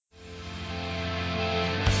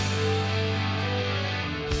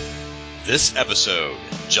This episode,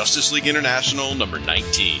 Justice League International number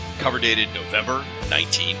 19, cover dated November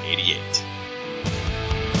 1988.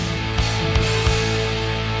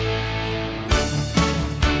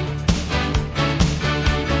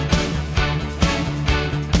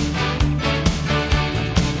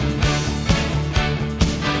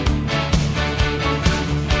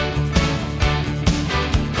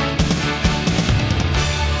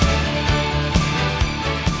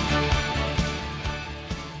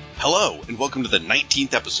 Hello, and welcome to the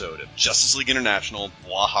 19th episode of Justice League International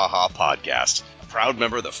Bwahaha Podcast, a proud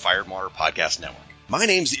member of the Fire and Water Podcast Network. My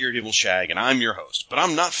name's the Irritable Shag, and I'm your host, but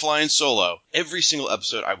I'm not flying solo. Every single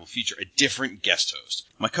episode, I will feature a different guest host.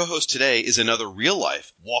 My co-host today is another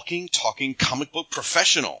real-life, walking, talking comic book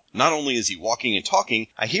professional. Not only is he walking and talking,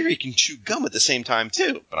 I hear he can chew gum at the same time,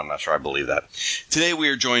 too, but I'm not sure I believe that. Today, we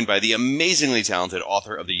are joined by the amazingly talented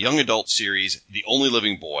author of the young adult series, The Only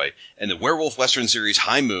Living Boy, and the werewolf western series,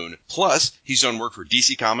 High Moon. Plus, he's done work for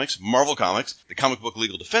DC Comics, Marvel Comics, the Comic Book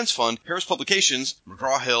Legal Defense Fund, Harris Publications,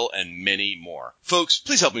 McGraw-Hill, and many more. Folks,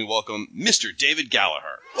 please help me welcome Mr. David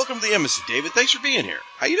Gallagher. Welcome to the embassy, David. Thanks for being here.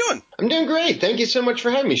 How you doing? I'm doing great. Thank you so much for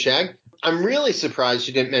having me, Shag. I'm really surprised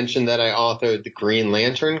you didn't mention that I authored the Green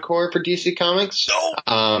Lantern Corps for DC Comics.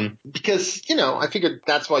 No! Because, I figured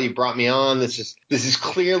that's why you brought me on. This is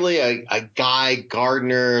clearly a Guy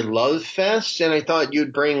Gardner love fest, and I thought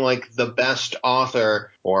you'd bring, the best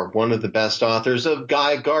author or one of the best authors of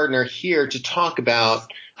Guy Gardner here to talk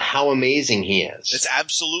about how amazing he is. That's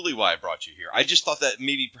absolutely why I brought you here. I just thought that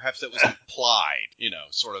perhaps that was implied,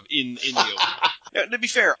 sort of in the opening. Now, to be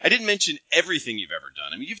fair, I didn't mention everything you've ever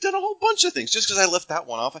done. I mean, you've done a whole bunch of things. Just because I left that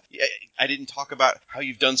one off, I didn't talk about how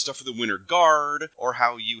you've done stuff for the Winter Guard or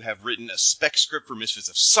how you have written a spec script for Misfits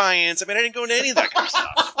of Science. I mean, I didn't go into any of that kind of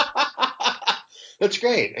stuff. That's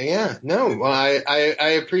great. Yeah, no,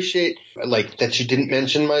 I appreciate that you didn't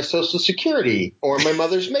mention my social security or my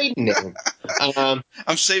mother's maiden name.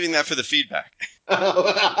 I'm saving that for the feedback.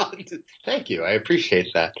 Thank you. I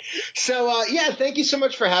appreciate that. So, thank you so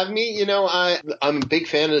much for having me. I'm a big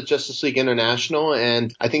fan of Justice League International,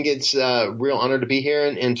 and I think it's a real honor to be here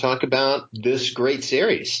and talk about this great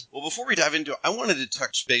series. Well, before we dive into it, I wanted to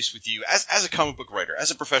touch base with you as a comic book writer,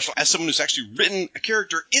 as a professional, as someone who's actually written a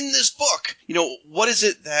character in this book. What is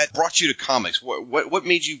it that brought you to comics? What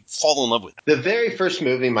made you fall in love with it? The very first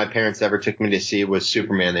movie my parents ever took me to see was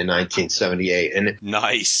Superman in 1978. And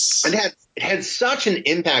nice. It had such an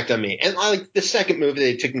impact on me. And the second movie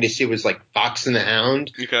they took me to see was Fox and the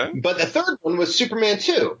Hound. Okay. But the third one was Superman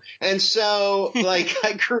 2. And so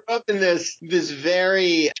I grew up in this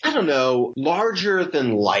very, larger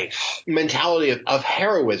than life mentality of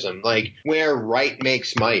heroism, where right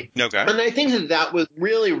makes might. Okay. And I think that was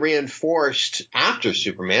really reinforced after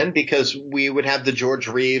Superman because we would have the George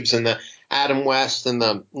Reeves and the Adam West and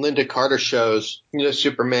the Linda Carter shows,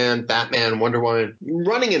 Superman, Batman, Wonder Woman,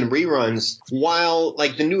 running in reruns while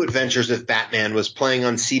the New Adventures of Batman was playing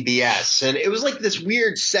on CBS. And it was this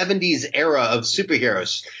weird 70s era of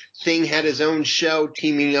superheroes. Thing had his own show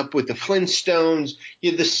teaming up with the Flintstones.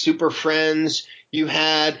 You had the Super Friends. You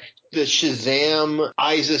had the Shazam,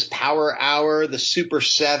 Isis Power Hour, the Super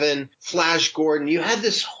 7, Flash Gordon. You had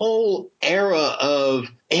this whole era of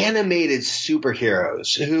animated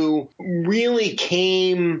superheroes who really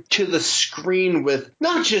came to the screen with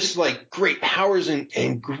not just great powers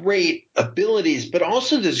and great abilities, but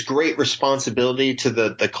also this great responsibility to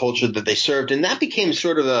the culture that they served. And that became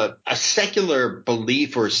sort of a secular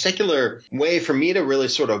belief or a secular way for me to really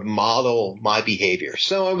sort of model my behavior.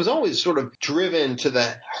 So I was always sort of driven to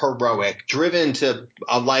the heroic, driven to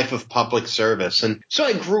a life of public service. And so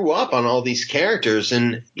I grew up on all these characters.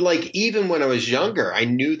 And even when I was younger, I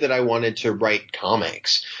knew that I wanted to write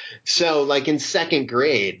comics. So in second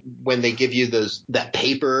grade, when they give you that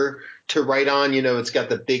paper to write on, it's got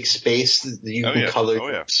the big space that you can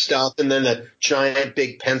color stuff, and then the giant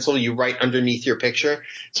big pencil you write underneath your picture.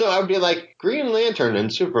 So I would be Green Lantern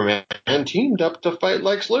and Superman teamed up to fight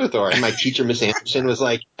Lex Luthor. And my teacher, Miss Anderson, was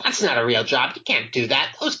that's not a real job. You can't do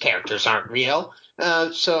that. Those characters aren't real.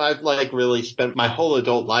 So I've really spent my whole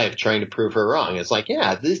adult life trying to prove her wrong. It's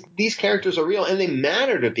these characters are real and they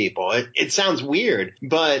matter to people. It sounds weird,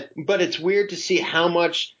 but it's weird to see how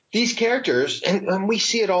much these characters, and we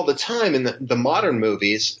see it all the time in the modern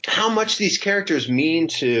movies, how much these characters mean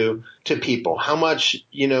to to people, how much,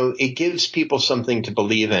 it gives people something to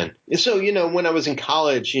believe in. So, when I was in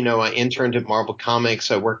college, I interned at Marvel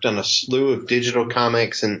Comics. I worked on a slew of digital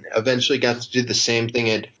comics and eventually got to do the same thing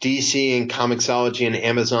at DC and Comixology and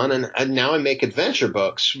Amazon. And now I make adventure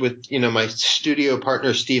books with, my studio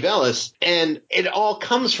partner, Steve Ellis. And it all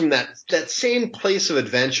comes from that same place of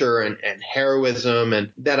adventure and heroism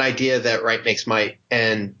and that idea that right makes might,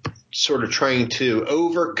 and sort of trying to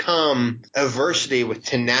overcome adversity with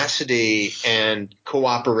tenacity and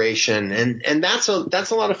cooperation. And that's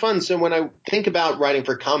a lot of fun. So when I think about writing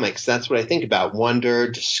for comics, that's what I think about. Wonder,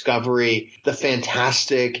 discovery, the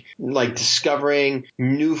fantastic, like discovering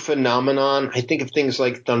new phenomenon. I think of things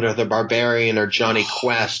like Thunder the Barbarian or Johnny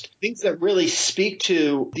Quest, things that really speak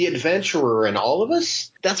to the adventurer in all of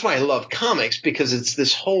us. That's why I love comics, because it's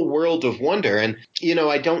this whole world of wonder. And,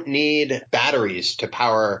 I don't need batteries to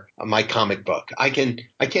power my comic book. I can't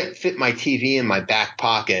fit my TV in my back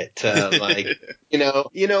pocket to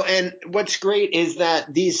and what's great is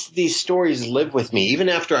that these stories live with me even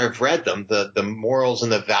after I've read them, the morals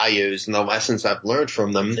and the values and the lessons I've learned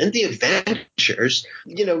from them and the adventures,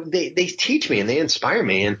 they teach me and they inspire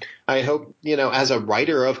me. And I hope, as a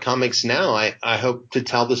writer of comics now, I hope to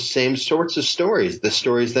tell the same sorts of stories, the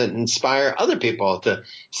stories that inspire other people to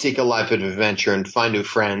seek a life of adventure and find new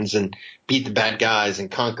friends and beat the bad guys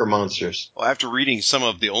and conquer monsters. Well, after reading some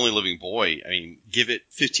of The Only Living Boy, I mean, give it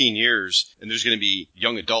 15 years and there's going to be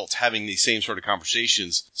young adults having these same sort of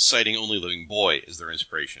conversations, citing Only Living Boy as their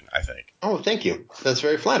inspiration, I think. Oh, thank you. That's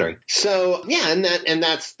very flattering. So, yeah, and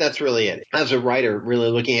that's really it. As a writer, really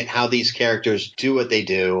looking at how these characters do what they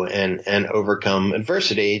do and overcome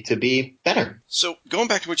adversity to be better. So, going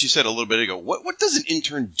back to what you said a little bit ago, what does an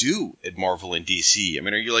intern do at Marvel and DC? I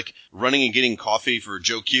mean, are you like running and getting coffee for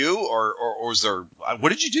Joe Q, or is there, what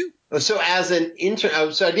did you do? So as an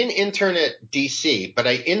intern, so I didn't intern at DC, but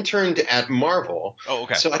I interned at Marvel. Oh,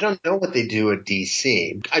 okay. So I don't know what they do at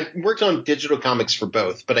DC. I worked on digital comics for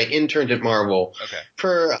both, but I interned at Marvel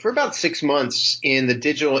for about 6 months in the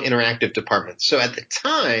digital interactive department. So at the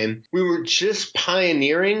time, we were just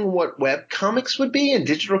pioneering what web comics would be and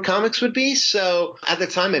digital comics would be. So at the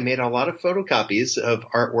time, I made a lot of photocopies of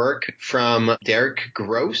artwork from Derek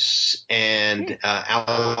Gross and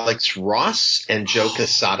Alex Ross and Joe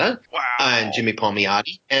Quesada. Wow. And Jimmy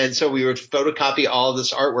Palmiotti. And so we would photocopy all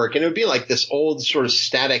this artwork, and it would be like this old sort of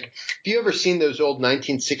static. Have you ever seen those old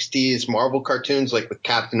 1960s Marvel cartoons, like with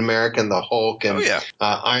Captain America and the Hulk and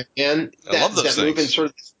Iron Man? I love those that move in things. sort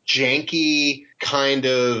of this janky kind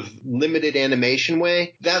of limited animation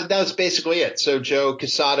way. That was basically it. So Joe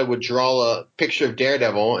Quesada would draw a picture of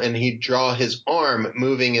Daredevil, and he'd draw his arm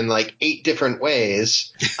moving in like 8 different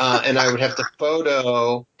ways, and I would have to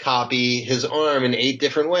photocopy his arm in 8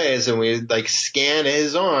 different ways, and we'd like scan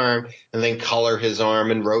his arm and then color his arm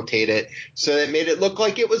and rotate it so that it made it look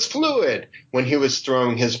like it was fluid when he was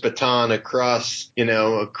throwing his baton across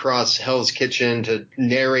Hell's Kitchen to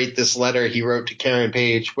narrate this letter he wrote to Karen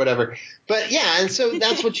Page, whatever. But yeah, and so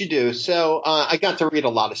that's what you do. So I got to read a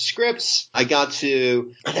lot of scripts. I got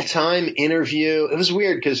to, at the time, interview. It was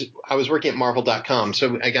weird because I was working at Marvel.com.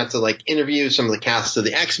 So I got to like interview some of the cast of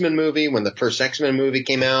the X-Men movie when the first X-Men movie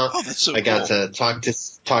came out. Oh, that's so I got to talk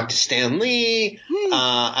to Stan Lee.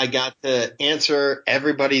 I got to answer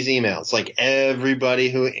everybody's emails, like everybody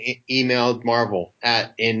who emailed Marvel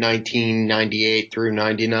in 1998 through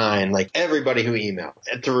 99, like everybody who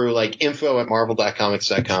emailed through like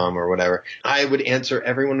info@marvel.comics.com or whatever. I would answer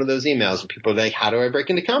every one of those emails, and people would be like, how do I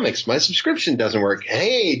break into comics? My subscription doesn't work.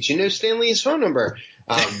 Hey, do you know Stan Lee's phone number?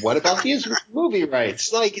 What about these movie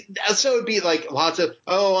rights? Like, so it'd be like lots of,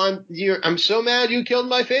 I'm so mad you killed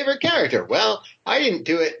my favorite character. Well, I didn't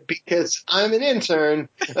do it because I'm an intern.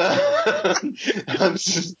 I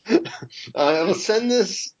will send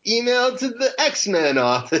this email to the X-Men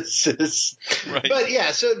offices. Right. But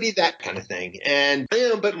yeah, so it'd be that kind of thing. And,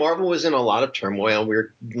 but Marvel was in a lot of turmoil. We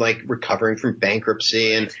were like recovering from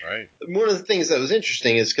bankruptcy. And one of the things that was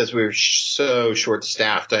interesting is because we were so short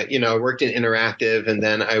staffed. I worked in Interactive, and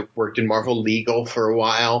then I worked in Marvel Legal for a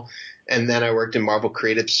while. And then I worked in Marvel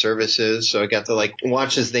Creative Services, so I got to like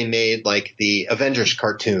watch as they made like the Avengers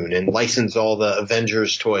cartoon and license all the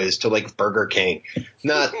Avengers toys to like Burger King.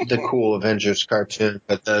 Not the cool Avengers cartoon,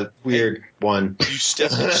 but the weird one. You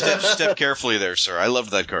step carefully there, sir. I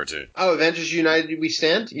loved that cartoon. Oh, Avengers United We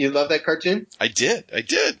Stand? You love that cartoon? I did.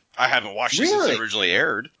 I haven't watched it since it originally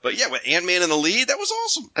aired. But yeah, with Ant-Man in the lead, that was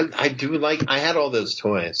awesome. I had all those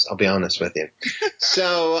toys, I'll be honest with you.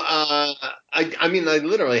 So, I mean, I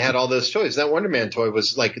literally had all those toys. That Wonder Man toy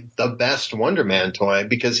was like the best Wonder Man toy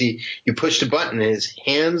because you pushed a button and his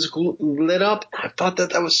hands lit up. I thought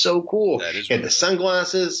that was so cool. That is he had the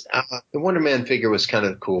sunglasses. The Wonder Man figure was kind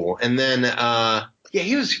of cool. And then,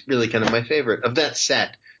 he was really kind of my favorite of that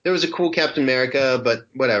set. There was a cool Captain America, but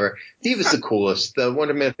whatever. He was the coolest. The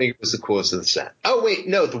Wonder Man figure was the coolest of the set. Oh, wait,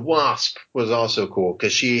 no, the Wasp was also cool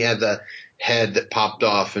because she had the head that popped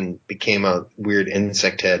off and became a weird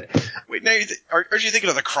insect head. Wait, now are you thinking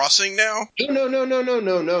of the Crossing now?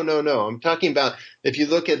 No. I'm talking about if you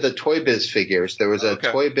look at the Toy Biz figures, there was a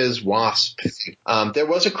Toy Biz Wasp. There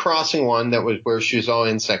was a Crossing one that was where she was all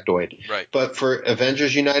insectoid. Right. But for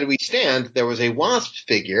Avengers United We Stand, there was a Wasp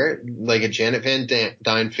figure, like a Janet Van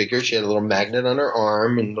Dyne figure. She had a little magnet on her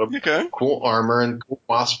arm and little cool armor and cool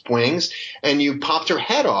wasp wings. And you popped her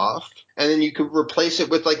head off. And then you could replace it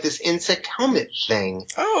with like this insect helmet thing.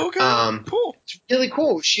 Oh, okay. Cool. It's really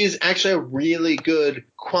cool. She's actually a really good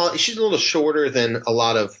quality. She's a little shorter than a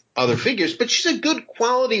lot of other figures, but she's a good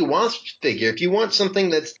quality Wasp figure. If you want something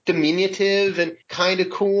that's diminutive and kind of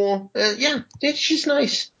cool, she's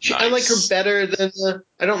nice. I like her better than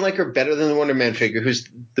I don't like her better than the Wonder Man figure, who's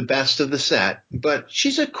the best of the set, but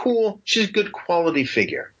she's a good quality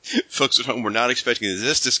figure. Folks at home were not expecting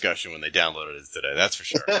this discussion when they downloaded it today, that's for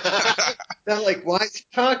sure. They're like, why is he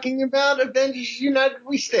talking about Avengers United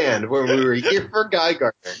We Stand when we were here for Guy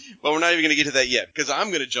Gardner? Well, we're not even going to get to that yet, because I'm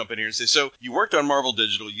going to jump in here and say, so you worked on Marvel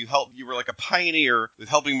Digital, you were like a pioneer with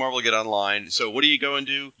helping Marvel get online, so what do you go and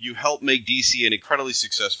do? You helped make DC an incredibly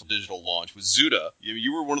successful digital launch with Zuda.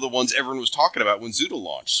 You were one of the ones everyone was talking about when Zuda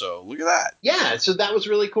launched, so look at that. Yeah, so that was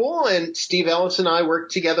really cool, and Steve Ellis and I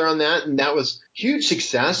worked together on that, and that was huge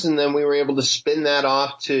success, and then we were able to spin that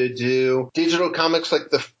off to do digital comics, like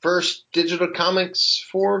the first digital comics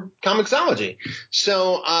for Comixology.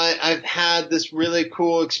 So I've had this really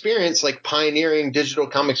cool experience, like pioneering digital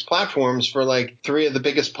comics platforms for like 3 of the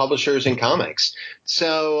biggest publishers in comics.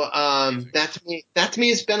 So that to me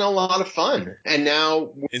has been a lot of fun. And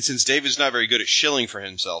since David's not very good at shilling for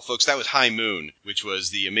himself, folks, that was High Moon, which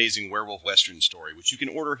was the amazing werewolf western story, which you can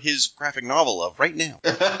order his graphic novel of right now.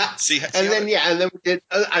 And then we did.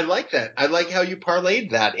 I like that. I like how you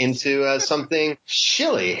parlayed that into something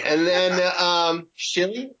shilly, and then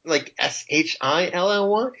shilly, like SHILLY.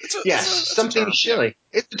 Yes, something shilly. Yeah.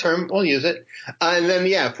 It's a term. We'll use it. And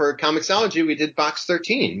then, for Comixology, we did Box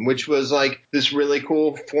 13, which was like this really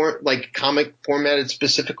cool comic formatted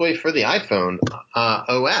specifically for the iPhone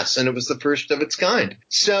OS, and it was the first of its kind.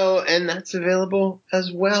 So, and that's available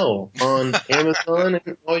as well on Amazon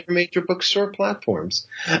and all your major bookstore platforms.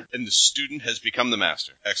 And the student has become the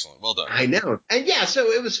master. Excellent. Well done. I know. And so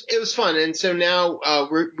it was fun. And so now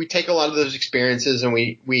we take a lot of those experiences and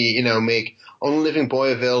we make Only Living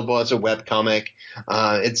Boy available as a webcomic.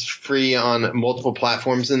 It's free on multiple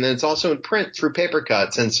platforms, and then it's also in print through Paper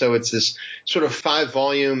Cuts. And so it's this sort of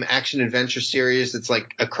 5-volume action adventure series that's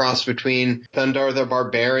like a cross between Thundarr the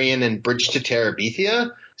Barbarian and Bridge to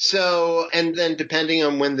Terabithia. So, and then depending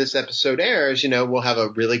on when this episode airs, we'll have a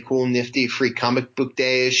really cool, nifty free comic book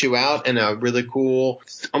day issue out and a really cool,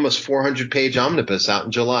 almost 400-page omnibus out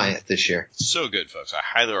in July this year. So good, folks. I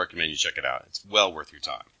highly recommend you check it out. It's well worth your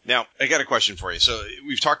time. Now, I got a question for you. So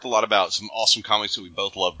we've talked a lot about some awesome comics that we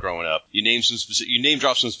both loved growing up. You name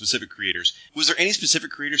dropped some specific creators. Was there any specific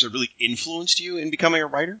creators that really influenced you in becoming a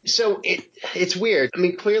writer? So it's weird. I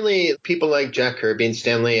mean, clearly people like Jack Kirby and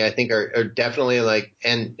Stan Lee, I think are definitely like,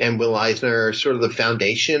 and Will Eisner are sort of the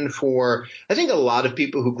foundation for, I think, a lot of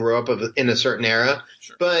people who grew up in a certain era.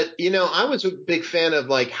 Sure. But, I was a big fan of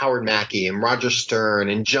like Howard Mackey and Roger Stern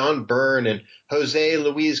and John Byrne and Jose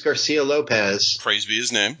Luis Garcia Lopez. Praise be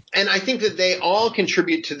his name. And I think that they all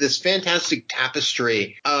contribute to this fantastic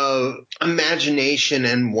tapestry of imagination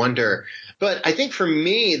and wonder. But I think for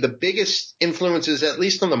me, the biggest influences, at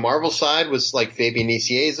least on the Marvel side, was like Fabian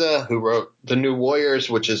Nicieza, who wrote The New Warriors,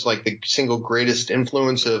 which is like the single greatest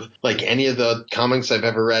influence of like any of the comics I've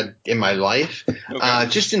ever read in my life. Okay.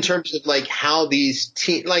 Just in terms of like how these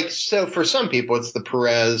so for some people, it's the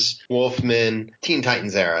Perez, Wolfman, Teen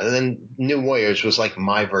Titans era. And then New Warriors was like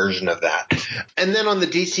my version of that. And then on the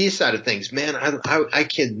DC side of things, man, I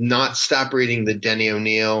cannot stop reading the Denny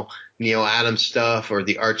O'Neil, Neil Adams stuff or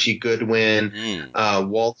the Archie Goodwin,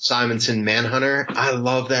 Walt Simonson Manhunter. I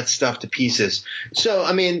love that stuff to pieces. So,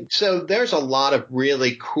 I mean, so there's a lot of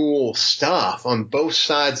really cool stuff on both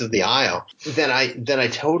sides of the aisle that I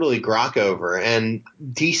totally grok over. And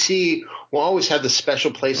DC will always have the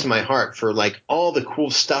special place in my heart for like all the cool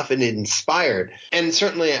stuff it inspired. And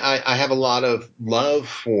certainly I have a lot of love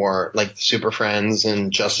for like the Super Friends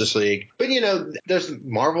and Justice League. But, you know, there's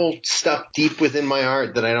Marvel stuff deep within my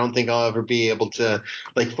heart that I don't think I'll ever be able to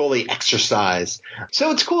like fully exercise.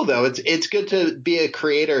 So it's cool though. It's good to be a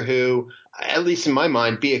creator who, at least in my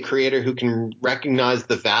mind, be a creator who can recognize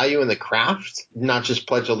the value in the craft, not just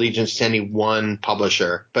pledge allegiance to any one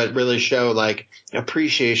publisher, but really show like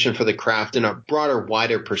appreciation for the craft in a broader,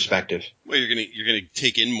 wider perspective. Well, you're gonna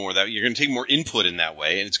take in more of that. You're gonna take more input in that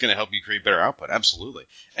way, and it's gonna help you create better output. Absolutely.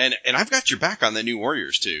 And I've got your back on the New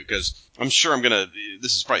Warriors too, because I'm sure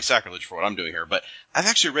this is probably sacrilege for what I'm doing here, but I've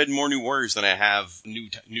actually read more New Warriors than I have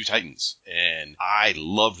New Titans, and I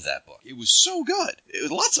loved that book. It was so good. It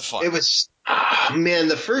was lots of fun. It was, man,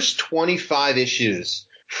 the first 25 issues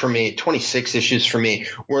for me, 26 issues for me,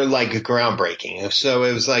 were like groundbreaking. So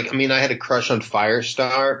it was like, I mean, I had a crush on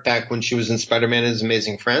Firestar back when she was in Spider-Man and His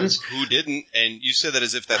Amazing Friends. Who didn't? And you say that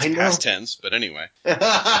as if that's past tense, but anyway.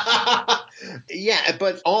 Yeah,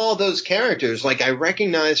 but all those characters, like I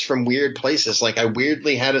recognized from weird places. Like I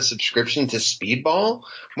weirdly had a subscription to Speedball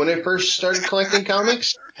when I first started collecting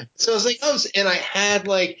comics. So I was like, and I had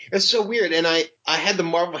like, it's so weird. And I had the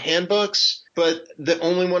Marvel handbooks, but the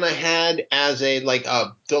only one I had as a like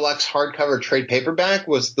a deluxe hardcover trade paperback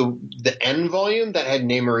was the N volume that had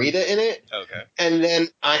Namorita in it. Okay. And then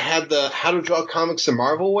I had the How to Draw Comics the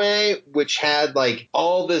Marvel Way, which had like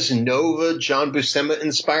all this Nova John Buscema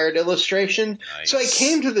inspired illustration. Nice. So I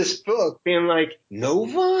came to this book being like,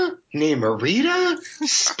 Nova? Namorita?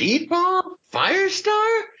 Speedball?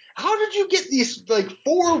 Firestar? How did you get these like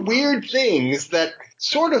four weird things that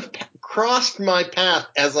sort of crossed my path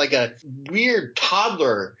as like a weird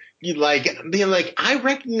toddler? Like being like, I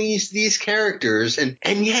recognize these characters and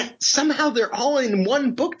yet somehow they're all in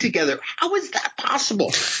one book together. How is that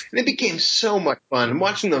possible? And it became so much fun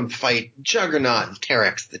watching them fight Juggernaut and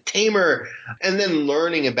Terex the Tamer, and then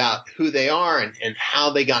learning about who they are and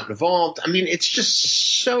how they got involved. I mean, it's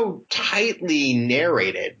just so tightly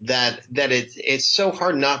narrated that it's so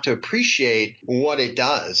hard not to appreciate what it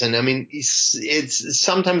does. And I mean, it's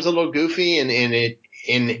sometimes a little goofy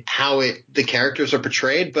in how the characters are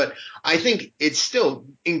portrayed, but I think it's still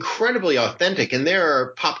incredibly authentic, and there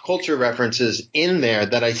are pop culture references in there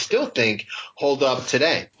that I still think hold up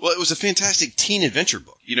today. Well, it was a fantastic teen adventure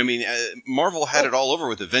book. You know, I mean, Marvel had it all over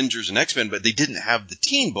with Avengers and X-Men, but they didn't have the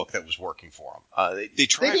teen book that was working for them. They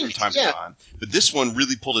tried from time to time, but this one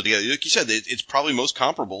really pulled it together. Like you said, it's probably most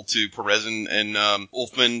comparable to Perez and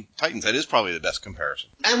Wolfman Titans. That is probably the best comparison.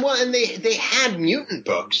 And they had mutant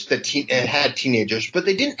books that had teenagers, but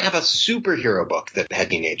they didn't have a superhero book that had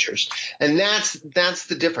teenagers. And that's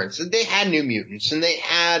the difference. They had New Mutants and they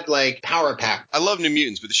had like Power Pack. I love New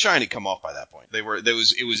Mutants, but the shine had come off by that point. It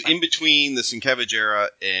was in between the Sienkiewicz era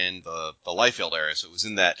and the Liefeld era, so it was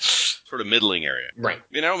in that sort of middling area. Right. I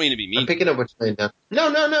mean, I don't mean to be mean. I'm picking up what you're saying now.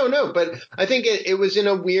 No. But I think it was in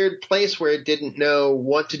a weird place where it didn't know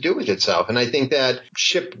what to do with itself. And I think that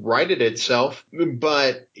ship righted itself.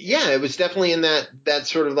 But yeah, it was definitely in that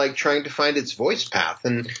sort of like trying to find its voice path.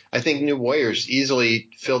 And I think New Warriors easily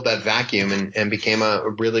filled that vacuum and became a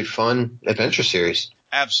really fun adventure series.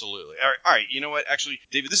 Absolutely. All right. You know what? Actually,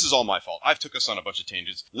 David, this is all my fault. I've took us on a bunch of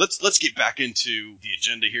tangents. Let's get back into the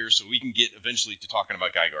agenda here so we can get eventually to talking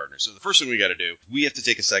about Guy Gardner. So the first thing we got to do, we have to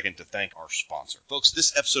take a second to thank our sponsor. Folks,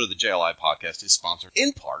 this episode of the JLI podcast is sponsored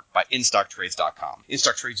in part by InStockTrades.com.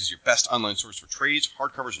 InStockTrades is your best online source for trades,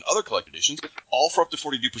 hardcovers, and other collect editions, all for up to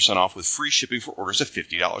 42% off with free shipping for orders of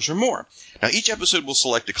 $50 or more. Now, each episode will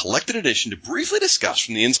select a collected edition to briefly discuss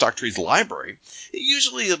from the InStockTrades library.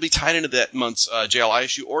 Usually it'll be tied into that month's JLI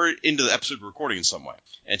issue or into the episode recording in some way.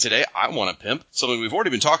 And today I want to pimp something we've already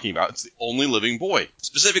been talking about. It's The Only Living Boy.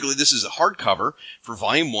 Specifically, this is a hardcover for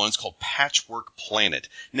Volume 1. It's called Patchwork Planet.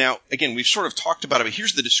 Now, again, we've sort of talked about it, but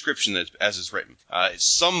here's the description as it's written.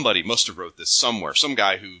 Somebody must have wrote this somewhere. Some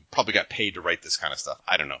guy who probably got paid to write this kind of stuff.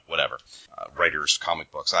 I don't know. Whatever. Writers,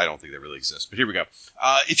 comic books. I don't think they really exist. But here we go.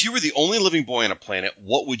 If you were the only living boy on a planet,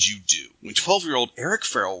 what would you do? When 12-year-old Eric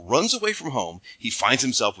Farrell runs away from home, he finds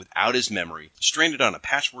himself without his memory, stranded on a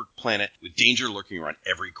patchwork planet with danger lurking around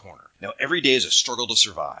every corner. Now, every day is a struggle to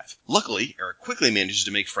survive. Luckily, Eric quickly manages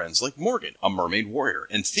to make friends like Morgan, a mermaid warrior,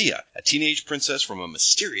 and Thea, a teenage princess from a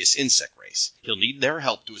mysterious insect race. He'll need their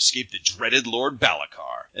help to escape the dreaded Lord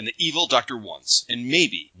Balakar and the evil Dr. Once, and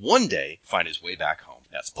maybe, one day, find his way back home.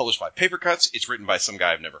 Now, it's published by Papercuts. It's written by some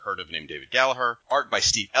guy I've never heard of named David Gallagher. Art by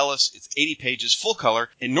Steve Ellis. It's 80 pages, full color.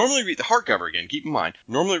 And normally, the hardcover, again, keep in mind,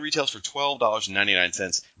 normally retails for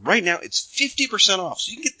 $12.99. Right now, it's 50% off.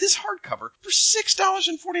 So you can get this hardcover for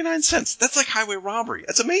 $6.49. That's like highway robbery.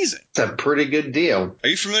 That's amazing. It's a pretty good deal. Are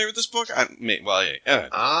you familiar with this book? I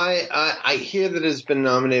hear that it's been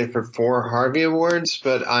nominated for 4 Harvey Awards,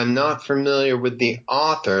 but I'm not familiar with the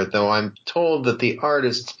author, though I'm told that the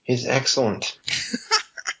artist is excellent.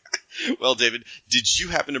 Well, David, did you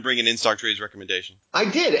happen to bring an In-Stock Trades recommendation? I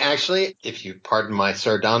did, actually, if you pardon my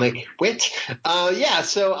sardonic wit.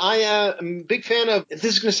 So I am a big fan of, this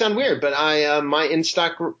is going to sound weird, but my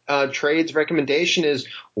In-Stock Trades recommendation is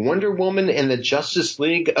Wonder Woman and the Justice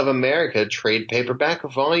League of America trade paperback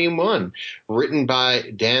Volume 1, written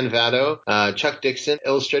by Dan Vado, Chuck Dixon,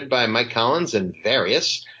 illustrated by Mike Collins and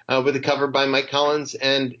various, with a cover by Mike Collins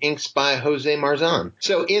and inks by Jose Marzan.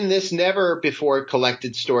 So in this never-before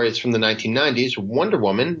collected stories from the 1990s, Wonder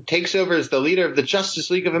Woman takes over as the leader of the Justice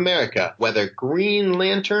League of America, whether Green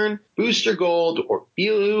Lantern, Booster Gold, or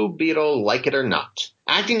Blue Beetle like it or not.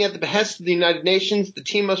 Acting at the behest of the United Nations, the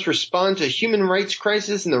team must respond to a human rights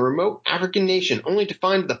crisis in the remote African nation, only to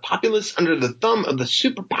find the populace under the thumb of the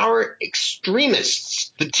superpower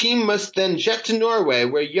extremists. The team must then jet to Norway,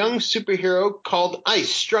 where a young superhero called Ice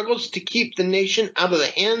struggles to keep the nation out of the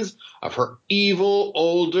hands of her evil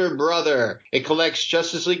older brother. It collects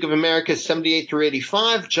Justice League of America 78 through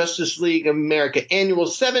 85, Justice League of America Annual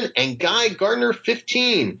 7, and Guy Gardner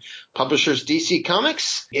 15. Publishers DC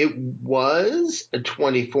Comics. It was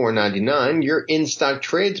 $24.99. Your in-stock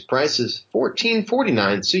trades price is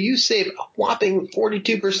 $14.49, so you save a whopping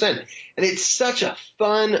 42%. And it's such a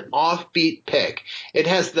fun, offbeat pick. It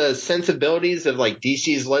has the sensibilities of like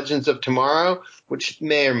DC's Legends of Tomorrow, which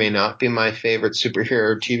may or may not be my favorite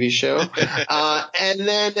superhero TV show. And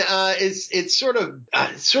then it's sort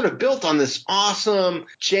of built on this awesome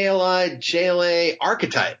JLA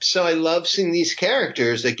archetype. So I love seeing these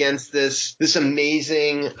characters against this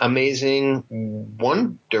amazing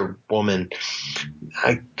Wonder Woman.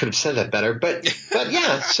 I could have said that better, but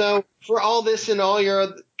yeah. So for all this and all your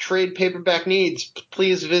trade paperback needs,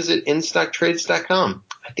 please visit InStockTrades.com.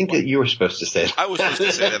 I think that you were supposed to say that. I was supposed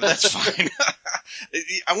to say that, but that's fine.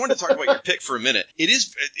 I wanted to talk about your pick for a minute. It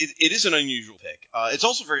is an unusual pick. It's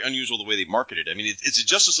also very unusual the way they market it. I mean, it's a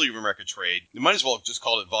Justice League of America trade. You might as well have just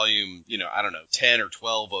called it volume, 10 or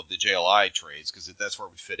 12 of the JLI trades, because that's where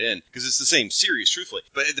it would fit in, because it's the same series, truthfully.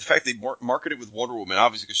 But the fact they market it with Wonder Woman,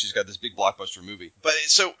 obviously, because she's got this big blockbuster movie. But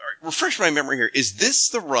so, refresh my memory here. Is this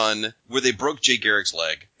the run where they broke Jay Garrick's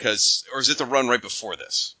leg? Or is it the run right before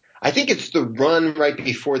this? I think it's the run right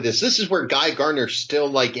before this. This is where Guy Gardner's still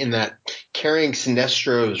like in that carrying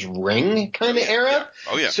Sinestro's ring kind of era. Yeah.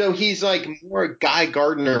 Oh, yeah. So he's like more Guy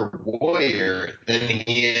Gardner warrior than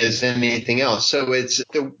he is anything else. So it's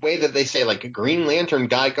the way that they say like a Green Lantern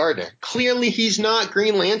Guy Gardner. Clearly he's not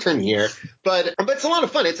Green Lantern here, but it's a lot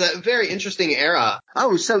of fun. It's a very interesting era.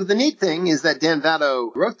 Oh, so the neat thing is that Dan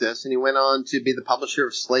Vado wrote this and he went on to be the publisher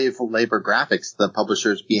of Slave Labor Graphics, the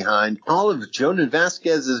publishers behind all of Jonan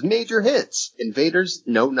Vasquez's major hits. Invaders,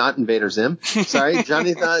 no, not Invader Zim. Sorry,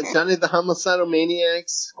 Johnny the Homicidal Maniac,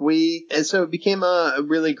 Squeak. And so it became a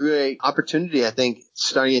really great opportunity, I think.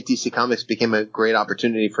 Starting at DC Comics became a great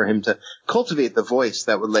opportunity for him to cultivate the voice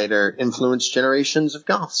that would later influence generations of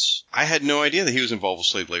goths. I had no idea that he was involved with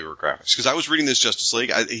Slave Labor Graphics, because I was reading this Justice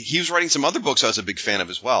League. He was writing some other books I was a big fan of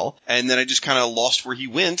as well, and then I just kind of lost where he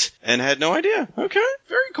went and had no idea. Okay,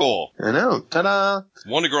 very cool. I know. Ta-da!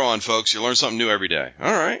 One to grow on, folks. You learn something new every day.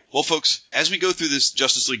 All right. Well, folks, as we go through this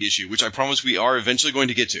Justice League issue, which I promise we are eventually going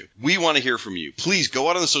to get to, we want to hear from you. Please go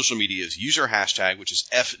out on the social medias, use our hashtag, which is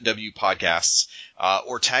FWPodcasts,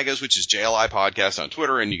 or tag us, which is JLI Podcast on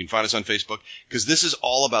Twitter, and you can find us on Facebook, because this is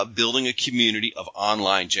all about building a community of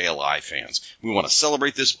online JLI fans. We want to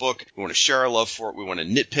celebrate this book. We want to share our love for it. We want to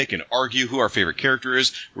nitpick and argue who our favorite character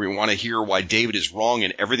is. We want to hear why David is wrong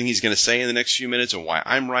in everything he's going to say in the next few minutes and why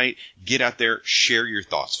I'm right. Get out there, share your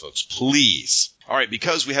thoughts, folks, please. All right,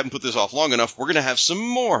 because we haven't put this off long enough, we're going to have some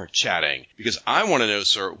more chatting, because I want to know,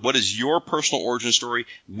 sir, what is your personal origin story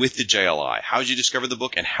with the JLI? How did you discover the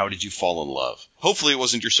book, and how did you fall in love? Hopefully it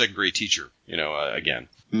wasn't your second grade teacher, again.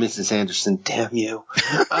 Mrs. Anderson, damn you.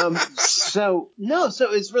 So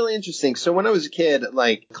it's really interesting. So when I was a kid,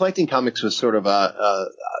 like, collecting comics was sort of a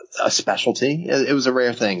specialty. It was a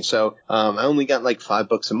rare thing. So I only got like 5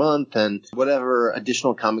 books a month, and whatever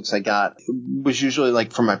additional comics I got was usually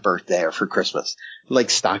like for my birthday or for Christmas, like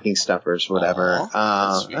stocking stuffers, whatever.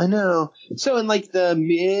 I know. So in like the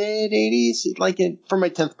mid 80s, for my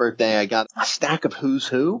 10th birthday, I got a stack of Who's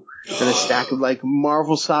Who. and a stack of like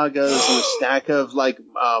Marvel sagas and a stack of like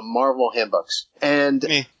Marvel handbooks. And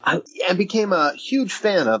I became a huge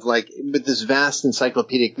fan of like with this vast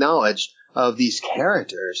encyclopedic knowledge of these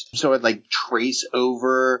characters. So I'd like trace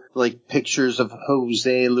over like pictures of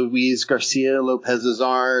Jose Luis Garcia Lopez's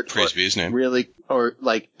art. Praise be his name. Really, or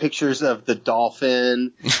like pictures of the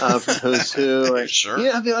dolphin from Who's Who. Sure.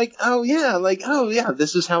 Yeah, I'd be like, oh yeah,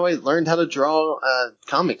 this is how I learned how to draw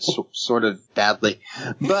comics, sort of badly.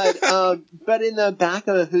 But in the back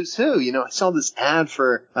of Who's Who, you know, I saw this ad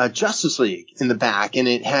for Justice League in the back, and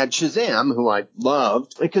it had Shazam, who I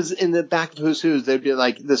loved, because in the back of Who's Who, there'd be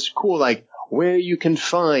like this cool like where you can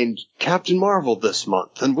find Captain Marvel this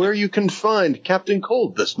month, and where you can find Captain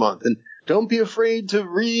Cold this month, and don't be afraid to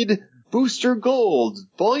read Booster Gold,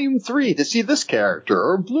 Volume 3 to see this character,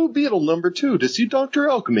 or Blue Beetle number 2 to see Dr.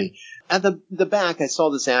 Alchemy. At the back, I saw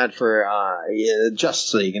this ad for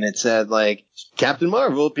Justice League, and it said, like, Captain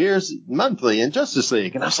Marvel appears monthly in Justice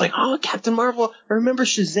League. And I was like, oh, Captain Marvel. I remember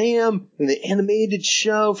Shazam and the animated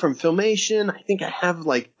show from Filmation. I think I have,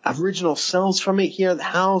 like, original cells from it here at the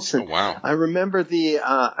house. And wow. I remember the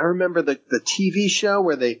TV show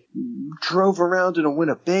where they drove around in a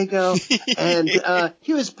Winnebago. And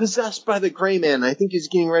he was possessed by the Gray Man. I think he's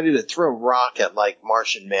getting ready to throw a rock at, like,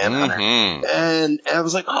 Martian Manhunter. Mm-hmm. And I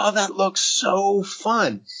was like, oh, that looks so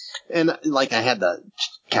fun. And, like, I had the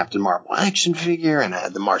Captain Marvel action figure, and I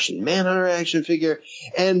had the Martian Manhunter action figure,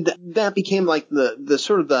 and that became like the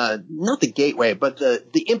sort of the, not the gateway, but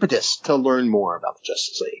the impetus to learn more about the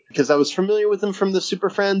Justice League. Because I was familiar with them from the Super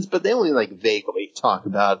Friends, but they only like vaguely talk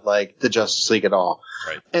about like the Justice League at all.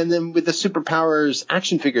 Right. And then with the Superpowers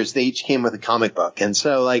action figures, they each came with a comic book. And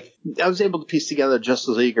so like I was able to piece together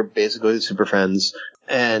Justice League or basically the Super Friends,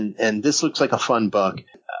 and this looks like a fun book.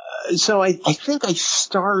 So I think I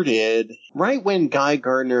started right when Guy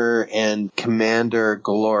Gardner and Commander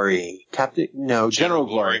Glory, General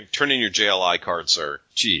Glory. Turn in your JLI card, sir.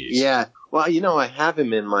 Jeez. Yeah. Well, you know, I have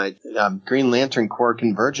him in my Green Lantern Corps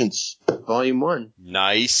Convergence, Volume 1.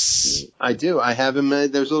 Nice. I do. I have him.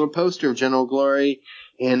 There's a little poster of General Glory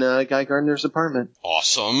in Guy Gardner's apartment.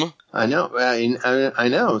 Awesome. I know. I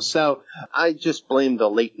know. So I just blame the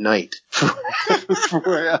late night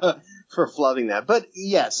for flubbing that. But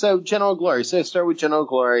yeah, so General Glory. So I started with General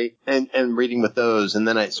Glory and reading with those, and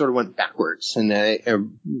then I sort of went backwards, and I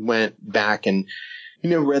went back and, you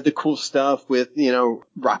know, read the cool stuff with, you know,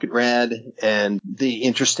 Rocket Red and the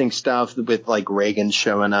interesting stuff with like Reagan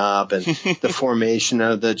showing up and the formation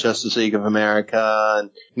of the Justice League of America, and,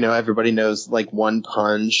 you know, everybody knows like One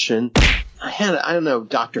Punch, and I had, I don't know,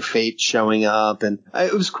 Dr. Fate showing up, and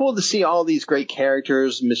it was cool to see all these great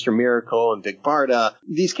characters, Mr. Miracle and Big Barda,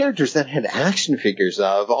 these characters that had action figures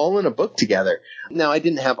of, all in a book together. Now, I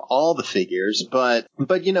didn't have all the figures, but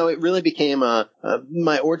you know, it really became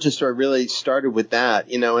my origin story really started with that,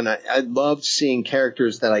 you know, and I loved seeing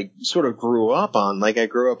characters that I sort of grew up on. Like, I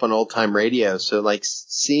grew up on old-time radio, so, like,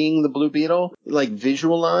 seeing the Blue Beetle, like,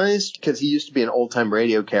 visualized, because he used to be an old-time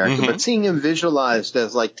radio character, but seeing him visualized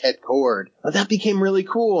as, like, Ted Cord, that became really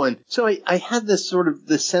cool. And so I had this sort of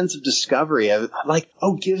this sense of discovery of like,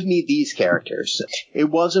 oh, give me these characters. It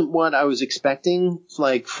wasn't what I was expecting,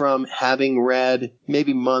 like from having read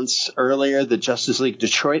maybe months earlier the Justice League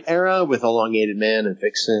Detroit era with Elongated Man and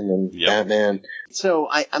Vixen and Batman. So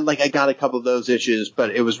I got a couple of those issues,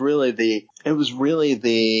 but it was really the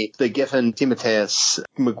Giffen, DeMatteis,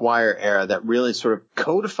 McGuire era that really sort of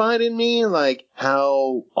codified in me like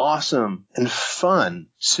how awesome and fun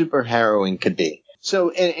superheroing could be.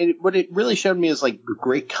 So, and what it really showed me is like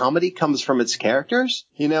great comedy comes from its characters,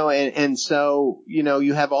 you know, and so, you know,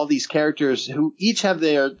 you have all these characters who each have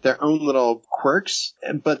their own little quirks,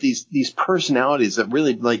 but these personalities that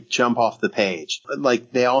really like jump off the page.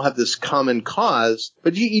 Like they all have this common cause,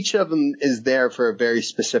 but each of them is there for a very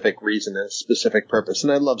specific reason and a specific purpose.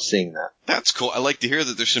 And I love seeing that. That's cool. I like to hear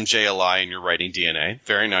that there's some JLI in your writing DNA.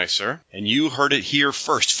 Very nice, sir. And you heard it here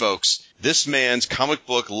first, folks. This man's comic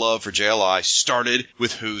book love for JLI started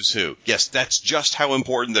with Who's Who. Yes, that's just how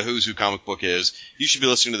important the Who's Who comic book is. You should be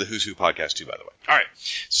listening to the Who's Who podcast too, by the way. All right.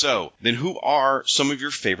 So then who are some of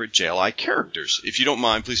your favorite JLI characters? If you don't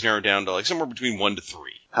mind, please narrow down to like somewhere between 1 to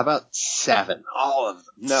 3. How about 7? All of them.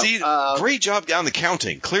 No, see, great job down the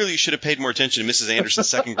counting. Clearly you should have paid more attention to Mrs. Anderson's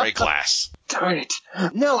second grade class. Darn it.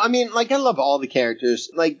 No, I mean, like, I love all the characters.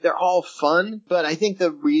 Like, they're all fun, but I think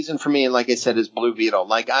the reason for me, like I said, is Blue Beetle.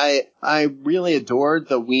 Like, I really adored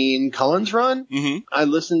the Ween Cullens run. Mm-hmm. I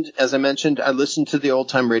listened to the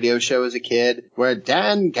old-time radio show as a kid, where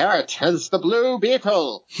Dan Garrett has the Blue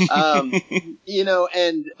Beetle. You know,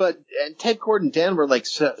 but Ted Cord and Dan were, like,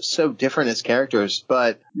 so different as characters,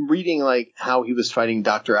 but reading like how he was fighting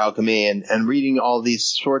Dr. Alchemy and reading all these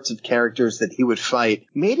sorts of characters that he would fight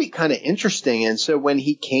made it kind of interesting. And so when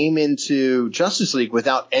he came into Justice League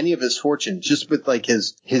without any of his fortune, just with like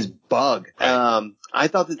his bug, I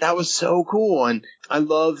thought that was so cool. And I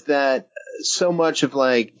love that so much of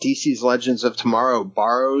like DC's Legends of Tomorrow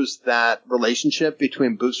borrows that relationship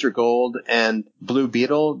between Booster Gold and Blue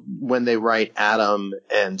Beetle when they write Atom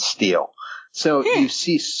and Steel. So you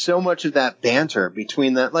see so much of that banter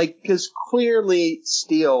between that, like, because clearly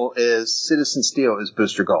Citizen Steel is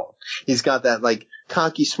Booster Gold. He's got that like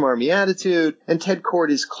cocky, smarmy attitude, and Ted Kord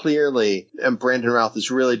is clearly, and Brandon Routh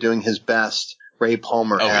is really doing his best Ray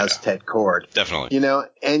Palmer as Ted Kord. Definitely. You know,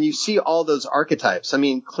 and you see all those archetypes. I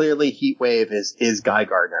mean, clearly Heatwave is Guy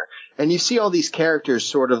Gardner. And you see all these characters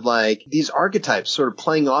sort of like these archetypes sort of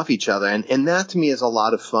playing off each other. And that to me is a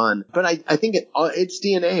lot of fun. But I think its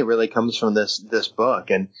DNA really comes from this book.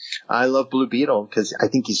 And I love Blue Beetle because I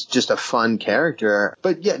think he's just a fun character.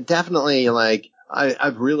 But yeah, definitely like,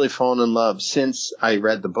 I've really fallen in love since I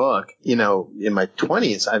read the book. You know, in my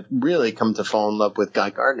 20s, I've really come to fall in love with Guy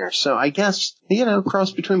Gardner. So I guess, you know,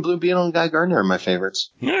 cross between Blue Beetle and Guy Gardner are my favorites.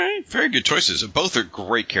 All right. Very good choices. Both are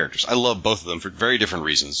great characters. I love both of them for very different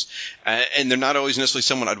reasons. And they're not always necessarily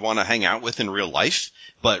someone I'd want to hang out with in real life,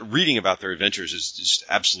 but reading about their adventures is just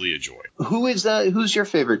absolutely a joy. Who's your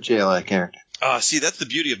favorite JLI character? See, that's the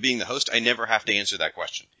beauty of being the host. I never have to answer that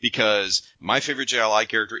question because my favorite JLI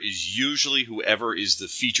character is usually whoever is the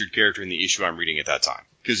featured character in the issue I'm reading at that time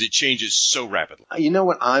because it changes so rapidly. You know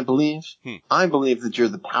what I believe? I believe that you're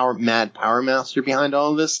the mad power master behind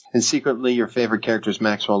all of this, and secretly your favorite character is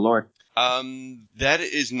Maxwell Lord. That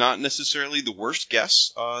is not necessarily the worst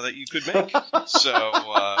guess that you could make.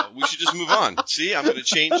 So we should just move on. See, I'm going to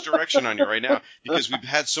change direction on you right now because we've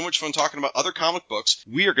had so much fun talking about other comic books.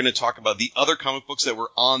 We are going to talk about the other comic books that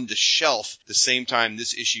were on the shelf the same time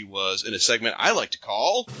this issue was in a segment I like to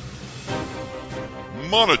call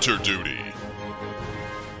Monitor Duty.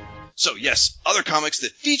 So, yes, other comics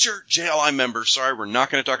that feature JLI members. Sorry, we're not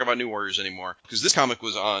going to talk about New Warriors anymore because this comic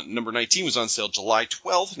was on, number 19 was on sale July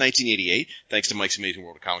 12th, 1988. Thanks to Mike's Amazing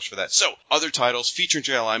World of Comics for that. So, other titles featuring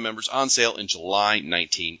JLI members on sale in July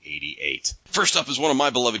 1988. First up is one of my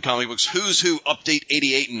beloved comic books, Who's Who Update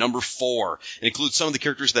 88, number 4. It includes some of the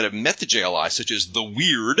characters that have met the JLI, such as The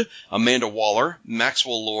Weird, Amanda Waller,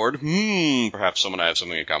 Maxwell Lord, perhaps someone I have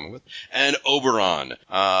something in common with, and Oberon.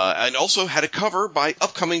 And also had a cover by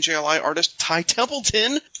upcoming JLI artist Ty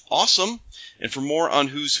Templeton. Awesome. And for more on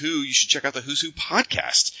Who's Who, you should check out the Who's Who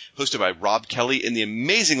podcast, hosted by Rob Kelly and the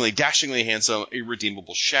amazingly, dashingly handsome,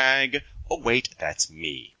 irredeemable Shag. Oh, wait, that's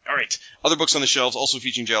me. All right. Other books on the shelves also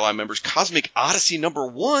featuring JLI members. Cosmic Odyssey number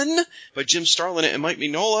 1 by Jim Starlin and Mike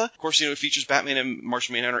Mignola. Of course, you know, it features Batman and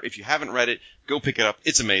Martian Manhunter. If you haven't read it, go pick it up.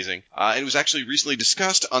 It's amazing. And it was actually recently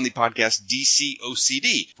discussed on the podcast DC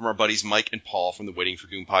OCD from our buddies Mike and Paul from the Waiting for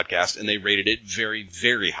Doom podcast, and they rated it very,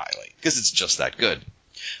 very highly because it's just that good.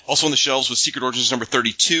 Also on the shelves was Secret Origins number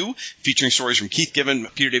 32, featuring stories from Keith Giffen,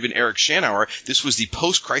 Peter David, and Eric Shanauer. This was the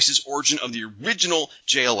post-crisis origin of the original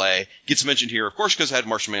JLA. Gets mentioned here, of course, because it had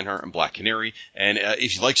Martian Manhunter and Black Canary. And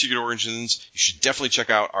if you like Secret Origins, you should definitely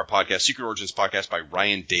check out our podcast, Secret Origins podcast by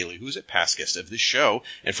Ryan Daly, who is a past guest of this show.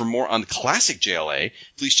 And for more on the classic JLA,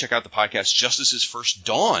 please check out the podcast Justice's First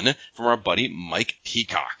Dawn from our buddy Mike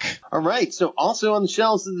Peacock. All right, so also on the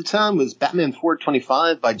shelves at the time was Batman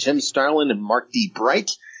 425 by Jim Starlin and Mark D. Bright.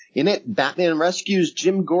 In it, Batman rescues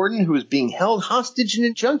Jim Gordon, who is being held hostage in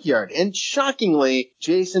a junkyard. And shockingly,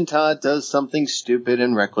 Jason Todd does something stupid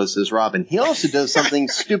and reckless as Robin. He also does something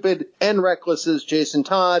stupid and reckless as Jason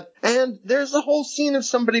Todd. And there's a whole scene of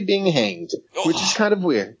somebody being hanged, which is kind of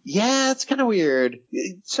weird. Yeah, it's kind of weird.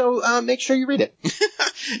 So make sure you read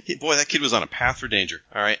it. Boy, that kid was on a path for danger.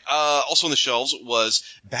 All right. Also on the shelves was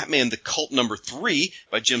Batman the Cult number 3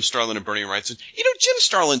 by Jim Starlin and Bernie Wrightson. You know, Jim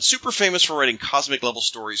Starlin, super famous for writing cosmic level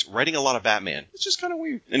stories, writing a lot of Batman. It's just kind of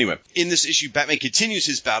weird. Anyway, in this issue, Batman continues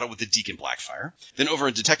his battle with the Deacon Blackfire. Then over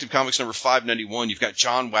in Detective Comics number 591, you've got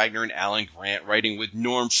John Wagner and Alan Grant writing with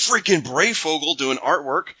Norm freaking Brayfogle doing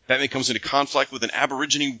artwork. Batman comes into conflict with an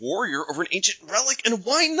Aborigine warrior over an ancient relic, and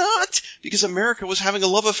why not? Because America was having a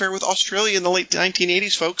love affair with Australia in the late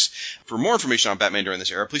 1980s, folks. For more information on Batman during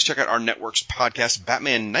this era, please check out our network's podcast,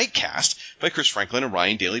 Batman Nightcast, by Chris Franklin and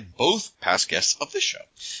Ryan Daly, both past guests of this show.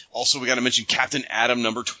 Also, we got to mention Captain Atom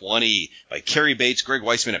number 20 by Cary Bates, Greg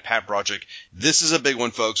Weisman, and Pat Broderick. This is a big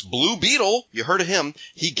one, folks. Blue Beetle, you heard of him.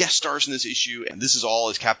 He guest stars in this issue, and this is all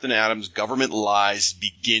as Captain Atom's government lies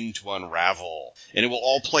begin to unravel. And it will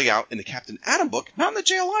all play play out in the Captain Atom book, not in the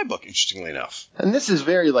JLI book, interestingly enough. And this is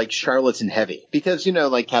very like charlatan heavy because, you know,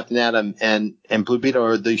 like Captain Atom and Blue Beetle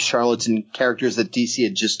are the charlatan characters that DC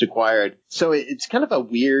had just acquired. So it's kind of a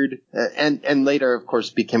weird, and later, of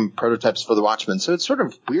course, became prototypes for the Watchmen. So it's sort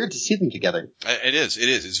of weird to see them together. It is.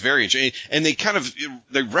 It's very interesting. And they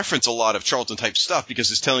reference a lot of charlatan type stuff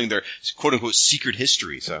because it's telling their quote unquote secret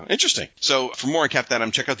history. So interesting. So for more on Captain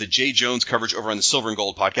Atom, check out the Jay Jones coverage over on the Silver and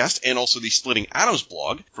Gold podcast and also the Splitting Atoms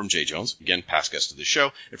blog from Jay Jones. Again, past guest of the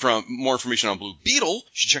show. And for more information on Blue Beetle, you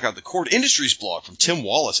should check out the Cord Industries blog from Tim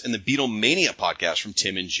Wallace and the Beatlemania podcast from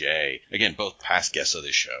Tim and Jay. Again, both past guests of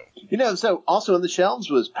this show. You know, so also on the shelves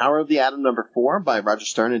was Power of the Atom #4 by Roger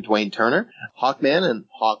Stern and Dwayne Turner, Hawkman and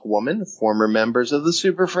Hawkwoman, former members of the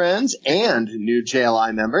Super Friends and new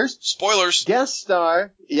JLI members. Spoilers. Guest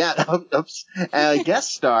star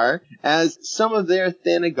as some of their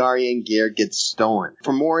Thanagarian gear gets stolen.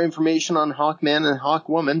 For more information on Hawkman and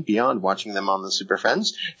Hawkwoman, beyond watching them on the Super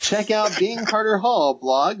Friends, check out Being Carter Hall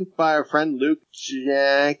blog by our friend Luke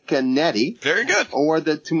Giaconetti. Very good. Or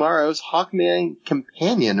the Tomorrow's Hawkman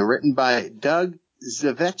Companion, written by Doug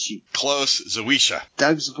Zavecki. Close. Zawisha.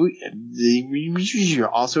 Doug Zavecki,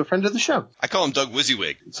 also a friend of the show. I call him Doug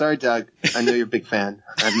Wizzywig. Sorry, Doug. I know you're a big fan.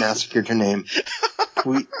 I've massacred your name.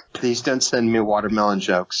 Please don't send me watermelon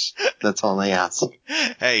jokes. That's all I ask.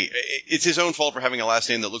 Hey, it's his own fault for having a last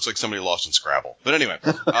name that looks like somebody lost in Scrabble. But anyway,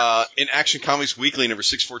 in Action Comics Weekly, number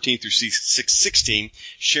 614 through 616,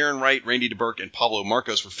 Sharon Wright, Randy DeBurke, and Pablo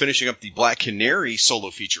Marcos were finishing up the Black Canary solo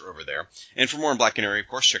feature over there. And for more on Black Canary, of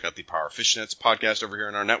course, check out the Power Fishnets podcast over here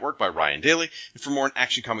in our network by Ryan Daly. And for more on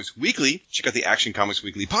Action Comics Weekly, check out the Action Comics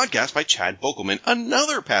Weekly podcast by Chad Bokelman,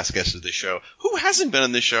 another past guest of this show. Who hasn't been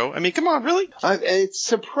on this show? I mean, come on, really? It's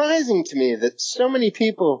surprising to me that so many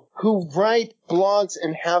people who write blogs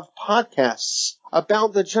and have podcasts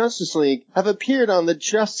about the Justice League have appeared on the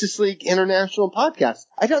Justice League International podcast.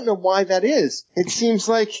 I don't know why that is. It seems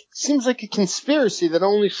like a conspiracy that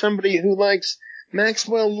only somebody who likes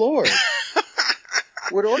Maxwell Lord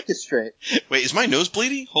would orchestrate. Wait, is my nose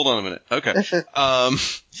bleeding? Hold on a minute. Okay.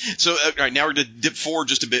 So, all right, now we're going to dip forward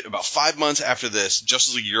just a bit. About 5 months after this,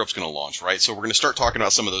 Justice League Europe's going to launch, right? So we're going to start talking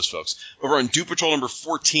about some of those folks. Over on Doom Patrol number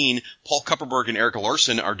 14, Paul Kupperberg and Erica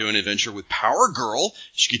Larson are doing an adventure with Power Girl.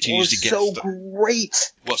 She continues to guest so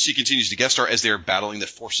great. Well, she continues to guest star as they are battling the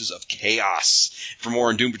forces of chaos. For more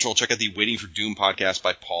on Doom Patrol, check out the Waiting for Doom podcast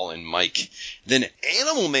by Paul and Mike. Then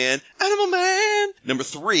Animal Man, number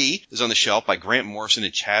 3 is on the shelf by Grant Morrison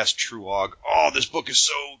and Chaz Truog. Oh, this book is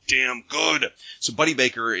so damn good. So Buddy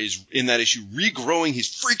Baker is in that issue regrowing his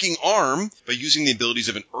freaking arm by using the abilities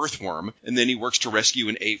of an earthworm, and then he works to rescue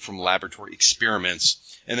an ape from laboratory experiments.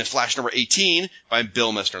 And then Flash number 18 by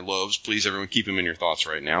Bill Messner-Loebs. Please, everyone, keep him in your thoughts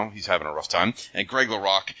right now. He's having a rough time. And Greg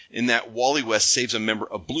LaRocque, in that Wally West saves a member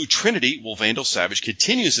of Blue Trinity while Vandal Savage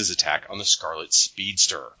continues his attack on the Scarlet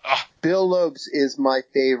Speedster. Bill Loebs is my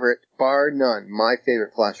favorite, bar none, my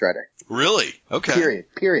favorite Flash writer. Really? Okay.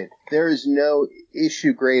 Period. There is no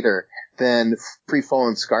issue greater than Free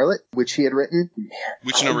Fallen Scarlet, which he had written.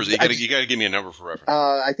 Which number is it? You gotta give me a number for reference.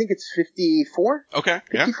 I think it's 54. Okay,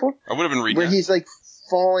 54? Yeah. I would have been reading where that. He's like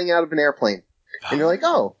falling out of an airplane. And you're like,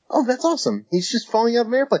 oh, that's awesome. He's just falling out of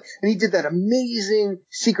an airplane. And he did that amazing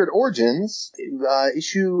Secret Origins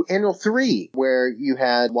issue annual 3, where you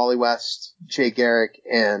had Wally West, Jay Garrick,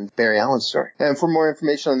 and Barry Allen's story. And for more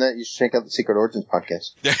information on that, you should check out the Secret Origins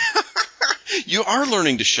podcast. You are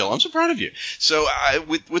learning to shill. I'm so proud of you. So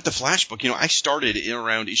with the Flash book, I started in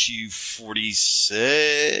around issue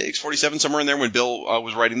 46, 47, somewhere in there when Bill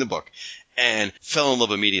was writing the book. And fell in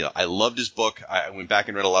love immediately. I loved his book. I went back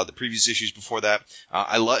and read a lot of the previous issues before that.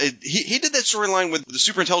 I love it. He did that storyline with the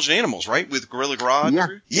super intelligent animals, right? With Gorilla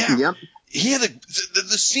Grodd. Yeah. Yep. He had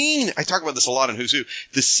the scene. I talk about this a lot in Who's Who.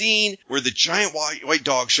 The scene where the giant white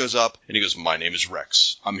dog shows up and he goes, "My name is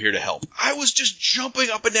Rex. I'm here to help." I was just jumping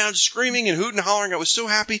up and down, screaming and hooting and hollering. I was so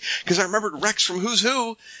happy because I remembered Rex from Who's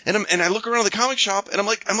Who. And I look around the comic shop and I'm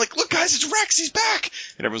like, look, guys, it's Rex. He's back.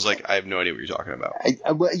 And everyone's like, I have no idea what you're talking about.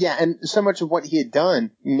 And so much of what he had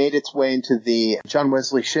done made its way into the John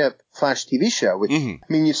Wesley Shipp Flash TV show. Which, I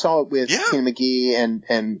mean, you saw it with Tina McGee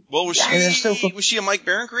and well, was she a Mike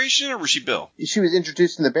Baron creation or was she Bill? She was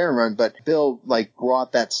introduced in the Baron run, but Bill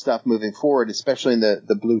brought that stuff moving forward, especially in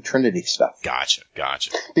the Blue Trinity stuff. Gotcha.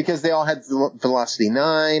 Because they all had Velocity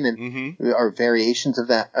 9 and or variations of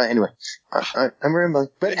that. Anyway, I'm rambling.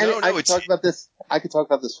 But I could talk about this. I could talk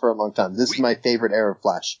about this for a long time. This is my favorite era of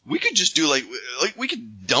Flash. We could just do we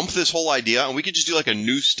could dump this whole idea and we could just do a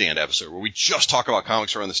newsstand episode where we just talk about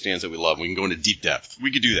comics around the stands that we love. We can go into deep depth.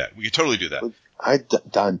 We could do that. We could totally do that.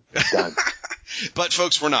 Done. But,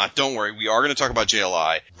 folks, we're not. Don't worry. We are going to talk about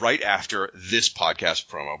JLI right after this podcast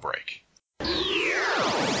promo break.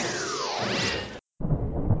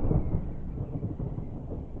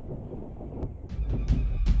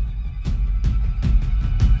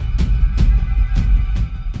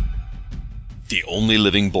 The Only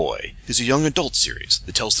Living Boy is a young adult series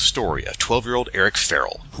that tells the story of 12-year-old Eric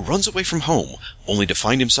Farrell, who runs away from home only to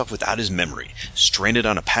find himself without his memory, stranded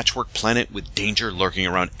on a patchwork planet with danger lurking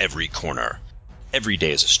around every corner. Every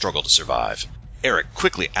day is a struggle to survive. Eric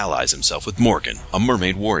quickly allies himself with Morgan, a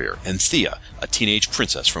mermaid warrior, and Thea, a teenage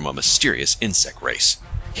princess from a mysterious insect race.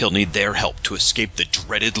 He'll need their help to escape the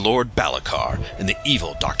dreaded Lord Balakar and the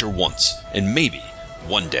evil Dr. Once, and maybe,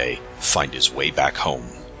 one day, find his way back home.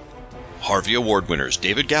 Harvey Award winners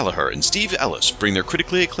David Gallagher and Steve Ellis bring their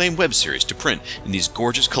critically acclaimed web series to print in these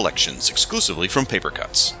gorgeous collections exclusively from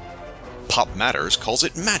Papercutz. Pop Matters calls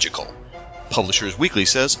it magical. Publishers Weekly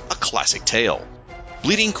says a classic tale.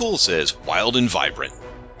 Bleeding Cool says wild and vibrant.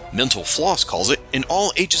 Mental Floss calls it an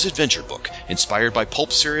all-ages adventure book inspired by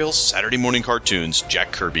pulp serials, Saturday morning cartoons,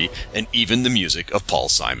 Jack Kirby, and even the music of Paul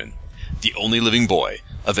Simon. The Only Living Boy,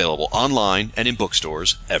 available online and in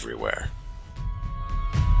bookstores everywhere.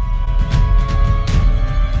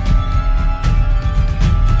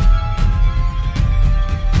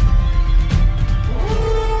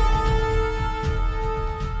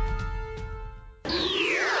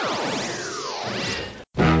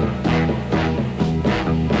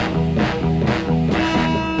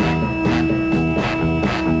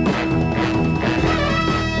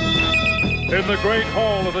 In the great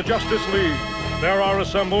hall of the Justice League, there are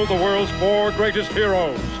assembled the world's 4 greatest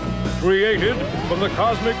heroes, created from the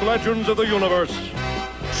cosmic legends of the universe.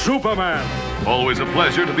 Superman. Always a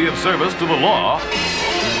pleasure to be of service to the law.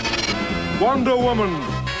 Wonder Woman.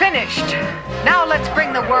 Finished. Now let's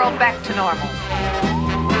bring the world back to normal.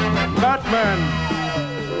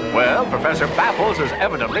 Batman. Well, Professor Baffles has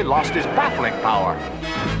evidently lost his baffling power.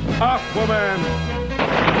 Aquaman.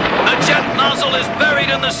 The jet nozzle is buried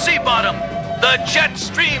in the sea bottom. The jet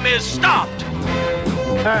stream is stopped.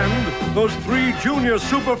 And those 3 junior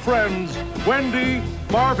super friends, Wendy,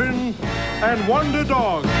 Marvin, and Wonder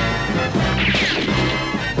Dog.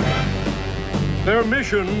 Their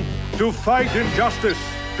mission, to fight injustice,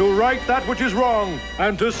 to right that which is wrong,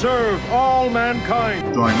 and to serve all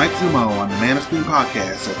mankind. Join Mike Zumo on the Man of Steel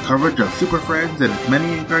podcast as coverage of Super Friends and its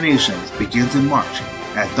many incarnations begins in March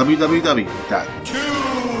at www.com.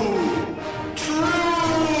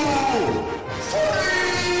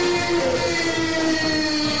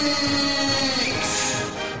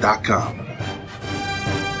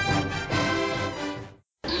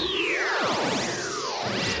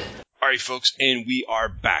 All right, folks, and we are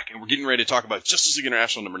back, and we're getting ready to talk about Justice League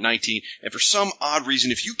International number 19, and for some odd reason,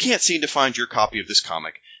 if you can't seem to find your copy of this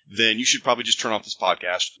comic, then you should probably just turn off this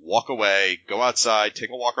podcast, walk away, go outside, take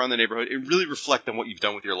a walk around the neighborhood, and really reflect on what you've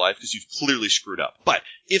done with your life, because you've clearly screwed up. But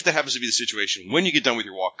if that happens to be the situation, when you get done with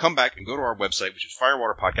your walk, come back and go to our website, which is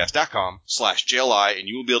firewaterpodcast.com/JLI, and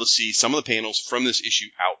you will be able to see some of the panels from this issue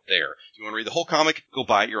out there. If you want to read the whole comic, go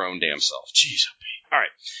buy it your own damn self. Jeez. All right,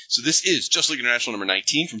 so this is Justice League International number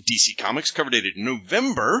 19 from DC Comics, cover dated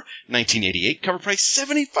November 1988, cover price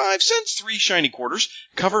 75 cents, 3 shiny quarters,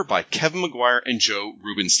 cover by Kevin Maguire and Joe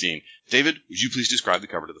Rubinstein. David, would you please describe the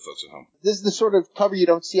cover to the folks at home? This is the sort of cover you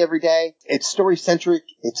don't see every day. It's story-centric.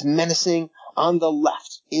 It's menacing. On the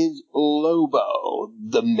left is Lobo,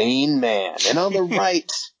 the main man. And on the right,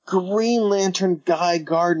 Green Lantern Guy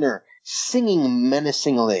Gardner, singing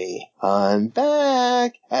menacingly, "I'm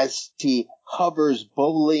back," as he hovers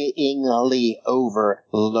bullyingly over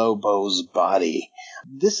Lobo's body.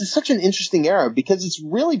 This is such an interesting era because it's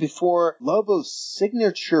really before Lobo's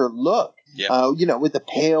signature look. Yeah. With the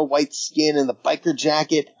pale white skin and the biker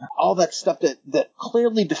jacket, all that stuff that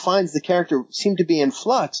clearly defines the character seemed to be in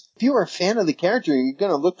flux. If you were a fan of the character and you're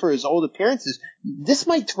going to look for his old appearances, this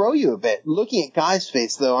might throw you a bit. Looking at Guy's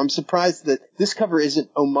face, though, I'm surprised that this cover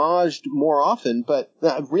isn't homaged more often, but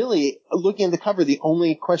really, looking at the cover, the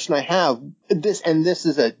only question I have, this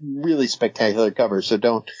is a really spectacular cover, so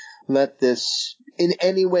don't let this in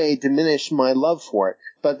any way diminish my love for it.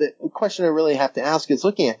 But the question I really have to ask is,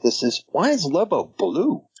 looking at this, is why is Lobo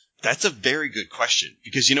blue? That's a very good question,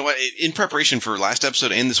 because you know what? In preparation for last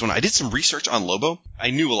episode and this one, I did some research on Lobo.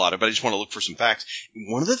 I knew a lot of it. I just want to look for some facts.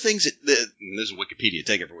 One of the things that and this is Wikipedia,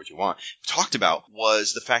 take it for what you want, talked about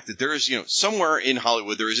was the fact that there is, somewhere in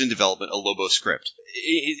Hollywood, there is in development a Lobo script.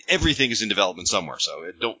 everything is in development somewhere,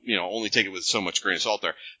 so don't, only take it with so much grain of salt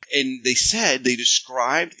there. And they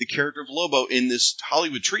described the character of Lobo in this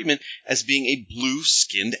Hollywood treatment as being a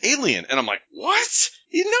blue-skinned alien. And I'm like, what?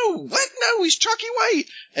 What? No, he's chalky white.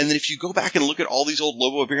 And then if you go back and look at all these old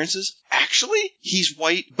Lobo appearances, actually, he's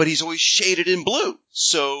white, but he's always shaded in blue.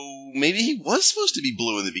 So maybe he was supposed to be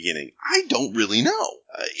blue in the beginning. I don't really know.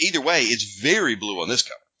 Either way, it's very blue on this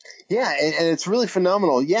cover. Yeah, and it's really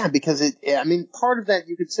phenomenal. Yeah, because part of that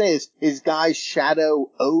you could say is Guy's shadow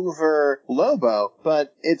over Lobo,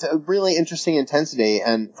 but it's a really interesting intensity.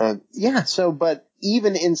 And but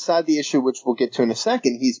even inside the issue, which we'll get to in a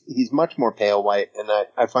second, he's much more pale white, and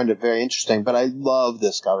I find it very interesting. But I love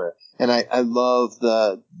this cover, and I love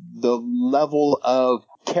the level of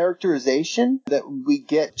characterization that we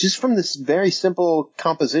get just from this very simple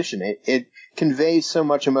composition. It conveys so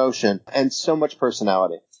much emotion and so much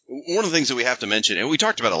personality. One of the things that we have to mention, and we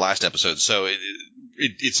talked about it last episode, so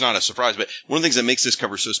it's not a surprise, but one of the things that makes this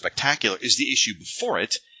cover so spectacular is the issue before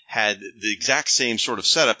it had the exact same sort of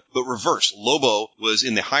setup, but reversed. Lobo was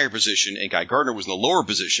in the higher position, and Guy Gardner was in the lower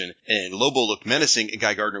position, and Lobo looked menacing, and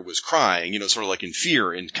Guy Gardner was crying, sort of like in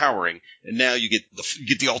fear and cowering. And now you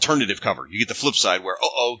get the alternative cover. You get the flip side where,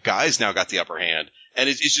 Guy's now got the upper hand. And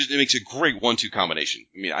it makes a great 1-2 combination.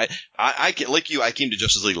 I mean, I like you, I came to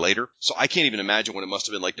Justice League later, so I can't even imagine what it must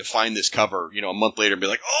have been like to find this cover, a month later and be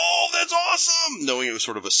like, oh, that's awesome! Knowing it was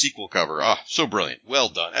sort of a sequel cover. Ah, so brilliant. Well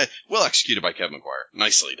done. Well executed by Kevin Maguire.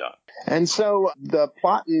 Nicely done. And so the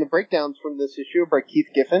plot and the breakdowns from this issue are by Keith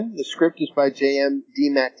Giffen. The script is by J.M.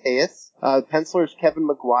 DeMatteis. Penciler is Kevin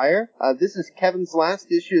Maguire. This is Kevin's last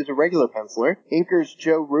issue as a regular penciler. Inker's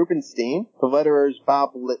Joe Rubenstein. The letterer is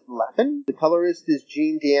Bob Leffen. The colorist is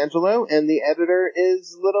Gene D'Angelo, and the editor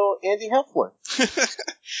is little Andy Helfler.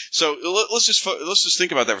 So let's just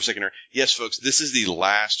think about that for a second here. Yes, folks, this is the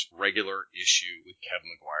last regular issue with Kevin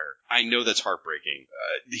Maguire. I know that's heartbreaking.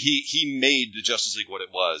 He made the Justice League what it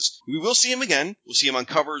was. We will see him again. We'll see him on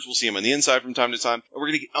covers. We'll see him on the inside from time to time. We're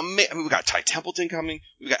gonna get we've got Ty Templeton coming.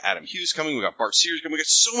 We've got Adam Hughes coming. We've got Bart Sears coming. We've got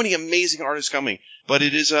so many amazing artists coming. But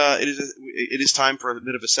it is time for a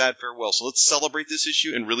bit of a sad farewell. So let's celebrate this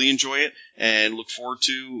issue and really enjoy it, and look forward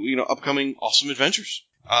to upcoming awesome adventures.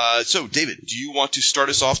 So, David, do you want to start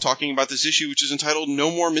us off talking about this issue, which is entitled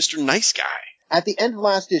No More Mr. Nice Guy? At the end of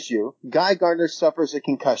last issue, Guy Gardner suffers a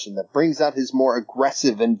concussion that brings out his more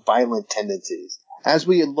aggressive and violent tendencies. As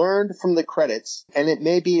we had learned from the credits, and it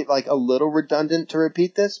may be like a little redundant to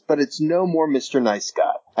repeat this, but it's no more Mr. Nice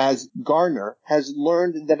Guy, as Gardner has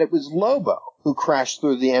learned that it was Lobo who crashed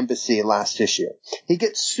through the embassy last issue. He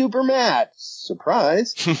gets super mad,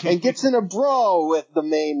 surprise, and gets in a brawl with the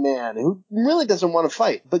main man, who really doesn't want to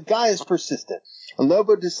fight, but Guy is persistent. And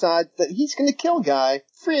Lobo decides that he's going to kill Guy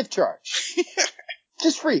free of charge.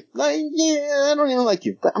 Just free. I don't even like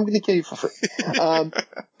you, but I'm going to kill you for free.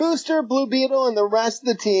 Booster, Blue Beetle, and the rest of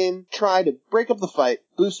the team try to break up the fight.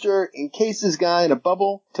 Booster encases Guy in a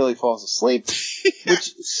bubble till he falls asleep,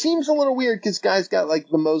 which seems a little weird because Guy's got like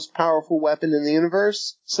the most powerful weapon in the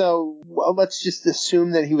universe. So let's just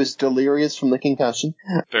assume that he was delirious from the concussion.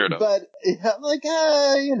 Fair enough. But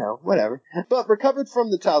whatever. But recovered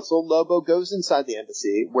from the tussle, Lobo goes inside the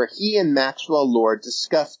embassy where he and Maxwell Lord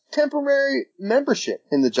discuss temporary membership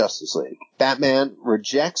in the Justice League. Batman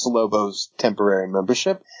rejects Lobo's temporary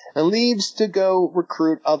membership and leaves to go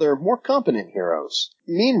recruit other more competent heroes.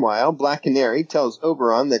 Meanwhile, Black Canary tells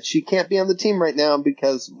Oberon that she can't be on the team right now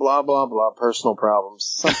because blah, blah, blah, personal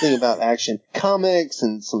problems. Something about Action Comics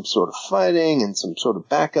and some sort of fighting and some sort of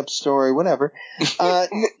backup story, whatever.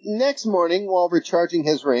 Next morning, while recharging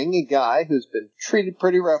his ring, a guy who's been treated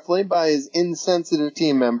pretty roughly by his insensitive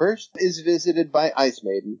team members is visited by Ice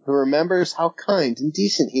Maiden, who remembers how kind and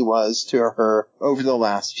decent he was to her over the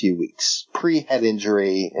last few weeks, pre-head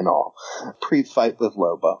injury and all, pre-fight with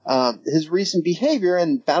Lobo. His recent behavior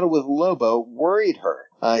and battle with Lobo worried her.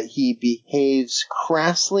 He behaves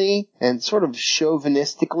crassly and sort of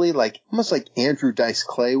chauvinistically, almost like Andrew Dice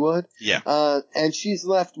Clay would. Yeah. And she's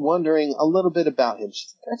left wondering a little bit about him.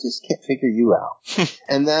 She's like, I just can't figure you out.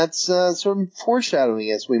 And that's sort of foreshadowing,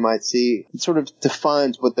 as we might see. It sort of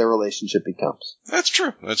defines what their relationship becomes. That's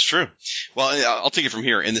true. That's true. Well, I'll take it from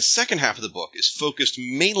here. And the second half of the book is focused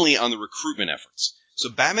mainly on the recruitment efforts. So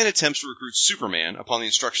Batman attempts to recruit Superman upon the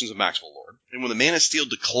instructions of Maxwell Lord, and when the Man of Steel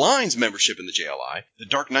declines membership in the JLI, the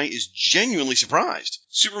Dark Knight is genuinely surprised.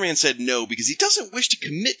 Superman said no because he doesn't wish to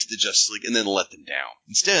commit to the Justice League and then let them down.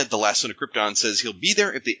 Instead, the Last Son of Krypton says he'll be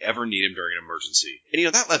there if they ever need him during an emergency.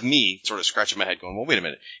 And that left me sort of scratching my head going, well, wait a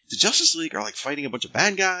minute. The Justice League are fighting a bunch of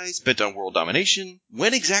bad guys, bent on world domination.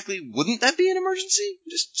 When exactly wouldn't that be an emergency?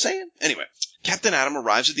 Just saying. Anyway. Captain Atom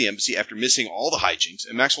arrives at the embassy after missing all the hijinks,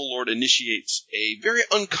 and Maxwell Lord initiates a very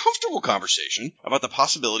uncomfortable conversation about the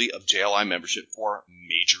possibility of JLI membership for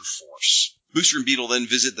Major Force. Booster and Beetle then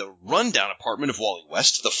visit the rundown apartment of Wally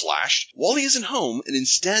West, the Flash. Wally isn't home, and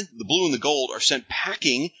instead the Blue and the Gold are sent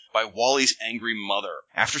packing by Wally's angry mother.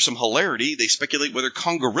 After some hilarity, they speculate whether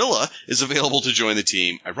Kongorilla is available to join the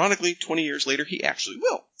team. Ironically, 20 years later, he actually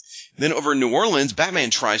will. Then over in New Orleans,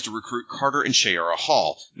 Batman tries to recruit Carter and Shayera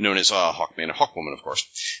Hall, known as Hawkman and Hawkwoman, of course.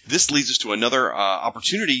 This leads us to another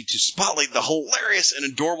opportunity to spotlight the hilarious and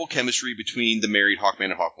adorable chemistry between the married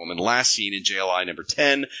Hawkman and Hawkwoman, last seen in JLI number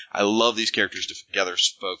 10. I love these characters together,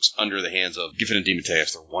 folks, under the hands of Giffen and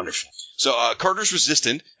DeMatteis. They're wonderful. So Carter's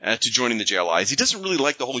resistant to joining the JLIs. He doesn't really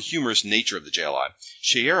like the whole humorous nature of the JLI.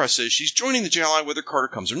 Shayera says she's joining the JLI whether Carter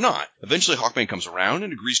comes or not. Eventually, Hawkman comes around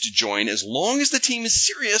and agrees to join as long as the team is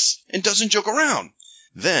serious and doesn't joke around.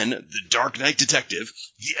 Then, the Dark Knight Detective,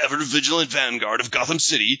 the ever-vigilant vanguard of Gotham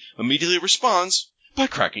City, immediately responds by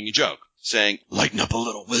cracking a joke, saying, "Lighten up a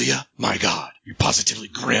little, will ya? My God, you're positively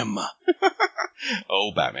grim."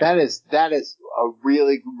 Oh, Batman. That is a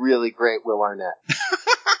really, really great Will Arnett.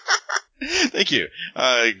 Thank you.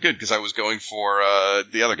 Good, because I was going for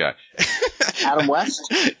the other guy. Adam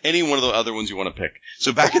West? Any one of the other ones you want to pick.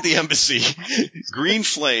 So back at the embassy, Green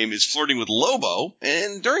Flame is flirting with Lobo,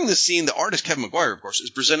 and during this scene, the artist, Kevin Maguire, of course,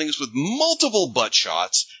 is presenting us with multiple butt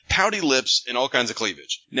shots, pouty lips, and all kinds of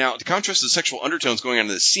cleavage. Now, to contrast the sexual undertones going on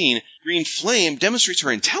in this scene, Green Flame demonstrates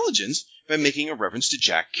her intelligence by making a reference to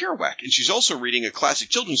Jack Kerouac, and she's also reading a classic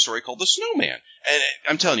children's story called The Snowman. And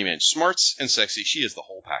I'm telling you, man, smarts and sexy, she is the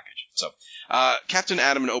whole package. So, Captain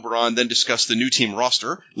Atom and Oberon then discuss the new team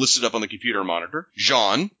roster, listed up on the computer monitor.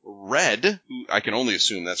 Jean, Red, who I can only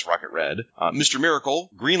assume that's Rocket Red, Mr. Miracle,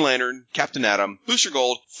 Green Lantern, Captain Atom, Booster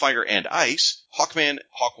Gold, Fire and Ice, Hawkman,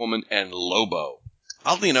 Hawkwoman, and Lobo.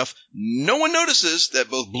 Oddly enough, no one notices that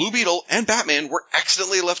both Blue Beetle and Batman were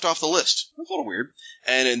accidentally left off the list. That's a little weird.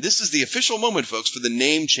 And this is the official moment, folks, for the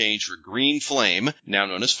name change for Green Flame, now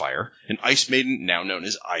known as Fire, and Ice Maiden, now known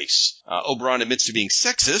as Ice. Oberon admits to being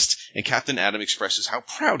sexist, and Captain Atom expresses how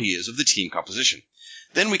proud he is of the team composition.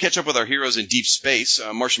 Then we catch up with our heroes in deep space,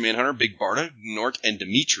 Martian Manhunter, Big Barda, Nort, and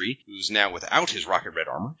Dimitri, who's now without his Rocket Red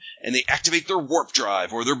armor, and they activate their warp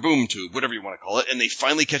drive, or their boom tube, whatever you want to call it, and they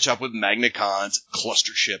finally catch up with Magna Khan's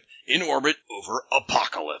cluster ship in orbit over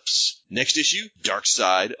Apocalypse. Next issue, Dark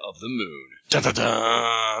Side of the Moon. Dun dun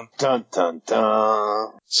dun! Dun dun dun!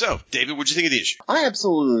 So, David, what'd you think of the issue? I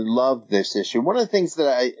absolutely loved this issue. One of the things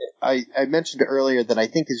that I mentioned earlier that I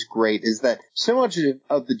think is great is that so much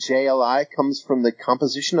of the JLI comes from the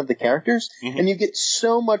composition of the characters, and you get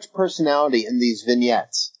so much personality in these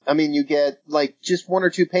vignettes. I mean, you get, like, just one or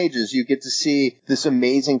two pages, you get to see this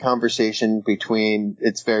amazing conversation between,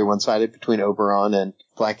 it's very one-sided, between Oberon and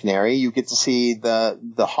Black Canary. You get to see the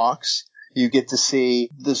Hawks. You get to see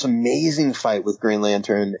this amazing fight with Green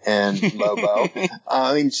Lantern and Lobo.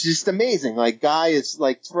 I mean, it's just amazing. Like, Guy is,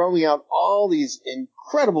 like, throwing out all these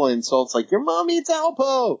incredible insults, like, your mom eats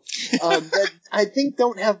Alpo! That I think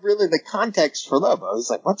don't have really the context for Lobo. It's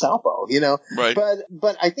like, what's Alpo? You know? Right.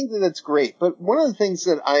 But I think that that's great. But one of the things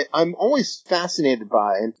that I'm always fascinated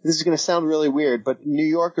by, and this is going to sound really weird, but New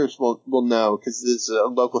Yorkers will know, because this is a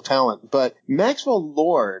local talent, but Maxwell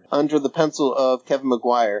Lord, under the pencil of Kevin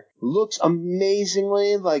Maguire, looks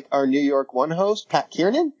amazingly like our New York One host, Pat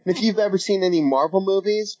Kiernan. And if you've ever seen any Marvel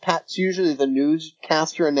movies, Pat's usually the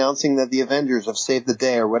newscaster announcing that the Avengers have saved the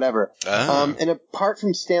day or whatever. And apart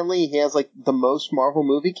from Stan Lee, he has, like, the most Marvel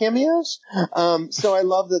movie cameos. So I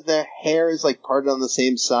love that their hair is, like, parted on the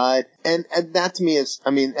same side. And that to me is,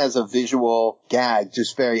 I mean, as a visual gag,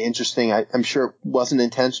 just very interesting. I'm sure it wasn't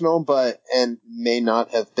intentional, and may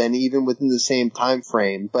not have been even within the same time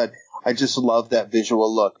frame, but I just love that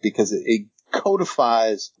visual look because it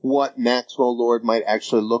codifies what Maxwell Lord might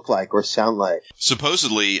actually look like or sound like.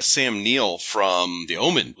 Supposedly, Sam Neill from The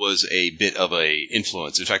Omen was a bit of a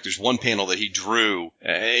influence. In fact, there's one panel that he drew,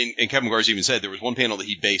 and Kevin Maguire's even said there was one panel that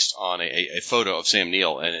he based on a photo of Sam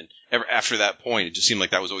Neill, and after that point, it just seemed like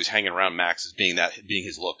that was always hanging around Max as being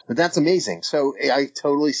his look. But that's amazing. So I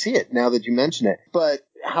totally see it now that you mention it. But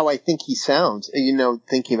how I think he sounds,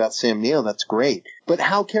 thinking about Sam Neill, that's great. But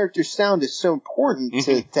how characters sound is so important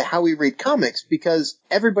to how we read comics, because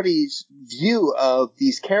everybody's view of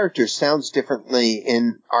these characters sounds differently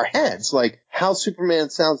in our heads. Like, how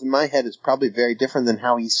Superman sounds in my head is probably very different than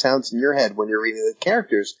how he sounds in your head when you're reading the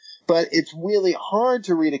characters. But it's really hard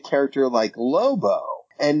to read a character like Lobo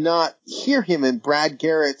and not hear him in Brad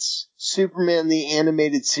Garrett's Superman the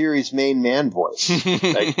animated series main man voice.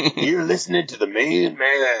 Like, you're listening to the main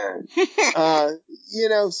man.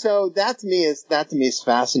 So that to me is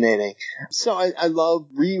fascinating. So I love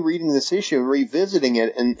rereading this issue, revisiting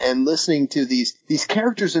it, and listening to these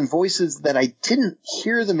characters and voices that I didn't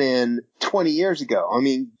hear them in 20 years ago. I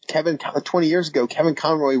mean, 20 years ago, Kevin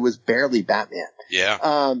Conroy was barely Batman.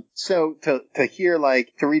 Yeah. So to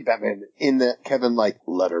read Batman in the Kevin, like,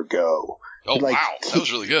 let her go. Oh, like, wow. That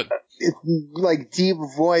was really good. It's like deep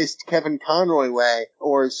voiced Kevin Conroy way,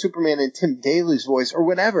 or Superman in Tim Daly's voice, or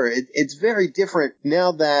whatever. It's very different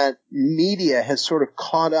now that media has sort of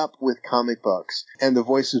caught up with comic books, and the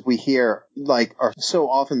voices we hear, like, are so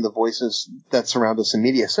often the voices that surround us in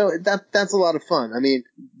media. So that's a lot of fun. I mean,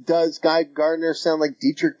 does Guy Gardner sound like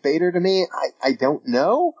Dietrich Bader to me? I don't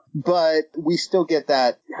know. But we still get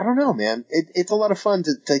that. I don't know, man. It's a lot of fun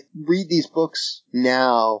to read these books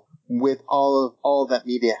now with all of that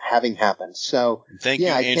media having happened. So thank you,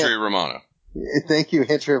 Andrea Romano. Thank you,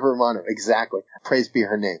 Andrea Romano. Exactly. Praise be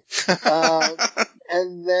her name.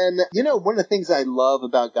 And then, one of the things I love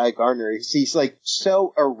about Guy Gardner is he's like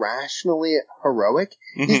so irrationally heroic.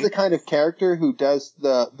 Mm-hmm. He's the kind of character who does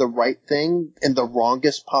the right thing in the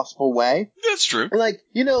wrongest possible way. That's true. Like,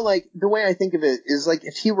 the way I think of it is like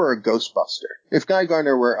if he were a Ghostbuster, if Guy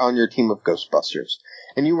Gardner were on your team of Ghostbusters,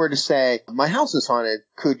 and you were to say, my house is haunted,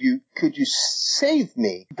 could you save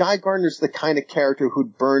me? Guy Gardner's the kind of character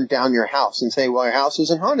who'd burn down your house and say, well, your house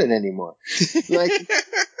isn't haunted anymore. Like,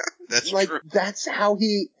 that's like, true. That's how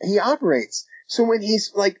he operates. So when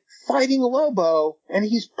he's like fighting Lobo and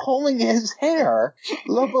he's pulling his hair,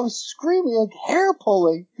 Lobo's screaming like, hair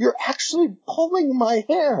pulling? You're actually pulling my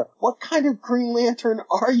hair. What kind of Green Lantern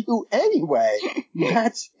are you anyway?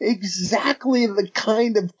 That's exactly the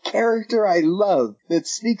kind of character I love, that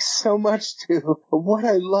speaks so much to what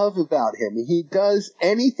I love about him. He does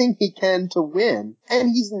anything he can to win,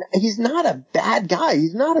 and he's not a bad guy.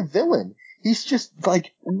 He's not a villain. He's just,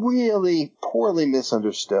 like, really poorly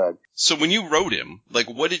misunderstood. So when you wrote him, like,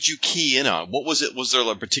 what did you key in on? What was it? Was there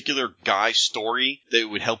a particular Guy story that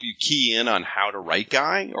would help you key in on how to write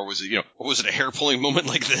Guy? Or was it, or was it a hair-pulling moment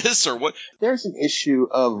like this, or what? There's an issue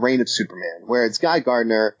of Reign of Superman where it's Guy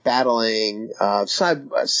Gardner battling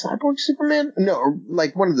Cyborg Superman? No,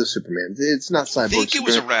 like one of the Supermans. It's not Cyborg Superman. I think it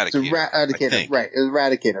was Eradicator. Eradicator, right.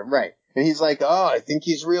 Eradicator, right. And he's like, oh, I think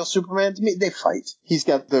he's real Superman to me. They fight. He's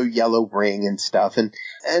got the yellow ring and stuff. And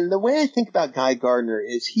the way I think about Guy Gardner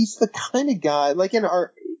is he's the kind of guy, like in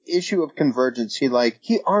our issue of Convergence, he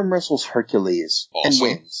arm wrestles Hercules and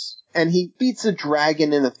wins. And he beats a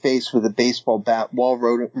dragon in the face with a baseball bat while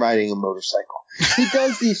riding a motorcycle. He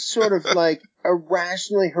does these sort of like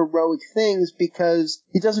irrationally heroic things because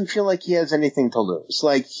he doesn't feel like he has anything to lose.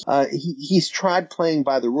 Like, he's tried playing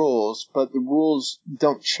by the rules, but the rules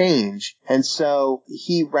don't change. And so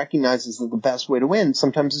he recognizes that the best way to win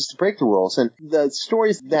sometimes is to break the rules. And the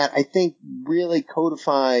stories that I think really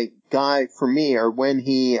codify Guy for me are when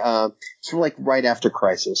he, sort of like right after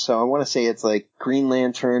Crisis. So I want to say it's like Green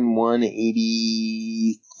Lantern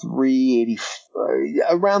 183,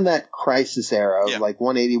 around that Crisis era, yeah. Like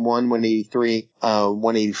 181, 183,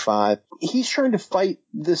 185. He's trying to fight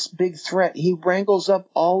this big threat. He wrangles up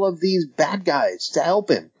all of these bad guys to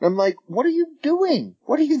help him. And I'm like, what are you doing?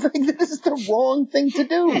 What do you think? That is the wrong thing to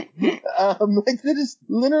do. Like, that is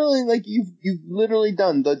literally like you've literally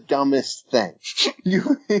done the dumbest thing.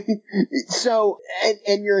 So,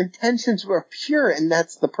 and your intentions were pure, and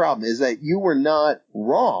that's the problem, is that you were not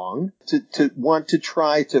wrong to want to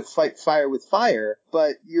try to fight fire with fire,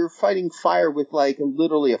 but you're fighting fire with like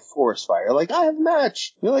literally a forest fire. Like, I have a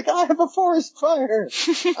match. You're like, I have a forest fire.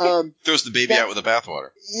 Throws the baby out with the bathwater.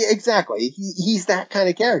 Yeah, exactly. He's that kind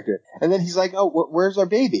of character. And then he's like, oh, where's our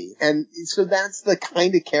baby? And so that's the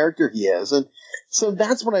kind of character he is. And so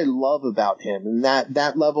that's what I love about him, and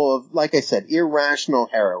that level of, like I said, irrational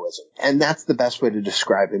heroism. And that's the best way to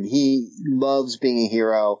describe him. He loves being a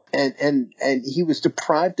hero, and he was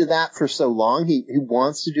deprived of that for so long. He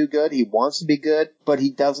wants to do good, he wants to be good, but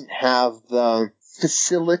he doesn't have the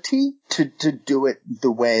facility to do it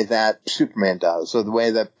the way that Superman does, or the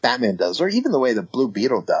way that Batman does, or even the way that Blue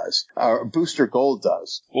Beetle does, or Booster Gold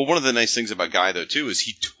does. Well, one of the nice things about Guy, though, too, is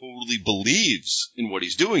he totally believes in what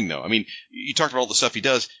he's doing, though. I mean, you talked about all the stuff he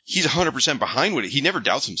does. He's 100% behind what he never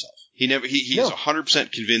doubts himself. He is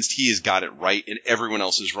 100% convinced he has got it right and everyone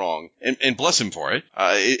else is wrong. And bless him for it.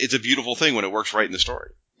 It's a beautiful thing when it works right in the story.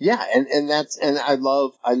 Yeah, and I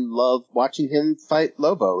love watching him fight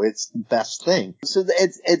Lobo. It's the best thing. So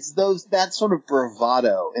it's that sort of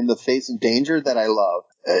bravado in the face of danger that I love.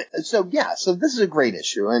 So this is a great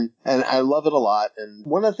issue, and I love it a lot. And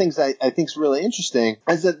one of the things I think is really interesting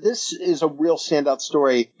is that this is a real standout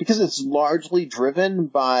story because it's largely driven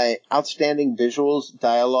by outstanding visuals,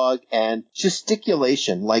 dialogue, and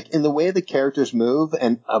gesticulation, like in the way the characters move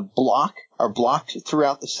and are blocked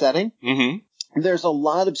throughout the setting. Mm-hmm. There's a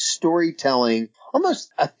lot of storytelling, almost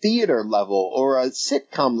a theater level or a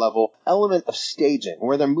sitcom level element of staging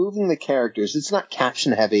where they're moving the characters. It's not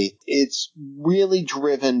caption heavy. It's really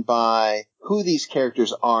driven by who these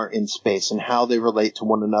characters are in space and how they relate to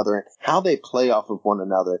one another and how they play off of one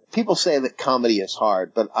another. People say that comedy is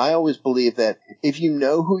hard, but I always believe that if you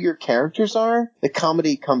know who your characters are, the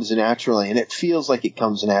comedy comes naturally, and it feels like it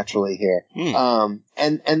comes naturally here.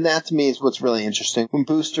 And that to me is what's really interesting. When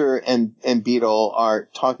Booster and Beetle are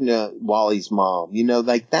talking to Wally's mom,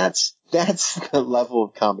 that's the level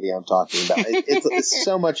of comedy I'm talking about. It's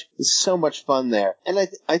so much fun there. And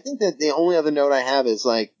I think that the only other note I have is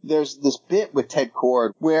there's this bit with Ted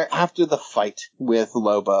Kord where after the fight with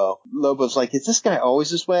Lobo's like, is this guy always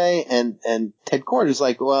this way? And Ted Kord is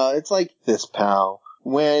like, well, it's like this, pal.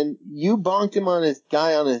 When you bonked him on his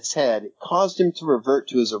head, it caused him to revert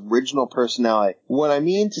to his original personality. What I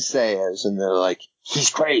mean to say is, and they're like, he's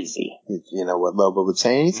crazy. You know what Lobo would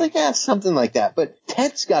say. And he's like, yeah, something like that. But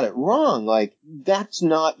Ted's got it wrong. That's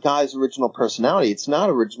not Guy's original personality. It's not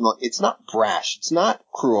original. It's not brash. It's not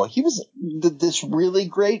cruel. He was this really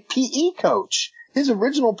great PE coach. His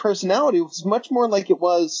original personality was much more like it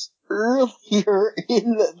was earlier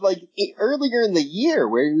in the year,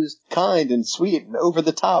 where he was kind and sweet and over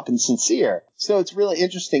the top and sincere. So it's really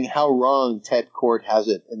interesting how wrong Ted Kord has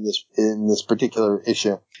it in this particular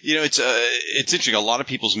issue. It's interesting. A lot of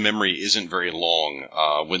people's memory isn't very long.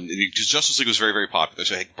 Because Justice League was very, very popular,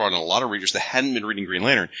 so it brought in a lot of readers that hadn't been reading Green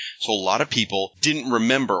Lantern. So a lot of people didn't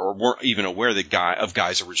remember or weren't even aware of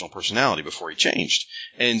Guy's original personality before he changed.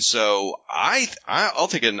 And so I'll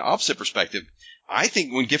take an opposite perspective. I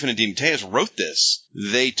think when Giffen and DeMatteis wrote this,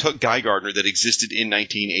 they took Guy Gardner that existed in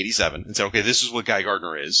 1987 and said, okay, this is what Guy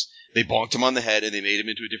Gardner is. They bonked him on the head and they made him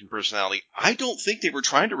into a different personality. I don't think they were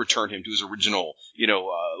trying to return him to his original,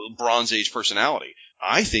 Bronze Age personality.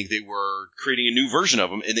 I think they were creating a new version of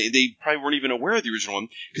him, and they probably weren't even aware of the original one.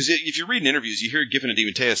 Because if you read in interviews, you hear Giffen and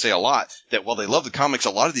DeMatteis say a lot that while they love the comics, a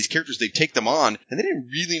lot of these characters, they take them on, and they didn't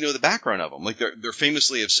really know the background of them. Like they're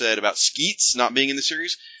famously have said about Skeets not being in the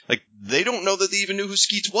series, they don't know that they even knew who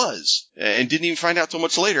Skeets was, and didn't even find out till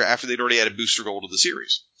much later after they'd already added Booster Gold to the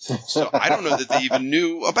series. So I don't know that they even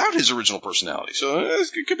knew about his original personality. So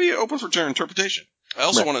it could be open for interpretation. I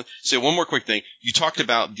also want to say one more quick thing. You talked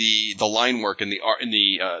about the line work and the art and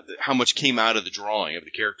the how much came out of the drawing of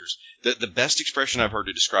the characters. The best expression I've heard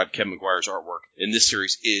to describe Kevin Maguire's artwork in this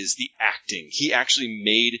series is the acting. He actually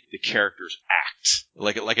made the characters act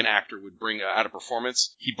like an actor would bring out a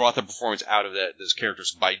performance. He brought the performance out of those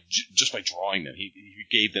characters just by drawing them. He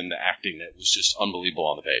gave them the acting that was just unbelievable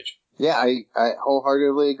on the page. Yeah, I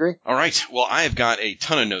wholeheartedly agree. All right. Well, I have got a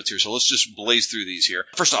ton of notes here, so let's just blaze through these here.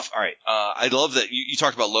 First off, all right, I love that you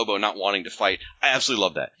talked about Lobo not wanting to fight. I absolutely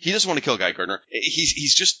love that. He doesn't want to kill Guy Gardner.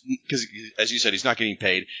 He's just, because, as you said, he's not getting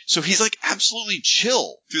paid. So he's, absolutely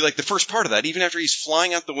chill through, the first part of that. Even after he's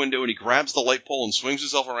flying out the window and he grabs the light pole and swings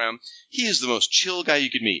himself around, he is the most chill guy you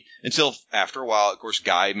could meet. Until, after a while, of course,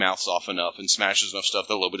 Guy mouths off enough and smashes enough stuff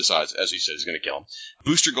that Lobo decides, as he said, he's going to kill him.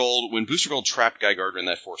 When Booster Gold trapped Guy Gardner in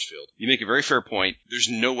that force field, you make a very fair point. There's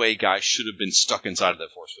no way Guy should have been stuck inside of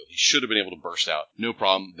that force field. He should have been able to burst out. No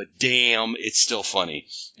problem. But damn, it's still funny.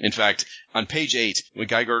 In fact, on page 8, when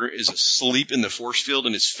Guy Gardner is asleep in the force field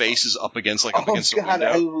and his face is up against the window.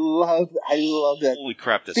 I love that. Holy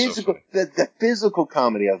crap, that's so funny. The physical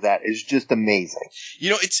comedy of that is just amazing.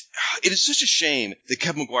 It is such a shame that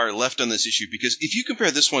Kevin Maguire left on this issue, because if you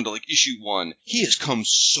compare this one to issue 1, he has come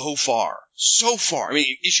so far. So far. I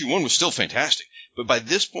mean, issue 1 was still fantastic. But by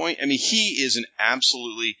this point, I mean, he is an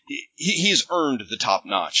absolutely he has earned the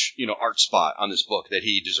top-notch, art spot on this book that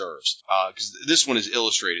he deserves. Because this one is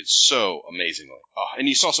illustrated so amazingly. And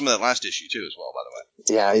you saw some of that last issue, too, as well, by the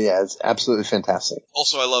way. Yeah, it's absolutely fantastic.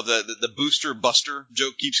 Also, I love that the Booster Buster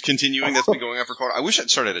joke keeps continuing. That's been going on for quite a while. I wish I'd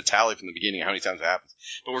started a tally from the beginning of how many times it happens.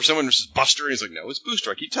 But where someone says Buster, and he's like, no, it's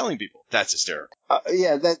Booster. I keep telling people. That's hysterical.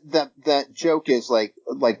 Yeah, that joke is like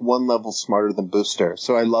one level smarter than Booster.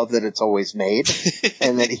 So I love that it's always made,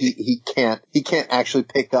 and that he can't actually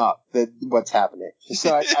pick up what's happening. So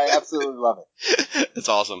I absolutely love it. That's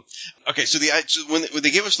awesome. Okay, so when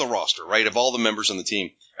they gave us the roster, right, of all the members on the team,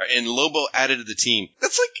 and Lobo added to the team, that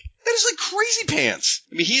is like crazy pants.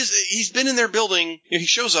 I mean, he's been in their building. He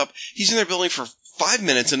shows up. He's in their building for 5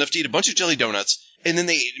 minutes, enough to eat a bunch of jelly donuts, and then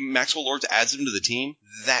Maxwell Lord adds him to the team.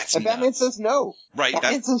 That's and nuts. Batman says no. Right.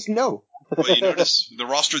 Batman says no. Well, you notice the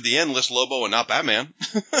roster at the end lists Lobo and not Batman.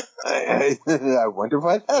 I wonder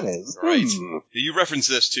why that is. Right. You referenced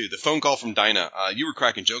this, too. The phone call from Dinah. You were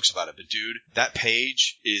cracking jokes about it, but, dude, that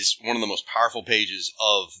page is one of the most powerful pages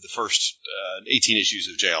of the first 18 issues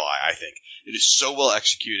of JLI, I think. It is so well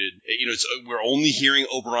executed. We're only hearing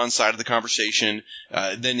Oberon's side of the conversation.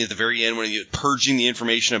 Then at the very end, when you're purging the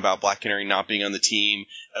information about Black Canary not being on the team,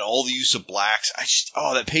 and all the use of blacks,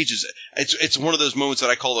 that page is, it's one of those moments that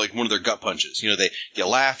I call like one of their gut punches. You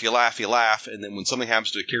laugh, and then when something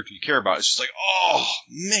happens to a character you care about, it's just like, oh,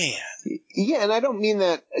 man. Yeah, and I don't mean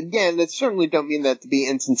that, again, I certainly don't mean that to be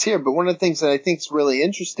insincere, but one of the things that I think is really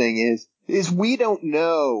interesting is we don't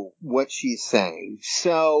know what she's saying.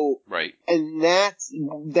 So, right. And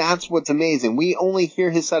that's what's amazing. We only hear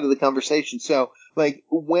his side of the conversation. So, like,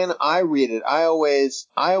 when I read it, I always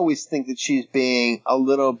think that she's being a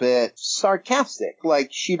little bit sarcastic.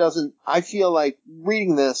 Like, I feel like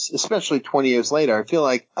reading this, especially 20 years later, I feel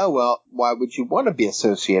like, oh, well, why would you want to be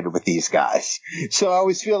associated with these guys? So I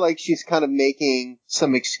always feel like she's kind of making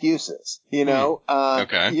some excuses,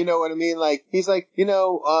 Okay. You know what I mean? Like, he's like,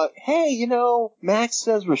 hey, Max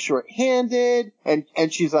says we're short-handed. And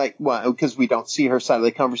she's like, well, because we don't see her side of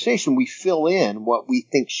the conversation, we fill in what we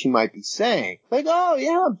think she might be saying. Like, oh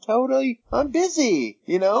yeah, I'm busy,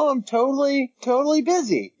 I'm totally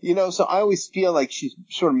busy, so I always feel like she's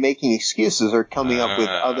sort of making excuses or coming up with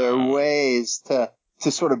other ways to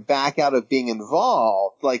sort of back out of being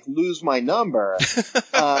involved, like lose my number,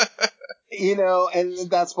 and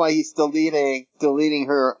that's why he's deleting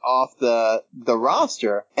her off the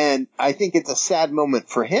roster. And I think it's a sad moment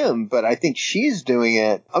for him, but I think she's doing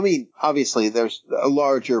it. I mean, obviously there's a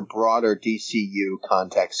larger, broader DCU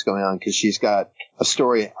context going on because she's got a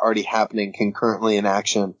story already happening concurrently in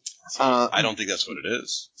action. I don't think that's what it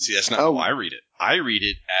is. See, that's not how I read it. I read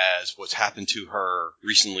it as what's happened to her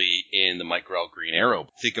recently in the Mike Grell Green Arrow.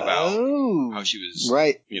 Think about how she was,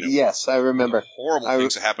 right. Yes, I remember. Horrible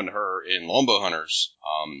things that happened to her in Longbow Hunters.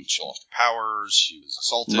 She lost her powers. She was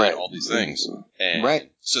assaulted. Right. All these things. And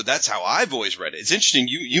right. So that's how I've always read it. It's interesting.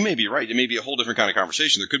 You may be right. It may be a whole different kind of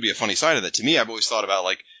conversation. There could be a funny side of that. To me, I've always thought about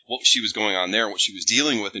like what she was going on there, what she was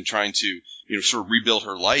dealing with, and trying to sort of rebuild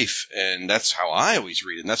her life. And that's how I always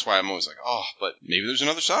read it. And that's why I'm always like, oh, but maybe there's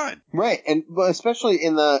another side. Right. And especially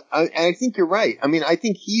in I think you're right. I mean, I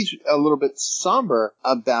think he's a little bit somber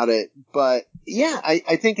about it, but yeah,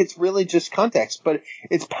 I think it's really just context, but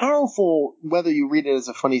it's powerful whether you read it as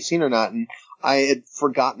a funny scene or not. And I had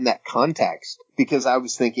forgotten that context because I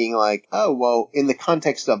was thinking like, oh, well, in the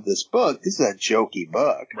context of this book, this is a jokey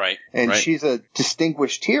book. Right. And she's a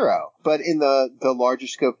distinguished hero. But in the larger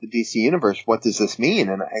scope of the DC universe, what does this mean?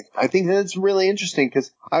 And I think that's really interesting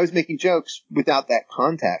because I was making jokes without that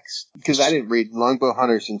context because I didn't read Longbow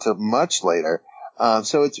Hunters until much later.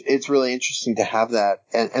 So it's really interesting to have that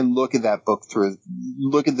and look at that book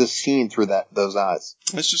look at the scene through those eyes.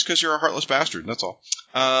 It's just because you're a heartless bastard. That's all.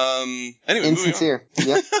 Anyway, insincere.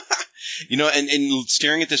 Yep. And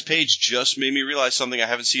staring at this page just made me realize something I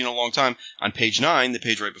haven't seen in a long time. On page 9, the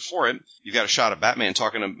page right before it, you've got a shot of Batman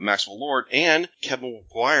talking to Maxwell Lord, and Kevin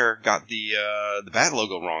McGuire got the Bat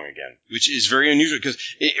logo wrong again, which is very unusual because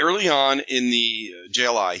early on in the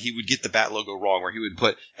JLI, he would get the Bat logo wrong, where he would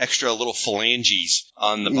put extra little phalanges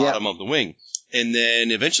on the bottom of the wing. And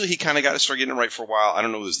then eventually he kind of got to start getting it right for a while. I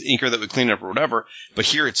don't know if it was the inker that would clean it up or whatever, but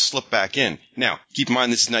here it's slipped back in. Now, keep in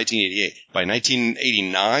mind this is 1988. By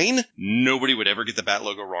 1989, nobody would ever get the Bat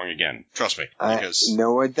logo wrong again. Trust me. Because I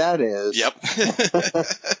know what that is. Yep.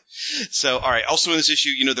 So, all right. Also in this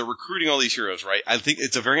issue, they're recruiting all these heroes, right? I think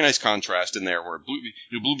it's a very nice contrast in there where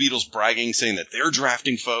Blue Beetle's bragging, saying that they're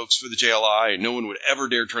drafting folks for the JLI and no one would ever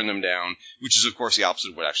dare turn them down, which is, of course, the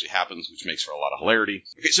opposite of what actually happens, which makes for a lot of hilarity.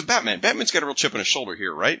 Okay, so Batman's got a real chip on his shoulder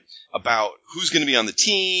here, right? About who's going to be on the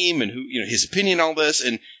team and who, his opinion on all this.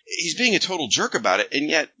 And he's being a total jerk about it. And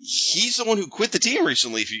yet he's the one who quit the team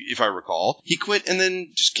recently, if I recall. He quit and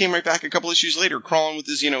then just came right back a couple issues later, crawling with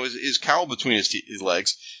his cowl between his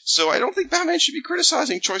legs. So I don't think Batman should be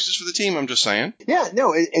criticizing choices for the team. I'm just saying. Yeah,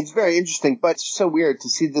 no, it's very interesting, but it's so weird to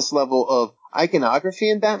see this level of iconography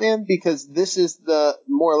in Batman because this is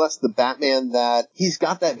more or less the Batman that he's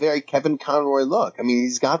got that very Kevin Conroy look. I mean,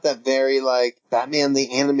 he's got that very like Batman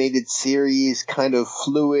the Animated Series kind of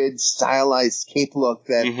fluid, stylized cape look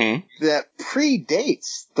that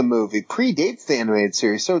predates the movie, predates the animated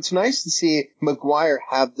series. So it's nice to see McGuire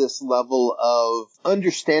have this level of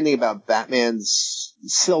understanding about Batman's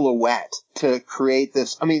silhouette to create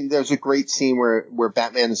this. I mean, there's a great scene where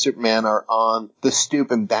Batman and Superman are on the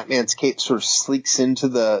stoop and Batman's cape sort of sleeks into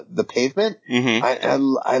the pavement.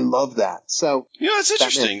 Mm-hmm. I love that. So, it's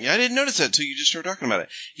interesting. I didn't notice that until you just started talking about it.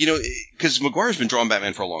 Because McGuire's been drawing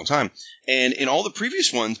Batman for a long time. And in all the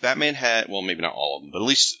previous ones, Batman had, well, maybe not all of them, but at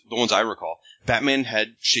least the ones I recall, Batman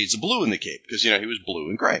had shades of blue in the cape because, he was blue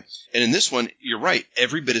and gray. And in this one, you're right,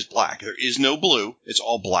 every bit is black. There is no blue. It's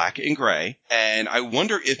all black and gray. And I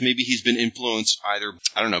wonder if maybe he's been influenced either,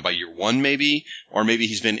 I don't know, by Year One maybe, or maybe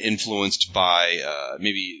he's been influenced by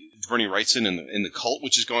maybe Bernie Wrightson in the Cult,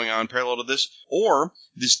 which is going on parallel to this. Or,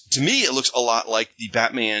 this, to me, it looks a lot like the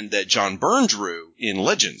Batman that John Byrne drew in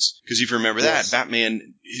Legends. Because if you remember that,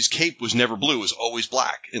 Batman, his cape was never blue, it was always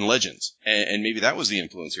black in Legends. And maybe that was the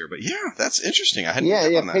influence here. But yeah, that's interesting. I hadn't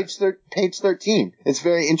picked up on that. Page 13. It's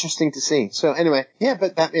very interesting to see. So anyway,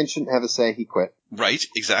 but Batman shouldn't have a say. He quit. Right,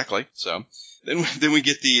 exactly. So then we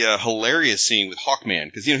get the hilarious scene with Hawkman,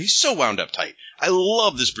 because, he's so wound up tight. I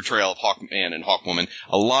love this portrayal of Hawkman and Hawkwoman.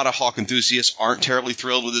 A lot of Hawk enthusiasts aren't terribly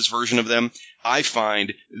thrilled with this version of them. I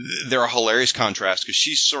find they're a hilarious contrast, because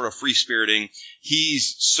she's sort of free-spiriting.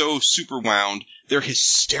 He's so super wound. They're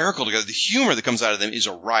hysterical together. The humor that comes out of them is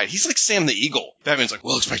a riot. He's like Sam the Eagle. Batman's like,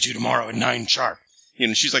 we'll expect you tomorrow at 9 sharp.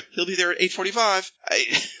 She's like, he'll be there at 8:45.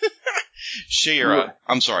 Shayera,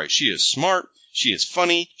 I'm sorry, she is smart. She is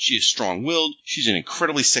funny. She is strong-willed. She's an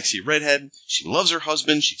incredibly sexy redhead. She loves her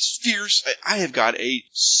husband. She's fierce. I have got a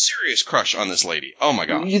serious crush on this lady. Oh, my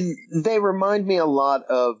God. They remind me a lot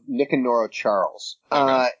of Nick and Nora Charles.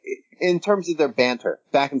 Okay. In terms of their banter,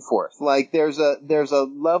 back and forth. Like, there's a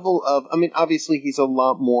level of, I mean, obviously he's a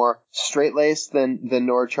lot more straight-laced than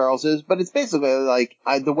Nora Charles is, but it's basically like,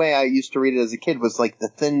 the way I used to read it as a kid was like the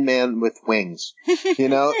thin man with wings,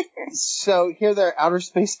 So here they're outer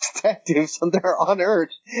space detectives and they're on Earth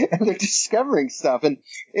and they're discovering stuff, and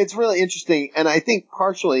it's really interesting, and I think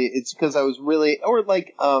partially it's because I was really, or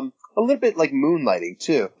like, a little bit like moonlighting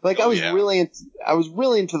too. Like I was really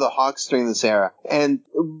into the Hawks during this era, and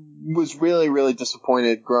was really, really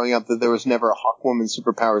disappointed growing up that there was never a Hawkwoman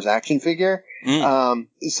Superpowers action figure. So,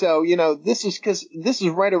 this is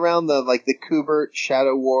right around the Kubert,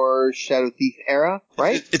 Shadow War, Shadow Thief era,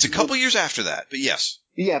 right? It's a couple years after that, but yes.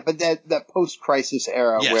 Yeah, but that post-crisis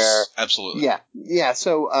era where... absolutely. Yeah,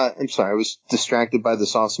 so, I'm sorry, I was distracted by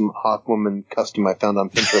this awesome Hawkwoman custom I found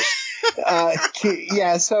on Pinterest.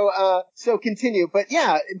 So continue. But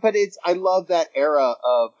I love that era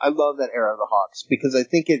of the Hawks, because I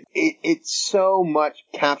think it so much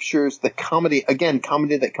captures the comedy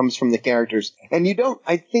that comes from the characters. And you don't,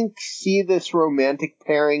 I think, see this romantic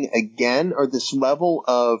pairing again, or this level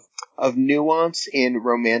of nuance in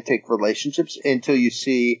romantic relationships until you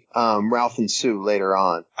see Ralph and Sue later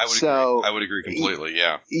on. I would agree completely,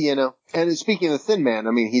 yeah. And speaking of the Thin Man,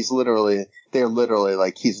 I mean, he's literally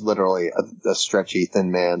a stretchy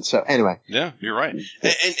thin man. So anyway. Yeah, you're right.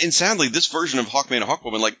 And sadly, this version of Hawkman and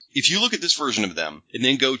Hawkwoman, like, if you look at this version of them and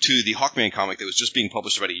then go to the Hawkman comic that was just being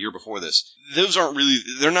published about a year before this, they're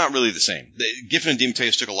not really the same. Giffen and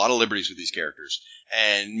DeMatteis took a lot of liberties with these characters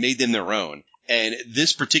and made them their own. And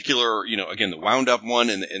this particular, again, the wound-up one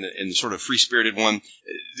and the sort of free-spirited one,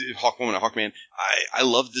 Hawkwoman and Hawkman, I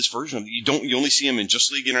love this version of them. You only see him in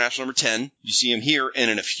Justice League International number 10. You see him here and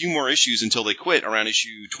in a few more issues until they quit around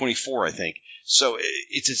issue 24, I think. So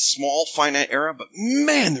it's a small, finite era, but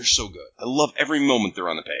man, they're so good. I love every moment they're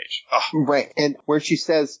on the page. Oh. Right. And where she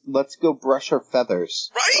says, let's go brush her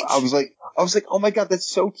feathers. Right. I was like, oh my God, that's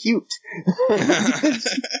so cute.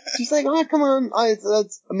 She's like, oh, come on.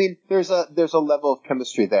 There's a level of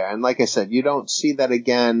chemistry there. And like I said, you don't see that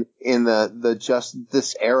again in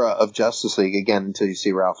this era of Justice League again until you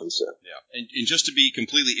see Ralph and Sue. Yeah. And just to be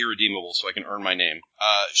completely irredeemable so I can earn my name,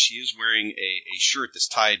 she is wearing a shirt that's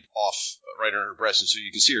tied off right on her breast, and so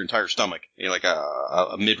you can see her entire stomach, like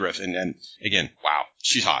a midriff. And again, wow,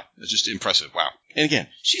 she's hot. It's just impressive. Wow. And again,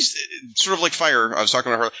 she's sort of like Fire. I was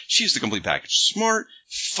talking about her. She's the complete package. Smart,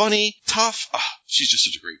 funny, tough. She's just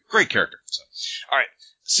such a great character. So, all right.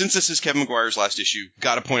 Since this is Kevin Maguire's last issue,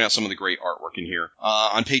 got to point out some of the great artwork in here.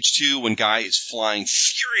 On page 2, when Guy is flying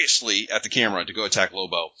furiously at the camera to go attack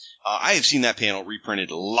Lobo, I have seen that panel reprinted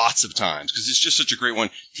lots of times because it's just such a great one.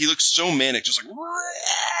 He looks so manic, just like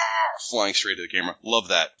flying straight to the camera. Love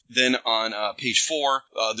that. Then on page 4,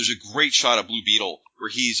 there's a great shot of Blue Beetle where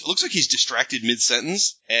it looks like he's distracted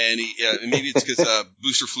mid-sentence, and maybe it's because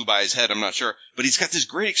Booster flew by his head, I'm not sure, but he's got this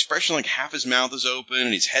great expression, like half his mouth is open,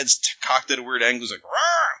 and his head's cocked at a weird angle, he's like,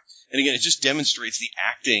 Rawr! And again, it just demonstrates the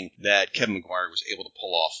acting that Kevin Maguire was able to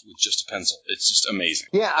pull off with just a pencil. It's just amazing.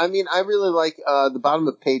 Yeah, I mean, I really like the bottom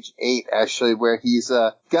of page 8, actually, where he's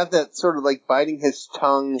got that sort of like biting his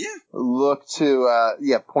tongue look to,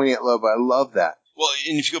 pointing at Lobo. I love that. Well,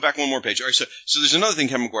 and if you go back one more page, all right, so there's another thing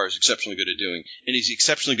Kevin Maguire is exceptionally good at doing, and he's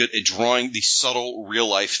exceptionally good at drawing the subtle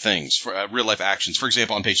real-life things, real-life actions. For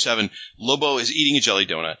example, on page 7, Lobo is eating a jelly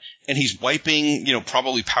donut, and he's wiping,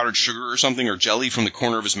 probably powdered sugar or something, or jelly from the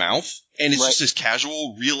corner of his mouth. And it's just this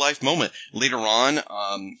casual, real-life moment. Later on,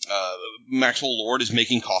 Maxwell Lord is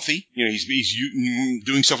making coffee. He's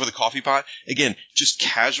doing stuff with a coffee pot. Again, just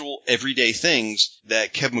casual, everyday things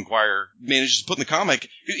that Kevin Maguire manages to put in the comic.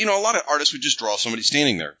 A lot of artists would just draw somebody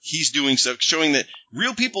standing there. He's doing stuff, showing that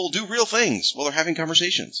real people do real things while they're having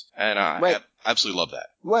conversations. And I absolutely love that.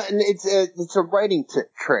 Well, and it's a writing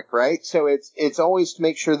trick, right? So it's always to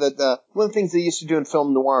make sure that one of the things they used to do in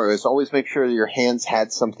film noir is always make sure that your hands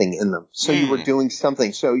had something in them. So you were doing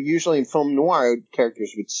something. So usually in film noir,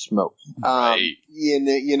 characters would smoke. Right.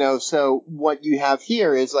 So what you have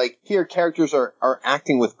here is here characters are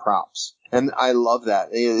acting with props. And I love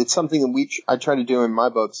that. It's something that I try to do in my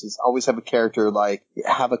books is always have a character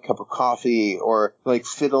have a cup of coffee or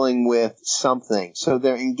fiddling with something. So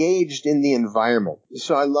they're engaged in the environment.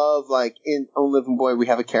 So I love in Own Living Boy we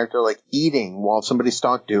have a character eating while somebody's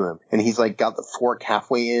talking to him. And he's got the fork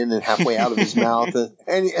halfway in and halfway out of his mouth. And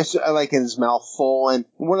it's in his mouth full. And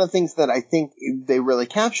one of the things that I think they really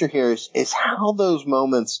capture here is how those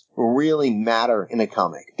moments really matter in a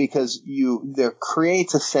comic. Because there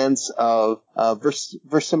creates a sense of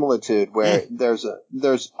verisimilitude where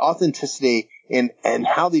there's authenticity in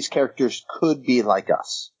how these characters could be like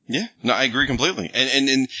us. Yeah, no, I agree completely.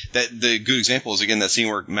 And that the good example is, again, that scene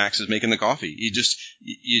where Max is making the coffee.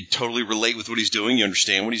 You totally relate with what he's doing. You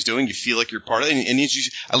understand what he's doing. You feel like you're part of it. And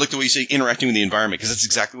I like the way you say interacting with the environment, because that's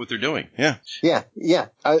exactly what they're doing. Yeah. Yeah.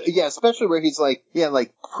 Especially where he's I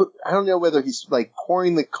don't know whether he's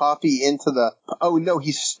pouring the coffee into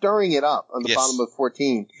he's stirring it up on the bottom of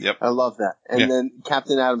 14. Yep. I love that. And then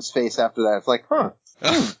Captain Adam's face after that. It's huh.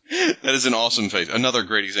 That is an awesome face. Another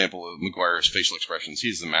great example of Maguire's facial expressions.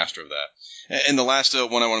 He's the master of that. And the last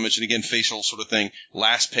one I want to mention, again, facial sort of thing.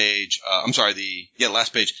 Last page.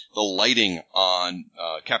 Last page. The lighting on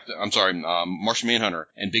Martian Manhunter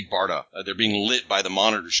and Big Barda. They're being lit by the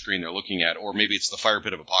monitor screen they're looking at, or maybe it's the fire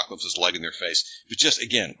pit of Apocalypse that's lighting their face. But just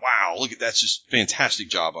again, wow! Look at that's just fantastic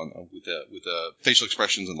job with the facial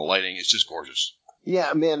expressions and the lighting. It's just gorgeous.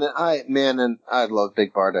 Yeah, man, and I love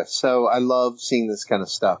Big Barda, so I love seeing this kind of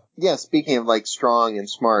stuff. Yeah, speaking of strong and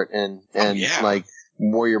smart and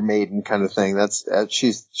warrior maiden kind of thing,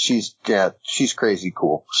 she's crazy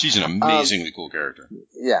cool. She's an amazingly cool character.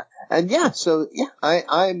 Yeah. And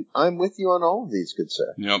I'm with you on all of these, good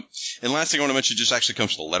sir. Yep. And last thing I want to mention just actually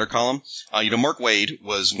comes to the letter column. Mark Waid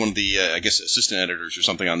was one of the, assistant editors or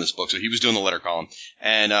something on this book. So he was doing the letter column.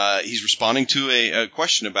 And he's responding to a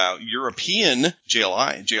question about European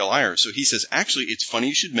JLIers. So he says, actually, it's funny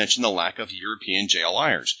you should mention the lack of European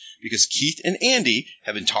JLIers, because Keith and Andy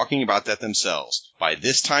have been talking about that themselves. By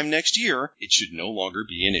this time next year, it should no longer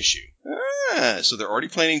be an issue. So they're already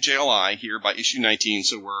planning JLI here by issue 19,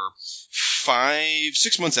 so we're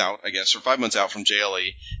 6 months out, I guess, or 5 months out from JLE,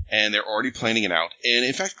 and they're already planning it out. And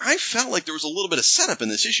in fact, I felt like there was a little bit of setup in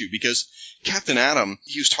this issue, because Captain Atom,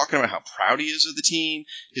 he was talking about how proud he is of the team,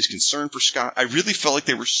 his concern for Scott. I really felt like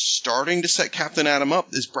they were starting to set Captain Atom up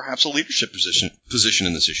as perhaps a leadership position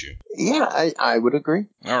in this issue. Yeah, I would agree.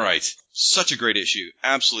 All right. Such a great issue.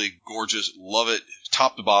 Absolutely gorgeous. Love it.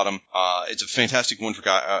 Top to bottom. It's a fantastic one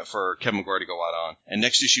for Kevin Maguire to go out on. And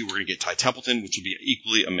next issue, we're going to get Ty Templeton, which will be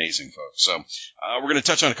equally amazing, folks. So we're going to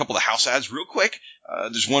touch on a couple of the house ads real quick.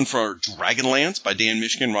 There's one for Dragonlance by Dan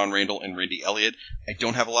Mishkin, Ron Randall, and Randy Elliott. I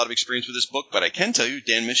don't have a lot of experience with this book, but I can tell you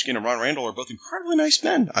Dan Mishkin and Ron Randall are both incredibly nice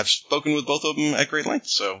men. I've spoken with both of them at great length,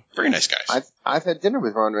 so very nice guys. I've had dinner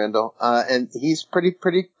with Ron Randall, and he's pretty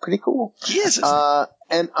cool. He is.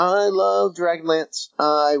 And I love Dragonlance.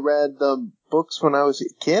 I read the books when I was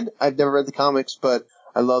a kid. I've never read the comics, but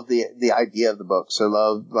I love the idea of the books. I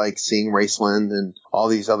love seeing Raceland and all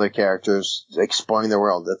these other characters exploring the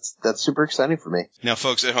world. That's super exciting for me. Now,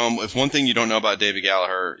 folks at home, if one thing you don't know about David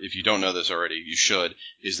Gallagher, if you don't know this already, you should,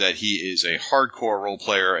 is that he is a hardcore role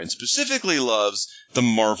player and specifically loves the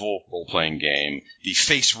Marvel role-playing game, the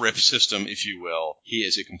face rip system, if you will. He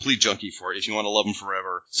is a complete junkie for it. If you want to love him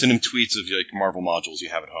forever, send him tweets of Marvel modules you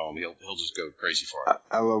have at home. He'll just go crazy for it.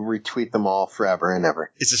 I will retweet them all forever and ever.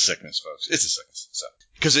 It's a sickness, folks. It's a sickness. So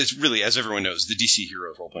Because it's really, as everyone knows, the DC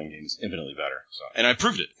Heroes role-playing game is infinitely better. So, and I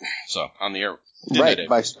proved it. So, on the air. Right,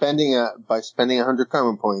 by spending 100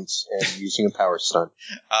 karma points and using a power stunt.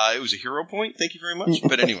 It was a hero point, thank you very much.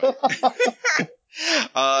 But anyway.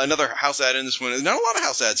 Another house ad in this one. Not a lot of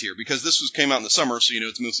house ads here because this came out in the summer, so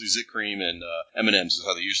it's mostly Zit Cream and M&M's is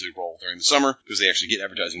how they usually roll during the summer because they actually get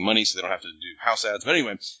advertising money, so they don't have to do house ads. But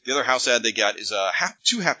anyway, the other house ad they got is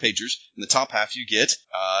two half-pagers. In the top half, you get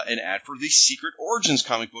an ad for the Secret Origins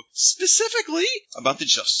comic book, specifically about the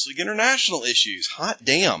Justice League International issues. Hot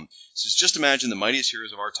damn. So just imagine the mightiest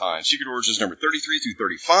heroes of our time. Secret Origins number 33 through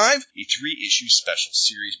 35, a 3-issue special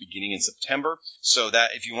series beginning in September. So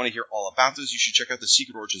that if you want to hear all about this, you should check out the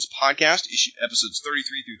Secret Origins podcast, episodes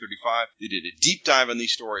 33 through 35. They did a deep dive on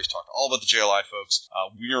these stories, talked all about the JLI folks.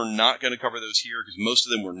 We are not going to cover those here because most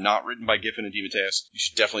of them were not written by Giffen and DeMatteis. You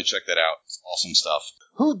should definitely check that out. It's awesome stuff.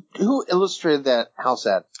 Who illustrated that house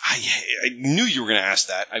ad? I knew you were going to ask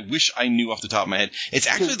that. I wish I knew off the top of my head. It's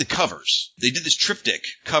actually the covers. They did this triptych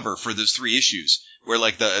cover for those 3 issues, where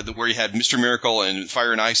like where you had Mr. Miracle and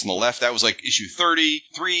Fire and Ice on the left. That was like issue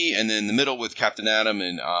 33, and then the middle with Captain Atom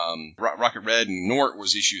and Rocket Red and Nort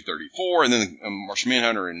was issue 34, and then Martian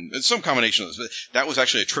Manhunter and some combination of those. But that was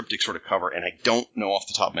actually a triptych sort of cover, and I don't know off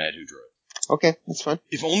the top of my head who drew it. Okay, that's fine.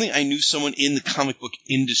 If only I knew someone in the comic book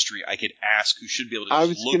industry I could ask who should be able to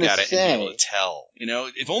just look at it and be able to tell.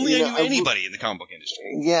 If only I knew anybody in the comic book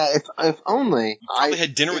industry. Yeah, if only. You probably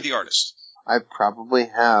had dinner with the artist. I probably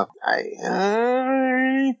have.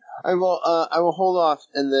 I will hold off,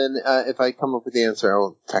 and then if I come up with the answer, I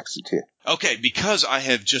will text it to you. Okay, because I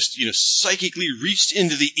have just, psychically reached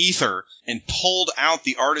into the ether and pulled out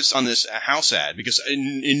the artist on this house ad, because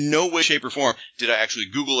in no way, shape, or form did I actually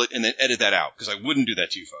Google it and then edit that out, because I wouldn't do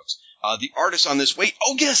that to you folks. The artist on this,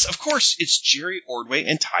 yes, of course, it's Jerry Ordway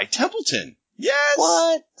and Ty Templeton. Yes!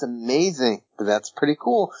 What? It's amazing. But that's pretty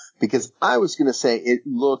cool, because I was going to say it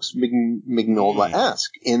looks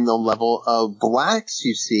Mignola-esque in the level of blacks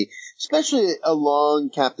you see, especially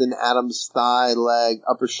along Captain Atom's thigh, leg,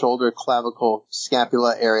 upper shoulder, clavicle,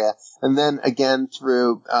 scapula area, and then again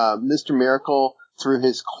through Mr. Miracle, through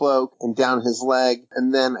his cloak and down his leg,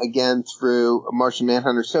 and then again through Martian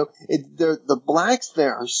Manhunter. So the blacks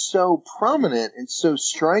there are so prominent and so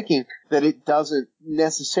striking that it doesn't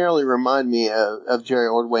necessarily remind me of Jerry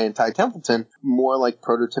Ordway and Ty Templeton, more like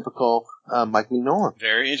prototypical Mike Mignola.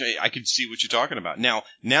 Very interesting. I can see what you're talking about. Now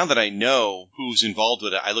that I know who's involved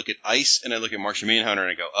with it, I look at Ice and I look at Martian Manhunter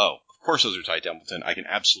and I go, oh, of course those are Ty Templeton. I can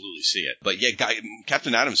absolutely see it. But yeah,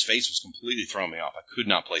 Captain Atom's face was completely throwing me off. I could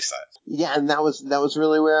not place that. Yeah, and that was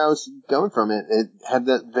really where I was going from it. It had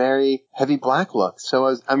that very heavy black look.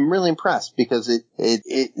 So I'm really impressed because it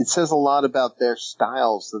says a lot about their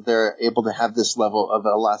styles, that they're able to have this level of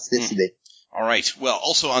elasticity. All right. Well,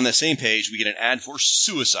 also on the same page, we get an ad for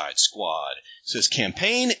Suicide Squad. It says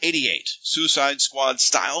Campaign 88, Suicide Squad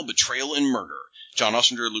Style, Betrayal, and Murder. John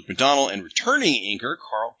Ostrander, Luke McDonnell, and returning inker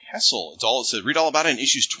Carl Kessel. It says read all about it in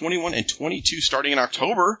issues 21 and 22 starting in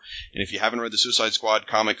October. And if you haven't read the Suicide Squad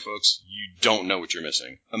comic, folks, you don't know what you're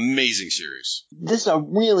missing. Amazing series. This is a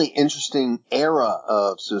really interesting era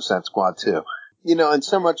of Suicide Squad, too. And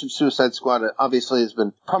so much of Suicide Squad obviously has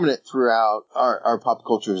been prominent throughout our pop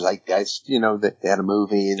culture zeitgeist. They had a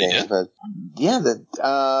movie. They have a... Yeah,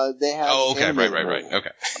 they have... Oh, okay, right.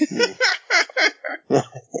 Okay.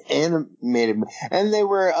 Animated. And they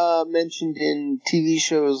were mentioned in TV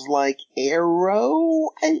shows like Arrow,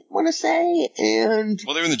 I want to say, and...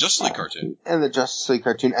 Well, they were in the Justice League cartoon. And the Justice League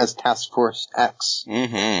cartoon as Task Force X.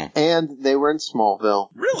 Mm-hmm. And they were in Smallville.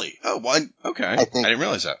 Really? Oh, what? Okay. I didn't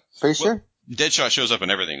realize that. Pretty sure? Deadshot shows up in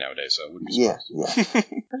everything nowadays, so I wouldn't be surprised. Yeah.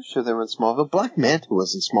 Pretty sure they were in Smallville. Black Manta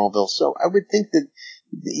was in Smallville, so I would think that...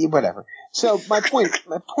 Whatever. So my point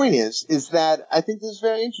is that I think this is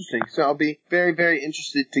very interesting. So I'll be very, very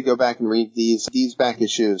interested to go back and read these back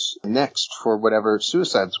issues next for whatever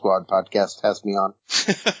Suicide Squad podcast has me on.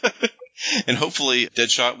 And hopefully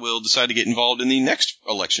Deadshot will decide to get involved in the next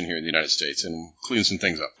election here in the United States and clean some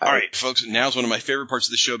things up. All right, folks, now's one of my favorite parts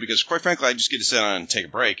of the show because, quite frankly, I just get to sit down and take a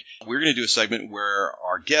break. We're going to do a segment where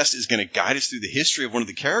our guest is going to guide us through the history of one of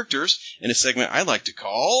the characters in a segment I like to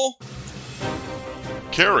call...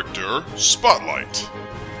 Character Spotlight.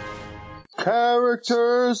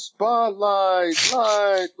 Character Spotlight.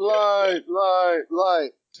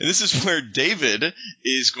 Light. And this is where David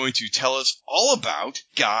is going to tell us all about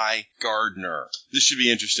Guy Gardner. This should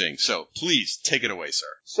be interesting. So please take it away, sir.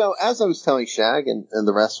 So as I was telling Shag and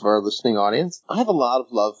the rest of our listening audience, I have a lot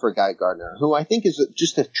of love for Guy Gardner, who I think is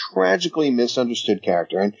just a tragically misunderstood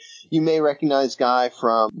character. And, You may recognize Guy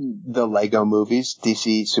from the Lego movies,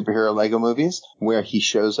 DC superhero Lego movies, where he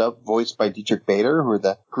shows up voiced by Dietrich Bader, or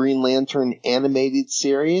the Green Lantern animated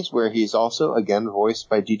series, where he's also, again, voiced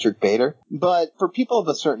by Dietrich Bader. But for people of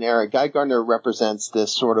a certain era, Guy Gardner represents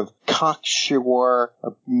this sort of cocksure,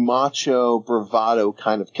 macho, bravado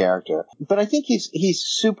kind of character. But I think he's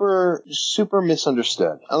super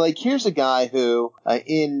misunderstood. Like, here's a guy who,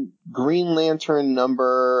 in Green Lantern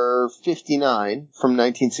number 59 from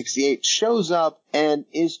 1968, shows up and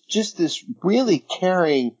is just this really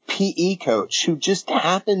caring PE coach who just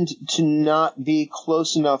happened to not be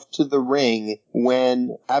close enough to the ring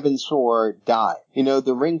when Abin-Sur died. You know,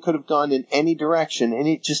 the ring could have gone in any direction, and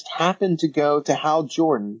it just happened to go to Hal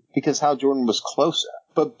Jordan because Hal Jordan was closer.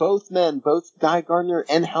 But both men, both Guy Gardner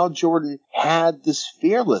and Hal Jordan, had this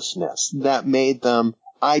fearlessness that made them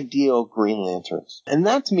ideal Green Lanterns. And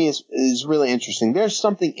that to me is really interesting. There's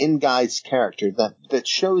something in Guy's character that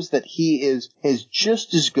shows that he is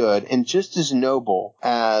just as good and just as noble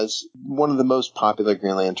as one of the most popular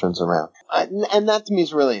Green Lanterns around. And that to me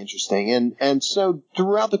is really interesting. And so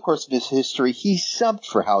throughout the course of his history, he subbed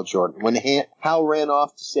for Hal Jordan. When Hal ran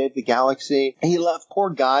off to save the galaxy, he left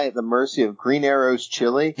poor Guy at the mercy of Green Arrow's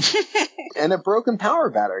chili and a broken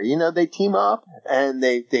power battery. You know, they team up and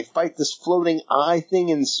they fight this floating eye thing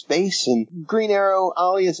in space, and Green Arrow,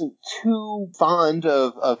 Ollie isn't too fond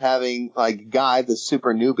of having, like, Guy, the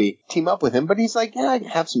super newbie, team up with him, but he's like, yeah,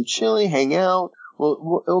 have some chili, hang out.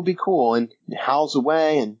 Well, it'll be cool. And Hal's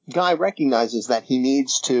away, and Guy recognizes that he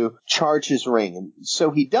needs to charge his ring, and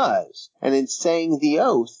so he does. And in saying the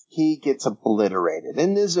oath, he gets obliterated.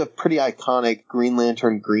 And this is a pretty iconic Green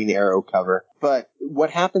Lantern, Green Arrow cover. But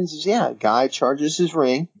what happens is, Guy charges his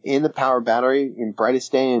ring in the power battery in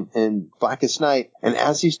Brightest Day and Blackest Night, and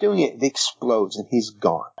as he's doing it, it explodes and he's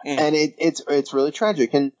gone. And it's really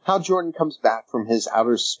tragic. And Hal Jordan comes back from his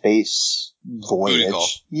outer space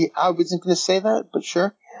voyage. Yeah, I wasn't going to say that, but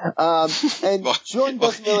sure. And Jordan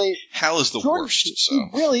doesn't really. Hal is the worst. So. He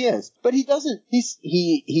really is, but he doesn't.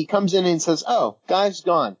 He comes in and says, "Oh, Guy's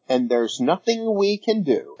gone, and there's nothing we can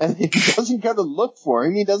do." And he doesn't go to look for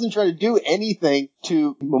him. He doesn't try to do anything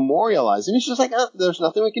to memorialize him. He's just like, "There's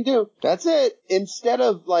nothing we can do. That's it." Instead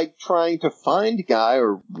of like trying to find Guy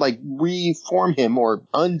or like reform him or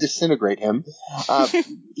undisintegrate him,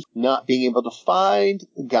 not being able to find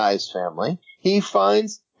Guy's family, he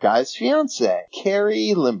finds Guy's fiance,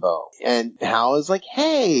 Carrie Limbo. And Hal is like,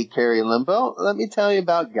 "Hey, Carrie Limbo, let me tell you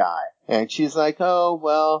about Guy." And she's like, "Oh,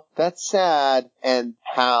 well, that's sad." And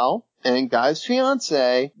Hal and Guy's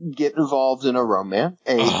fiance get involved in a romance,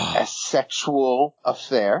 a sexual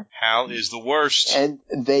affair. Hal is the worst. And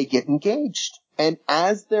they get engaged. And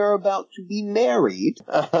as they're about to be married,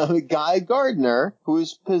 Guy Gardner, who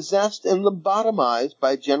is possessed and lobotomized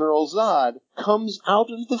by General Zod, comes out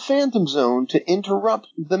of the Phantom Zone to interrupt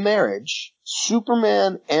the marriage.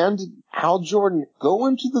 Superman and Hal Jordan go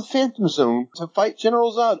into the Phantom Zone to fight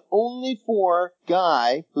General Zod, only for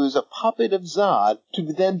Guy, who's a puppet of Zod,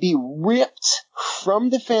 to then be ripped from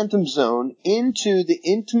the Phantom Zone into the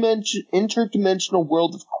interdimensional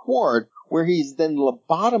world of Quard, where he's then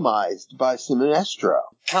lobotomized by Sinestro.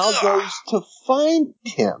 Hal goes to find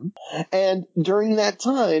him, and during that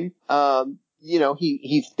time,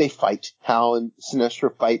 they fight. Hal and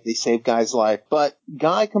Sinestro fight. They save Guy's life. But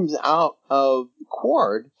Guy comes out of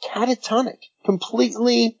Quard catatonic,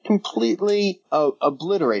 completely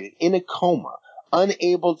obliterated, in a coma,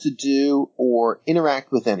 unable to do or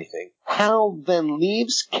interact with anything. Hal then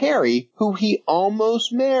leaves Carrie, who he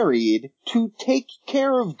almost married, to take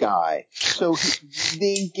care of Guy. So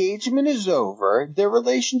the engagement is over. Their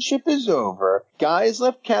relationship is over. Guy is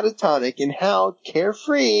left catatonic, and Hal,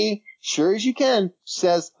 carefree, sure as you can,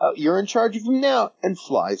 says, "You're in charge of him now," and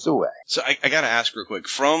flies away. So I got to ask real quick,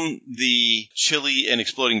 from the chili and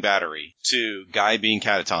exploding battery to Guy being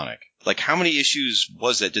catatonic, like, how many issues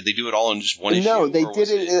was that? Did they do it all in just one issue? No, they did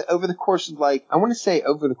it over the course of, I want to say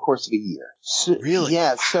over the course of a year. So, really?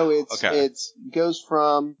 Yeah, so it goes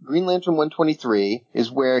from Green Lantern 123 is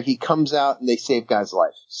where he comes out and they save Guy's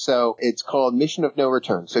life. So it's called Mission of No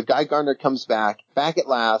Return. So Guy Gardner comes back at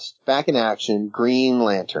last, back in action, Green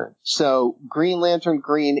Lantern. So Green Lantern,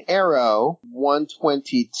 Green Arrow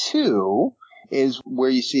 122 is where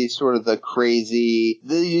you see sort of the crazy,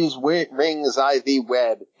 these rings I thee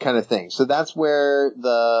wed kind of thing. So that's where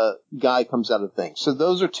the Guy comes out of things. So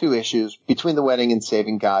those are two issues. Between the wedding and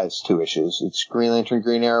saving Guy is two issues. It's Green Lantern,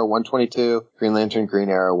 Green Arrow 122, Green Lantern, Green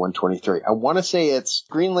Arrow 123. I want to say it's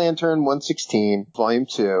Green Lantern 116, Volume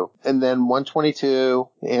 2, and then 122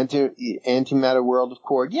 Antimatter World of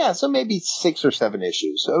Korg. Yeah, so maybe 6 or 7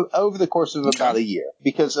 issues over the course of about a year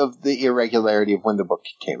because of the irregularity of when the book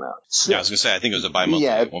came out. So, I was going to say, I think it was a bi-monthly.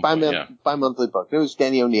 Yeah, at one point, bi-monthly book. It was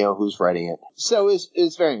Denny O'Neil who was writing it. So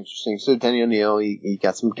it's very interesting. So Denny O'Neil, he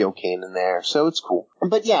got some Gil Kane in there. So it's cool.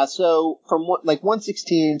 But yeah, so from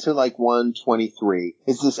 116 to 123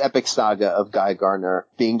 is this epic saga of Guy Gardner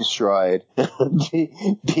being destroyed,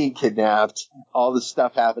 being kidnapped, all this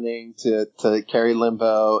stuff happening to Carrie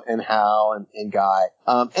Limbo and Hal and Guy.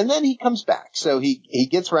 And then he comes back. So he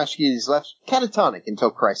gets rescued. He's left catatonic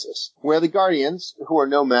until Crisis, where the Guardians, who are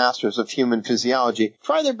no masters of human physiology,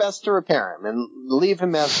 try their best to repair him and leave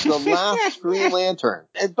him as the last Green Lantern.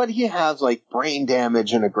 But he has brain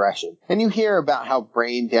damage and aggression. And you hear about how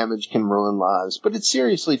brain damage can ruin lives. But it's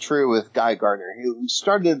seriously true with Guy Gardner, who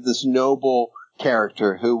started this noble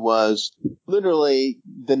character who was literally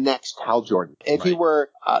the next Hal Jordan. If he were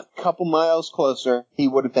a couple miles closer, he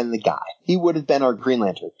would have been the guy. He would have been our Green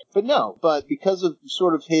Lantern. But no, because of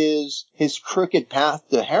sort of his crooked path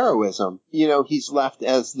to heroism, he's left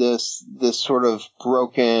as this sort of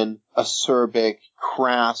broken, acerbic,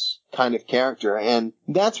 crass kind of character. And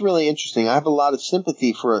that's really interesting. I have a lot of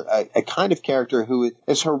sympathy for a kind of character who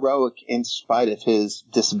is heroic in spite of his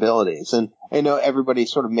disabilities. And I know everybody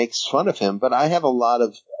sort of makes fun of him, but I have a lot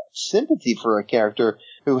of sympathy for a character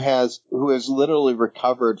who has literally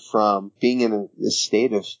recovered from being in a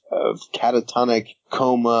state of catatonic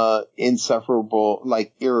coma, insufferable,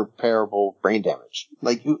 irreparable brain damage.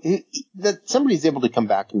 That somebody's able to come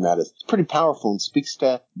back from that is pretty powerful and speaks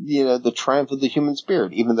to, the triumph of the human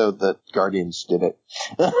spirit, even though the Guardians did it.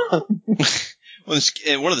 Well,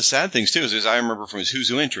 and one of the sad things, too, is I remember from his Who's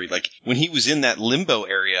Who entry, when he was in that limbo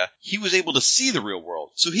area, he was able to see the real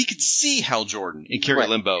world. So he could see Hal Jordan and Carrie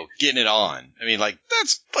Limbo getting it on. I mean,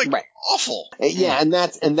 that's, awful. Yeah, and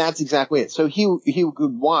that's exactly it. So he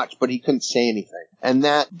could watch, but he couldn't say anything. And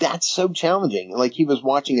that's so challenging. He was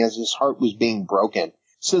watching as his heart was being broken.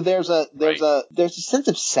 So there's a sense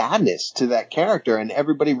of sadness to that character, and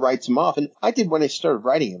everybody writes him off. And I did when I started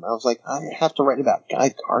writing him. I was like, I have to write about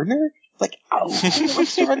Guy Gardner? Who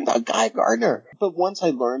wants to write about Guy Gardner? But once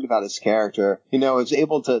I learned about his character, I was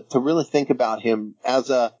able to really think about him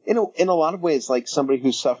as in a lot of ways, like somebody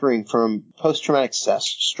who's suffering from post-traumatic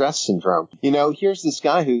stress syndrome. Here's this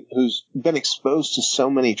guy who's been exposed to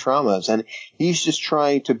so many traumas, and he's just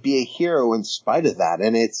trying to be a hero in spite of that.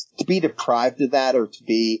 And it's to be deprived of that or to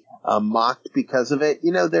be mocked because of it,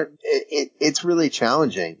 it's really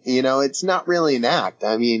challenging. It's not really an act.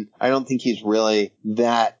 I mean, I don't think he's really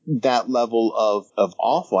that level of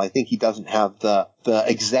awful. I think he doesn't have the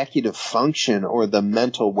executive function or the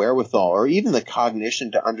mental wherewithal or even the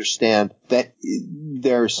cognition to understand that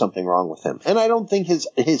there's something wrong with him. And I don't think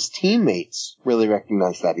his teammates really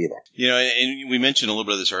recognize that either. And we mentioned a little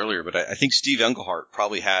bit of this earlier, but I think Steve Englehart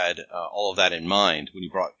probably had all of that in mind when he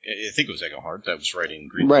brought, I think it was Englehart that was writing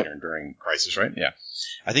Green Lantern during Crisis, right? Yeah.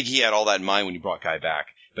 I think he had all that in mind when he brought Guy back.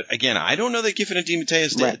 But again, I don't know that Giffen and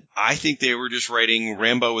DeMatteis did. Right. I think they were just writing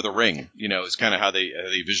Rambo with a ring. It's kind of how they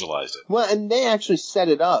visualized it. Well, and they actually set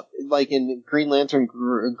it up, in Green Lantern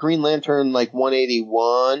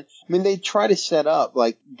 181. I mean, they try to set up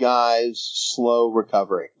Guy's slow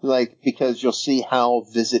recovery, because you'll see Hal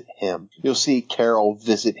visit him, you'll see Carol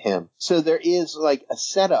visit him. So there is a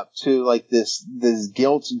setup to this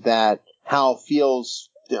guilt that Hal feels.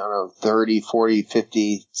 30, 40,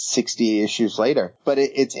 50, 60 issues later. But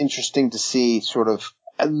it's interesting to see sort of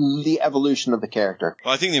the evolution of the character.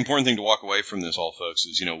 Well, I think the important thing to walk away from this all, folks,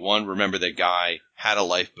 is, one, remember that Guy had a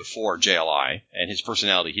life before JLI, and his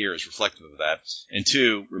personality here is reflective of that. And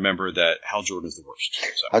two, remember that Hal Jordan is the worst.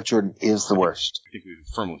 So, Hal Jordan is the worst. I think we've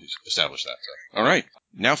firmly established that. So. All right.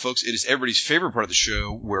 Now, folks, it is everybody's favorite part of the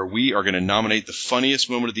show where we are going to nominate the funniest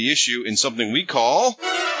moment of the issue in something we call...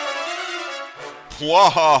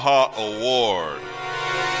 Wahaha Award.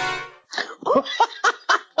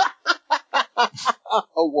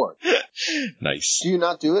 Award. Nice. Do you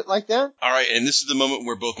not do it like that? All right, and this is the moment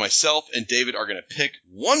where both myself and David are going to pick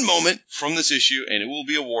one moment from this issue, and it will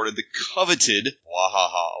be awarded the coveted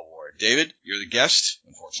Wahaha Award. David, you're the guest,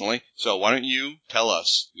 unfortunately, so why don't you tell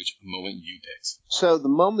us which moment you picked? So the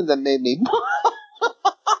moment that made me...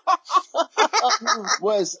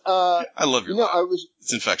 was I love your laugh.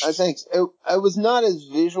 It's infectious. Thanks. I was not as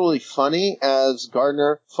visually funny as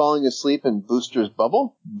Gardner falling asleep in Booster's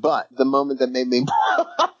bubble, but the moment that made me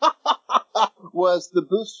was the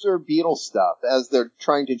Booster Beetle stuff as they're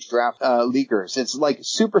trying to draft leaguers. It's like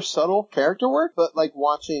super subtle character work, but like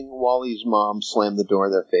watching Wally's mom slam the door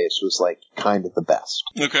in their face was like kind of the best.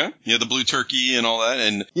 Okay. Yeah, the blue turkey and all that.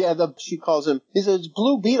 And yeah, she calls him, he says,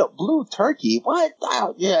 Blue Beetle, Blue Turkey, what?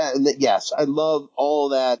 Yeah, and yes, I love all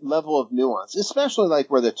that level of nuance, especially like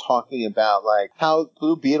where they're talking about like how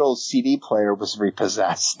Blue Beetle's CD player was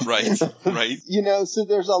repossessed. Right, right. You know, so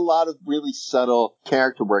there's a lot of really subtle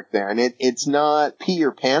character work there, and it's not pee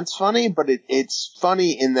your pants funny, but it's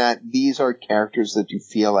funny in that these are characters that you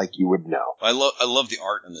feel like you would know. I love the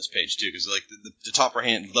art on this page too, because like the top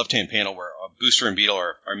left hand panel where Booster and Beetle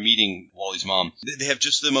are meeting Wally's mom, they have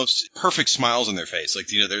just the most perfect smiles on their face.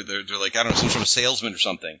 Like, you know, they're like, I don't know, some sort of salesman or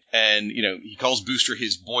something. And, you know, he calls Booster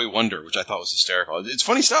his boy wonder, which I thought was hysterical. It's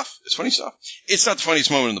funny stuff. It's funny stuff. It's not the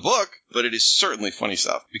funniest moment in the book, but it is certainly funny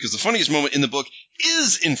stuff, because the funniest moment in the book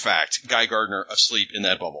is, in fact, Guy Gardner asleep in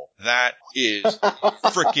that bubble. That is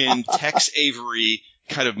frickin' Tex Avery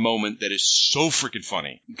kind of moment that is so freaking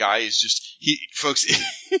funny. Guy is just, folks,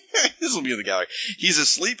 this will be in the gallery. He's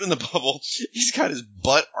asleep in the bubble. He's got his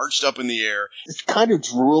butt arched up in the air. It's kind of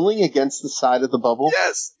drooling against the side of the bubble.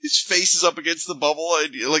 Yes. His face is up against the bubble,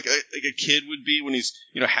 like a kid would be when he's,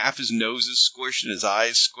 you know, half his nose is squished and his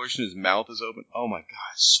eyes squished and his mouth is open. Oh my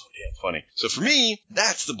God, it's so damn funny. So for me,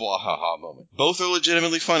 that's the blah ha ha moment. Both are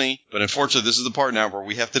legitimately funny, but unfortunately this is the part now where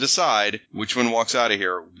we have to decide which one walks out of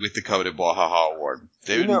here with the coveted blah ha ha award.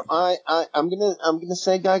 David? You know, I'm gonna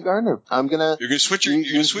say Guy Gardner. You're gonna switch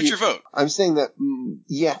your vote. I'm saying that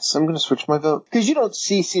yes, I'm gonna switch my vote because you don't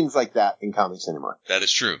see scenes like that in comics anymore. That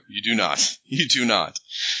is true. You do not. You do not.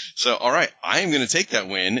 So, all right, I am going to take that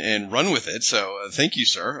win and run with it. So, thank you,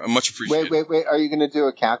 sir. I'm much appreciated. Wait. Are you going to do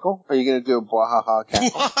a cackle? Are you going to do a bwahaha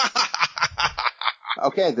cackle?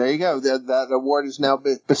 Okay, there you go. That award is now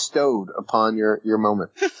bestowed upon your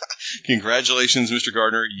moment. Congratulations, Mr.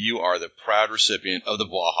 Gardner. You are the proud recipient of the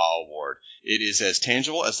Bwaha Award. It is as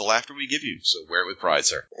tangible as the laughter we give you, so wear it with pride,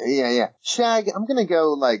 sir. Yeah. Shag, I'm gonna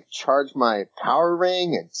go, like, charge my power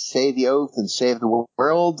ring and say the oath and save the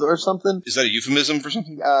world or something. Is that a euphemism for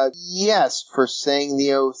something? Yes, for saying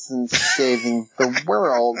the oath and saving the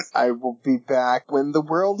world. I will be back when the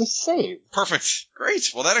world is saved. Perfect. Great.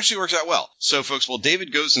 Well, that actually works out well. So, folks, while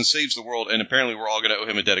David goes and saves the world, and apparently we're all going to owe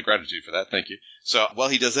him a debt of gratitude for that, thank you. So, while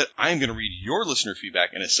he does that, I am going to read your listener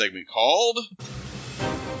feedback in a segment called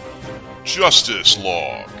Justice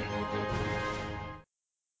Log.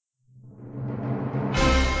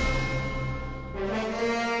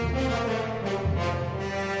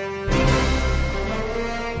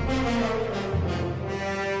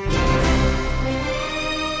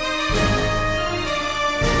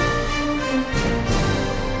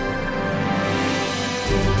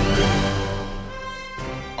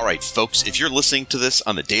 All right, folks, if you're listening to this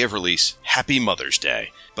on the day of release, happy Mother's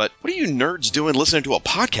Day. But what are you nerds doing listening to a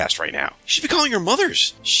podcast right now? You should be calling your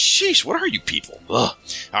mothers. Sheesh, what are you people? Ugh.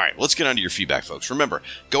 All right, let's get on to your feedback, folks. Remember,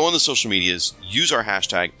 go on the social medias, use our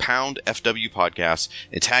hashtag #FWPodcast,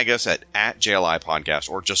 and tag us at JLI Podcast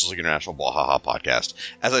or Justice League International Bwahaha Podcast.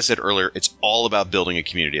 As I said earlier, it's all about building a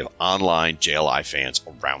community of online JLI fans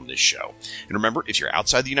around this show. And remember, if you're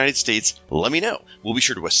outside the United States, let me know. We'll be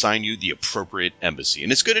sure to assign you the appropriate embassy.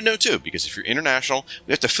 And it's good to know, too, because if you're international,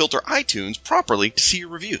 we have to filter iTunes properly to see your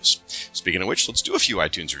reviews. Speaking of which, let's do a few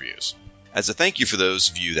iTunes reviews. As a thank you for those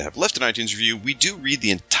of you that have left an iTunes review, we do read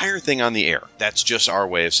the entire thing on the air. That's just our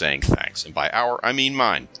way of saying thanks. And by our, I mean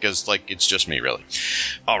mine, because, it's just me, really.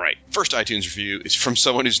 All right, first iTunes review is from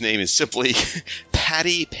someone whose name is simply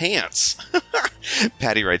Patty Pants.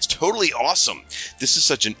 Patty writes, totally awesome. This is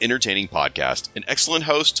such an entertaining podcast, an excellent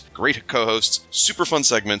host, great co-hosts, super fun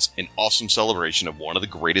segments, an awesome celebration of one of the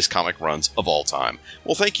greatest comic runs of all time.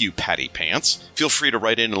 Well, thank you, Patty Pants. Feel free to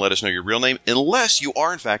write in and let us know your real name, unless you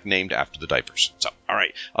are, in fact, named after the diapers. So, all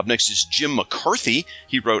right, up next is Jim McCarthy.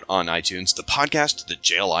 He wrote on iTunes, the podcast that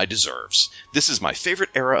JLI deserves. This is my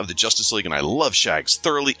favorite era of the Justice League, and I love Shag's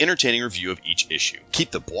thoroughly entertaining review of each issue.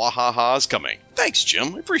 Keep the bwahahas coming. Thanks,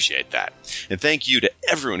 Jim. I appreciate that. And thank you to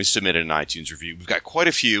everyone who submitted an iTunes review. We've got quite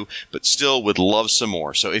a few, but still would love some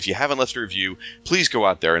more. So if you haven't left a review, please go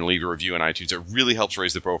out there and leave a review on iTunes. It really helps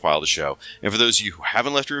raise the profile of the show. And for those of you who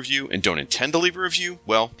haven't left a review and don't intend to leave a review,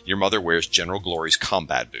 well, your mother wears General Glory's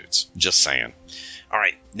combat boots. Just saying. All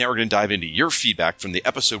right, now we're going to dive into your feedback from the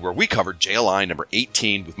episode where we covered JLI number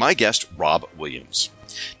 18 with my guest, Rob Williams.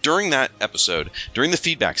 During that episode, during the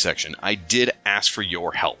feedback section, I did ask for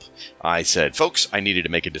your help. I said, folks, I needed to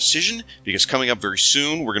make a decision because coming up very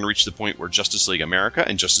soon, we're going to reach the point where Justice League America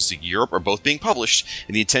and Justice League Europe are both being published,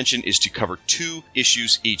 and the intention is to cover 2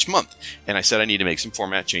 issues each month. And I said I need to make some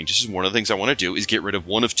format changes. One of the things I want to do is get rid of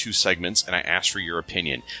one of 2 segments, and I asked for your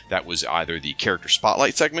opinion. That was either the Character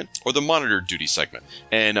Spotlight segment or the Monitor Duty segment.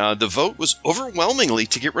 And the vote was overwhelmingly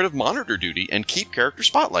to get rid of Monitor Duty and keep Character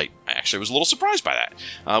Spotlight. I actually was a little surprised by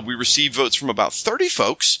that. We received votes from about 30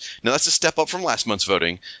 folks. Now, that's a step up from last month's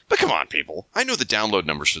voting. But come on, people. I know the download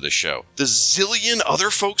numbers for this show. The zillion other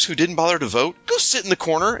folks who didn't bother to vote, go sit in the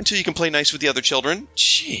corner until you can play nice with the other children.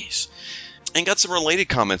 Jeez. And got some related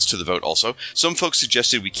comments to the vote also. Some folks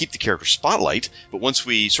suggested we keep the Character Spotlight, but once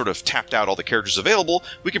we sort of tapped out all the characters available,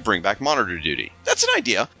 we could bring back Monitor Duty. That's an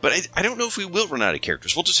idea, but I don't know if we will run out of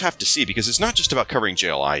characters. We'll just have to see, because it's not just about covering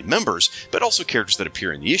JLI members, but also characters that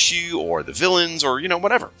appear in the issue, or the villains, or,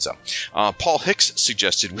 whatever. So, Paul Hicks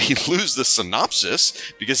suggested we lose the synopsis,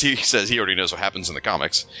 because he says he already knows what happens in the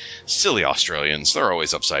comics. Silly Australians, they're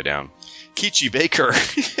always upside down. Kichi Baker,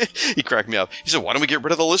 he cracked me up. He said, why don't we get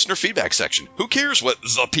rid of the listener feedback section? Who cares what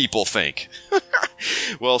the people think?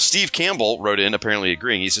 Well, Steve Campbell wrote in, apparently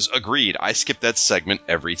agreeing. He says, agreed, I skip that segment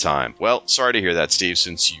every time. Well, sorry to hear that, Steve,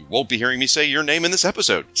 since you won't be hearing me say your name in this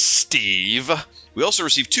episode. Steve. We also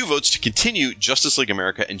received 2 votes to continue Justice League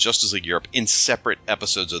America and Justice League Europe in separate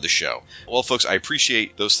episodes of the show. Well, folks, I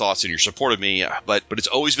appreciate those thoughts and your support of me, but it's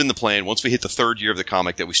always been the plan, once we hit the 3rd year of the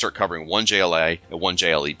comic, that we start covering 1 JLA and 1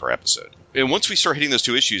 JLE per episode. And once we start hitting those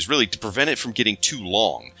 2 issues, really, to prevent it from getting too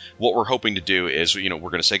long, what we're hoping to do is, we're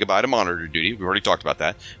going to say goodbye to Monitor Duty. We've already talked about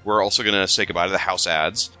that. We're also going to say goodbye to the house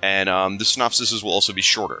ads, and the synopsises will also be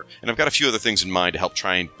shorter. And I've got a few other things in mind to help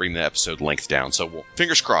try and bring the episode length down, so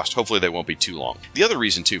fingers crossed, hopefully they won't be too long. The other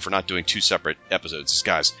reason, too, for not doing 2 separate episodes is,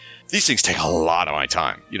 guys, these things take a lot of my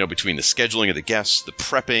time, between the scheduling of the guests, the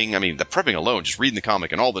prepping. I mean, the prepping alone, just reading the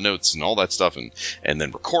comic and all the notes and all that stuff, and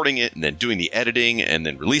then recording it, and then doing the editing, and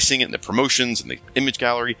then releasing it, and the promotions, and the image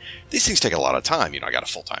gallery. These things take a lot of time. I got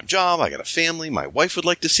a full-time job, I got a family, my wife would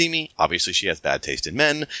like to see me. Obviously, she has bad taste in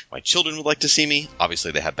men. My children would like to see me.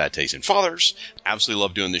 Obviously, they have bad taste in fathers. Absolutely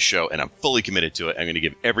love doing this show, and I'm fully committed to it. I'm going to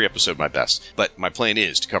give every episode my best. But my plan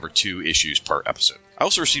is to cover 2 issues per episode. I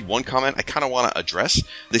also received one comment I kind of want to address.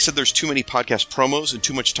 They said there's too many podcast promos and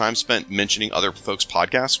too much time spent mentioning other folks'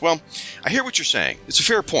 podcasts. Well, I hear what you're saying. It's a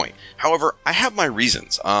fair point. However, I have my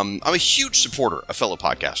reasons. I'm a huge supporter of fellow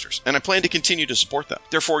podcasters, and I plan to continue to support them.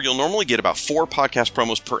 Therefore, you'll normally get about 4 podcast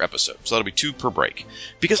promos per episode, so that'll be 2 per break.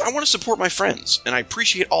 Because I want to support my friends, and I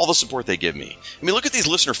appreciate all the support they give me. I mean, look at these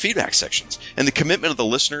listener feedback sections, and the commitment of the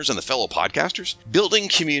listeners and the fellow podcasters. Building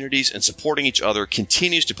communities and supporting each other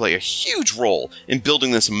continues to play a huge role in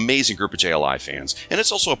building this amazing group of JLI fans, and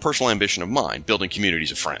it's also a personal ambition of mine, building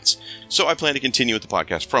communities of friends. So I plan to continue with the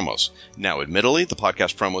podcast promos. Now, admittedly, the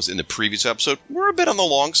podcast promos in the previous episode were a bit on the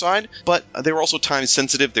long side, but they were also time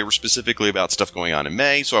sensitive. They were specifically about stuff going on in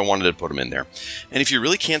May, so I wanted to put them in there. And if you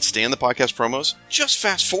really can't stand the podcast promos, just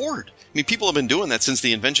fast forward. I mean, people have been doing that since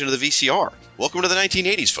the invention of the VCR. Welcome to the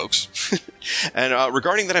 1980s, folks. And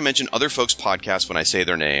regarding that I mention other folks' podcasts when I say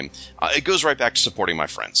their name, it goes right back to supporting my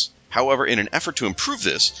friends. However, in an effort to improve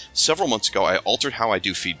this, several months ago I altered how I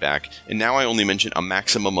do feedback, and now I only mention a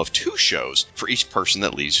maximum of 2 shows for each person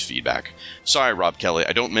that leaves feedback. Sorry, Rob Kelly,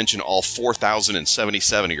 I don't mention all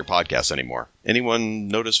 4,077 of your podcasts anymore. Anyone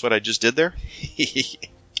notice what I just did there?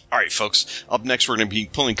 All right, folks, up next we're going to be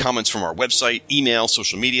pulling comments from our website, email,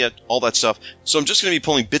 social media, all that stuff. So I'm just going to be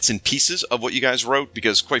pulling bits and pieces of what you guys wrote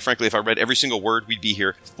because, quite frankly, if I read every single word, we'd be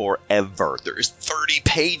here forever. There is 30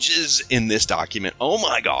 pages in this document. Oh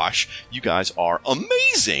my gosh, you guys are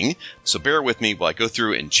amazing. So bear with me while I go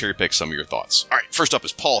through and cherry pick some of your thoughts. All right, first up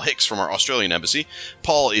is Paul Hicks from our Australian embassy.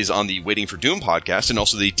 Paul is on the Waiting for Doom podcast and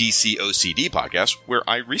also the DC OCD podcast, where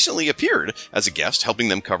I recently appeared as a guest helping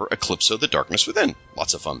them cover Eclipso: The Darkness Within.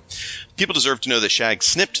 Lots of fun. People deserve to know that Shag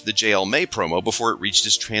snipped the JL May promo before it reached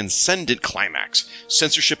its transcendent climax.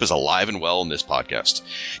 Censorship is alive and well in this podcast.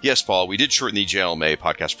 Yes, Paul, we did shorten the JL May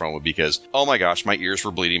podcast promo because, oh my gosh, my ears were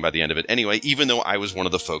bleeding by the end of it anyway, even though I was one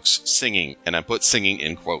of the folks singing, and I put singing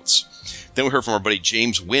in quotes. Then we heard from our buddy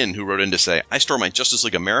James Wynn, who wrote in to say, I store my Justice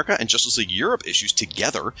League America and Justice League Europe issues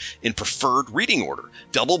together in preferred reading order,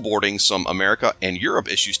 double boarding some America and Europe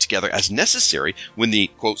issues together as necessary when the,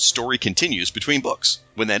 quote, story continues between books.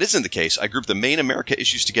 When that isn't the case, I group the main America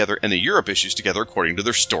issues together and the Europe issues together according to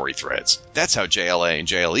their story threads. That's how JLA and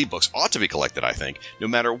JLE books ought to be collected, I think, no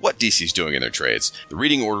matter what DC's doing in their trades. The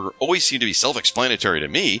reading order always seemed to be self-explanatory to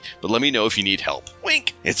me, but let me know if you need help.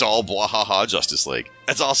 Wink! It's all blah-ha-ha Justice League.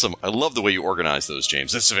 That's awesome. I love the way you organize those,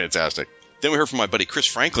 James. That's fantastic. Then we heard from my buddy Chris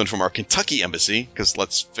Franklin from our Kentucky embassy, because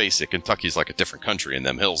let's face it, Kentucky's like a different country in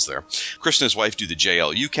them hills there. Chris and his wife do the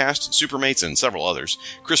JLU cast, Supermates, and several others.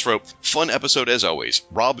 Chris wrote, "Fun episode as always.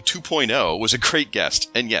 Rob 2.0 was a great guest,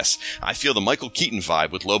 and yes, I feel the Michael Keaton vibe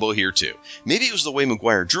with Lobo here too. Maybe it was the way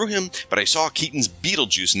Maguire drew him, but I saw Keaton's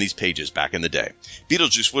Beetlejuice in these pages back in the day.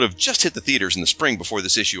 Beetlejuice would have just hit the theaters in the spring before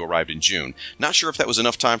this issue arrived in June. Not sure if that was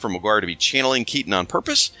enough time for Maguire to be channeling Keaton on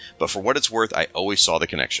purpose, but for what it's worth, I always saw the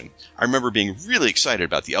connection. I remember being really excited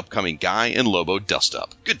about the upcoming Guy and Lobo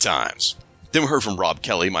dust-up. Good times." Then we heard from Rob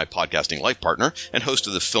Kelly, my podcasting life partner and host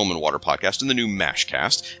of the Film and Water podcast and the new MASH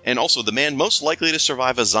cast, and also the man most likely to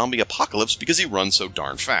survive a zombie apocalypse because he runs so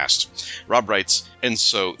darn fast. Rob writes, "And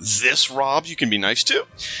so this Rob you can be nice to?"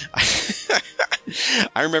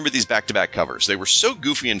 I remember these back-to-back covers. They were so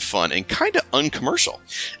goofy and fun and kind of uncommercial.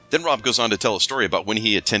 Then Rob goes on to tell a story about when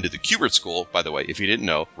he attended the Kubert School. By the way, if you didn't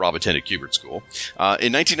know, Rob attended Kubert School.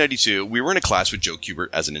 In 1992, we were in a class with Joe Kubert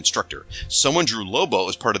as an instructor. Someone drew Lobo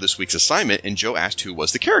as part of this week's assignment, and Joe asked who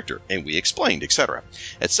was the character, and we explained, etc.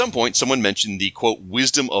 At some point, someone mentioned the, quote,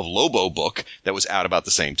 Wisdom of Lobo book that was out about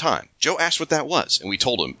the same time. Joe asked what that was, and we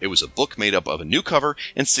told him it was a book made up of a new cover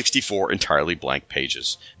and 64 entirely blank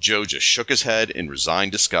pages. Joe just shook his head in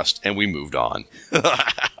resigned disgust, and we moved on.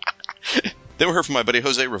 Then we heard from my buddy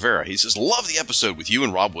Jose Rivera. He says, "Love the episode with you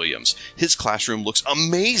and Rob Williams. His classroom looks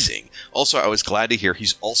amazing. Also, I was glad to hear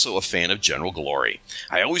he's also a fan of General Glory.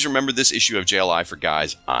 I always remember this issue of JLI for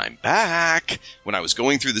Guys, I'm Back. When I was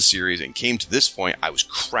going through the series and came to this point, I was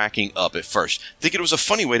cracking up at first, thinking it was a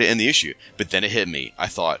funny way to end the issue. But then it hit me. I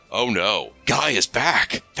thought, oh no, Guy is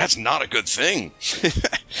back. That's not a good thing."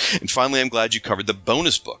 And finally, I'm glad you covered the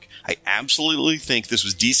bonus book. I absolutely think this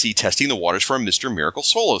was DC testing the waters for a Mr. Miracle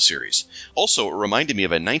solo series. Also, it reminded me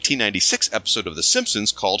of a 1996 episode of The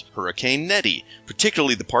Simpsons called Hurricane Nettie,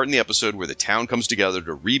 particularly the part in the episode where the town comes together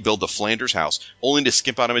to rebuild the Flanders house, only to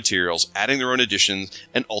skimp out of materials, adding their own additions,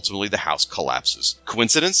 and ultimately the house collapses.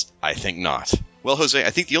 Coincidence? I think not. Well, Jose,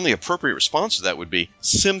 I think the only appropriate response to that would be,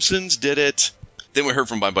 Simpsons did it. Then we heard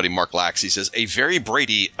from my buddy Mark Lax. He says, "A very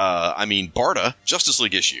Barda Justice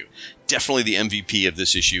League issue. Definitely the MVP of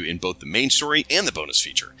this issue in both the main story and the bonus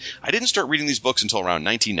feature. I didn't start reading these books until around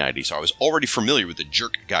 1990, so I was already familiar with the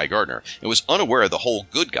jerk Guy Gardner and was unaware of the whole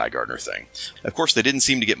good Guy Gardner thing. Of course, they didn't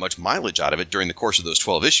seem to get much mileage out of it during the course of those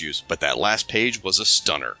 12 issues, but that last page was a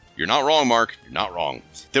stunner. You're not wrong, Mark. You're not wrong."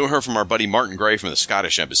 Then we heard from our buddy Martin Gray from the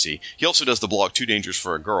Scottish Embassy. He also does the blog Too Dangerous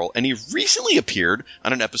for a Girl, and he recently appeared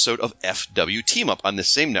on an episode of FW Team Up on this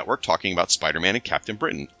same network talking about Spider-Man and Captain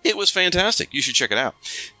Britain. It was fantastic. You should check it out.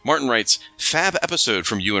 Martin writes, "Fab episode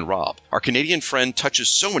from you and Rob. Our Canadian friend touches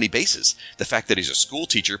so many bases. The fact that he's a school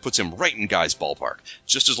teacher puts him right in Guy's ballpark,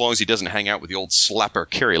 just as long as he doesn't hang out with the old slapper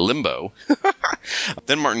Carrie Limbo."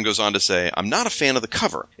 Then Martin goes on to say, "I'm not a fan of the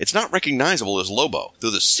cover. It's not recognizable as Lobo, though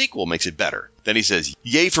the sequel makes it better." Then he says,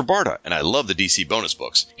 "Yay for Barda, and I love the DC bonus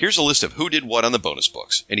books. Here's a list of who did what on the bonus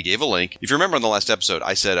books." And he gave a link. If you remember on the last episode,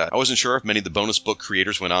 I said I wasn't sure if many of the bonus book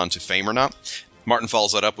creators went on to fame or not. Martin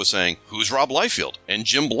follows that up with saying, "Who's Rob Liefeld? And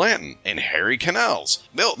Jim Blanton? And Harry Canals?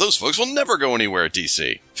 Well, those folks will never go anywhere at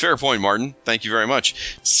DC." Fair point, Martin. Thank you very much.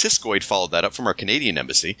 Siskoid followed that up from our Canadian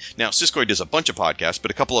embassy. Now, Siskoid does a bunch of podcasts, but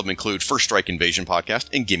a couple of them include First Strike Invasion podcast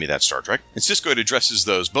and Gimme That Star Trek. And Siskoid addresses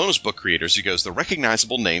those bonus book creators. He goes, the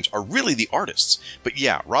recognizable names are really the artists. But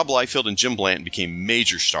yeah, Rob Liefeld and Jim Blanton became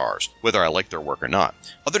major stars, whether I like their work or not.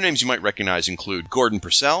 Other names you might recognize include Gordon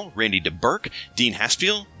Purcell, Randy DeBerk, Dean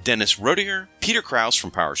Haspiel, Dennis Roediger, Peter Krause from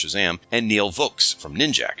Power Shazam, and Neil Vokes from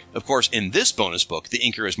Ninjak. Of course, in this bonus book, the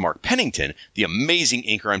inker is Mark Pennington, the amazing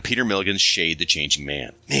inker on Peter Milligan's Shade the Changing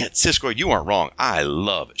Man. Man, Siskoid, you aren't wrong. I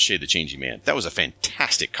love Shade the Changing Man. That was a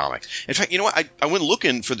fantastic comic. In fact, you know what? I went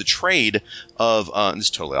looking for the trade of, this is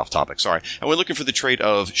totally off topic, sorry. I went looking for the trade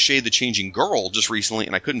of Shade the Changing Girl just recently,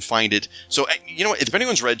 and I couldn't find it. So, you know what? If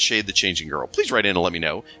anyone's read Shade the Changing Girl, please write in and let me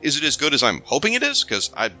know. Is it as good as I'm hoping it is? Because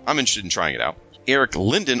I'm interested in trying it out. Eric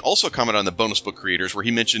Linden also commented on the bonus book creators where he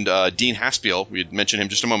mentioned Dean Haspiel. We had mentioned him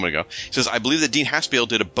just a moment ago. He says, "I believe that Dean Haspiel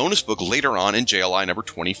did a bonus book later on in JLI number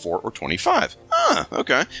 24 or 25. Ah,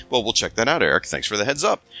 okay. Well, we'll check that out, Eric. Thanks for the heads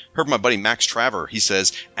up. Heard my buddy Max Traver. He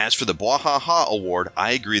says, "As for the Bwahaha Award,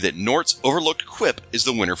 I agree that Nort's overlooked quip is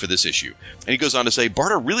the winner for this issue." And he goes on to say,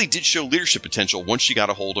 "Barda really did show leadership potential once she got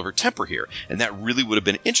a hold of her temper here, and that really would have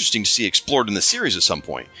been interesting to see explored in the series at some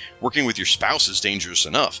point. Working with your spouse is dangerous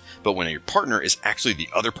enough, but when your partner is actually the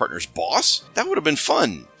other partner's boss, that would have been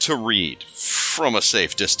fun to read from a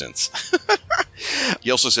safe distance." He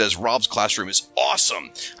also says, "Rob's classroom is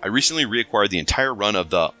awesome. I recently reacquired the entire run of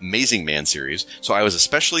the Amazing Man series, so I was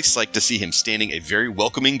especially psyched to see him standing a very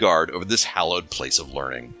welcoming guard over this hallowed place of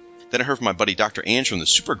learning." Then I heard from my buddy Dr. Ange from the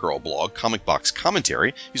Supergirl blog, Comic Box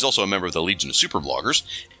Commentary. He's also a member of the Legion of Super Bloggers.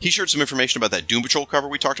 He shared some information about that Doom Patrol cover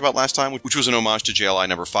we talked about last time, which was an homage to JLI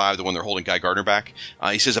number 5, the one they're holding Guy Gardner back.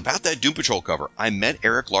 He says, about that Doom Patrol cover, I met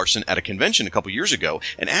Eric Larson at a convention a couple years ago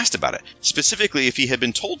and asked about it, specifically if he had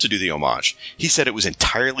been told to do the homage. He said it was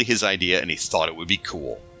entirely his idea and he thought it would be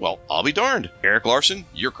cool. Well, I'll be darned. Eric Larson,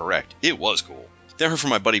 you're correct. It was cool. Then I heard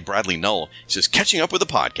from my buddy Bradley Null. He says, catching up with the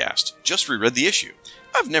podcast. Just reread the issue.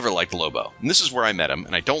 I've never liked Lobo, and this is where I met him,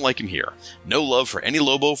 and I don't like him here. No love for any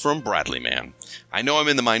Lobo from Bradley, man. I know I'm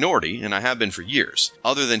in the minority, and I have been for years.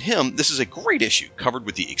 Other than him, this is a great issue, covered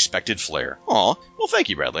with the expected flair. Aw, well thank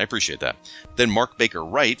you, Bradley, I appreciate that. Then Mark Baker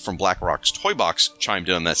Wright from Black Rock's Toy Box chimed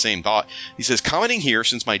in on that same thought. He says, commenting here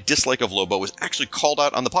since my dislike of Lobo was actually called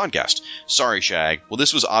out on the podcast. Sorry, Shag. Well,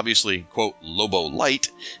 this was obviously, quote, Lobo light.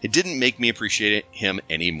 It didn't make me appreciate him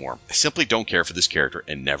anymore. I simply don't care for this character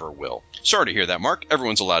and never will. Sorry to hear that, Mark.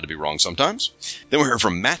 Everyone's allowed to be wrong sometimes. Then we heard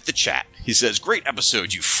from Matt the Chat. He says, great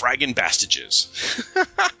episode, you fraggin' bastages.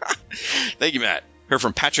 Thank you, Matt. Heard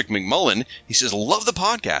from Patrick McMullen. He says, love the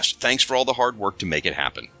podcast. Thanks for all the hard work to make it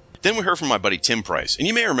happen. Then we heard from my buddy Tim Price, and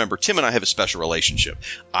you may remember Tim and I have a special relationship.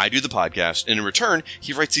 I do the podcast, and in return,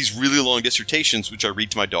 he writes these really long dissertations, which I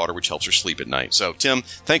read to my daughter, which helps her sleep at night. So, Tim,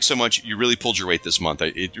 thanks so much. You really pulled your weight this month.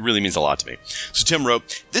 It really means a lot to me. So, Tim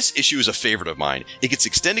wrote, this issue is a favorite of mine. It gets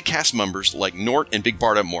extended cast members like Nort and Big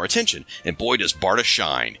Barda more attention, and boy, does Barda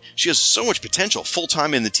shine. She has so much potential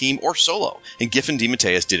full-time in the team or solo, and Giffen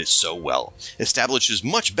DeMatteis did it so well. Establishes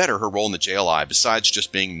much better her role in the JLI besides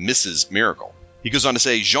just being Mrs. Miracle. He goes on to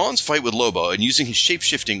say, Jean's fight with Lobo and using his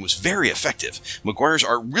shape-shifting was very effective. Maguire's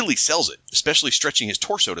art really sells it, especially stretching his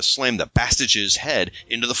torso to slam the bastage's head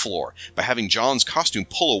into the floor by having Jean's costume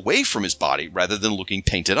pull away from his body rather than looking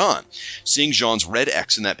painted on. Seeing Jean's red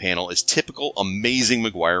X in that panel is typical amazing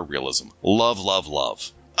Maguire realism. Love, love,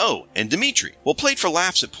 love. Oh, and Dimitri. While played for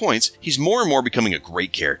laughs at points, he's more and more becoming a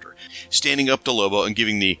great character. Standing up to Lobo and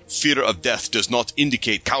giving the "fear of death does not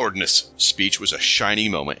indicate cowardice" speech was a shining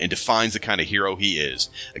moment and defines the kind of hero he is.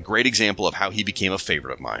 A great example of how he became a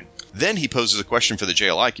favorite of mine. Then he poses a question for the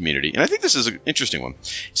JLI community, and I think this is an interesting one.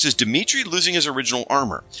 He says, Dimitri losing his original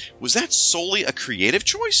armor, was that solely a creative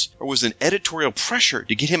choice, or was it an editorial pressure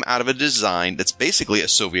to get him out of a design that's basically a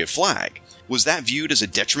Soviet flag? Was that viewed as a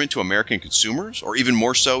detriment to American consumers, or even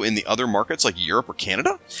more so in the other markets like Europe or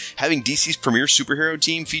Canada? Having DC's premier superhero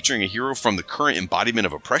team featuring a hero from the current embodiment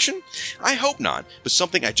of oppression? I hope not, but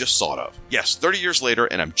something I just thought of. Yes, 30 years later,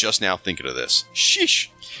 and I'm just now thinking of this. Sheesh.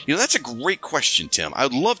 You know, that's a great question, Tim. I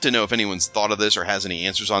would love to know if anyone's thought of this or has any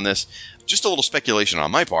answers on this. Just a little speculation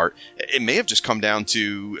on my part. It may have just come down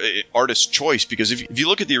to artist's choice, because if you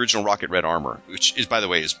look at the original Rocket Red armor, which is, by the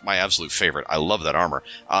way, is my absolute favorite. I love that armor.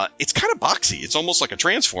 It's kind of boxy. It's almost like a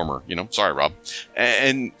Transformer, you know. Sorry, Rob.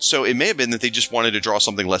 And so it may have been that they just wanted to draw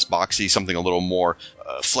something less boxy, something a little more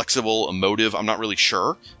flexible, emotive. I'm not really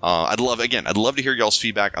sure. I'd love to hear y'all's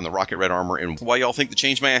feedback on the Rocket Red armor and why y'all think the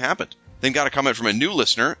change may have happened. Then got a comment from a new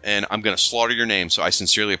listener, and I'm going to slaughter your name, so I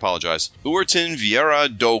sincerely apologize. Uerton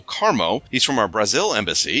Vieira do Carmo. He's from our Brazil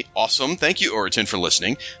embassy. Awesome. Thank you, Uerton, for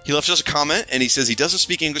listening. He left us a comment, and he says he doesn't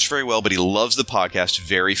speak English very well, but he loves the podcast.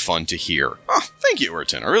 Very fun to hear. Oh, thank you,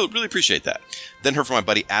 Uerton. I really appreciate that. Then heard from my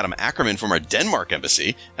buddy Adam Ackerman from our Denmark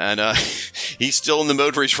embassy, and he's still in the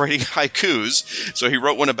mode where he's writing haikus, so he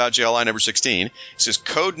wrote one about JLI number 16. It says,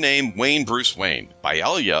 code name Wayne Bruce Wayne.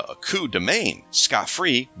 Byalia, a coup de main.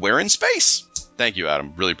 Scot-free, where in space? Thank you,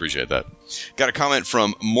 Adam. Really appreciate that. Got a comment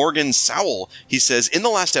from Morgan Sowell. He says, in the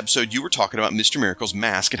last episode, you were talking about Mr. Miracle's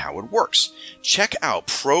mask and how it works. Check out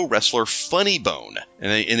pro wrestler Funny Bone.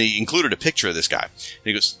 And they included a picture of this guy. And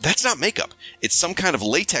he goes, that's not makeup. It's some kind of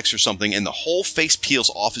latex or something, and the whole face peels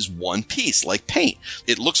off as one piece, like paint.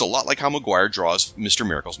 It looks a lot like how Maguire draws Mr.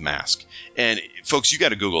 Miracle's mask. And folks, you got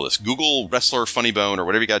to Google this. Google wrestler Funny Bone or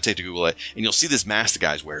whatever you got to take to Google it, and you'll see this mask the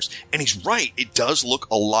guy wears. And he's right. It does look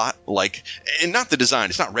a lot like, and not the design.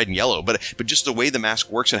 It's not red and yellow, but just the way the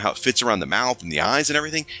mask works and how it fits around the mouth and the eyes and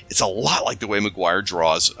everything. It's a lot like the way Maguire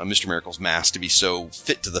draws Mr. Miracle's mask to be so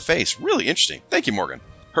fit to the face. Really interesting. Thank you, Morgan.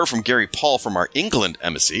 Heard from Gary Paul from our England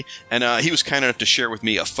embassy, and he was kind enough to share with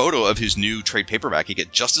me a photo of his new trade paperback. You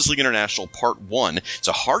get Justice League International Part 1. It's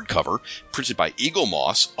a hardcover printed by Eagle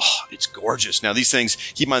Moss. Oh, it's gorgeous. Now, these things,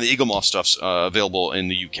 keep in mind the Eagle Moss stuff's available in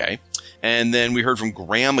the UK. And then we heard from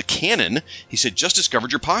Graham Cannon. He said, just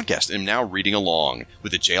discovered your podcast and am now reading along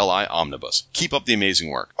with the JLI Omnibus. Keep up the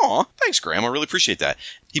amazing work. Aw, thanks, Graham. I really appreciate that.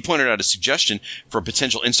 He pointed out a suggestion for a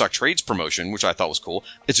potential in-stock trades promotion, which I thought was cool.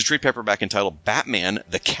 It's a trade paperback entitled Batman,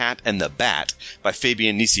 the Cat, and the Bat by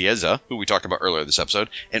Fabian Nicieza, who we talked about earlier this episode,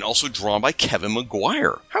 and also drawn by Kevin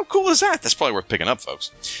Maguire. How cool is that? That's probably worth picking up,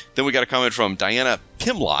 folks. Then we got a comment from Diana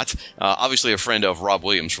Pimlott, obviously a friend of Rob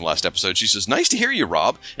Williams from last episode. She says, nice to hear you,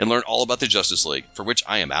 Rob, and learn all about the Justice League, for which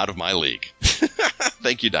I am out of my league.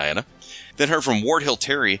 Thank you, Diana. Then heard from Ward Hill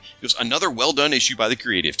Terry. It was another well-done issue by the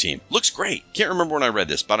creative team. Looks great. Can't remember when I read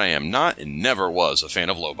this, but I am not and never was a fan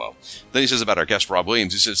of Lobo. Then he says about our guest Rob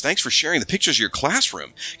Williams, he says, thanks for sharing the pictures of your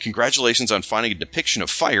classroom. Congratulations on finding a depiction of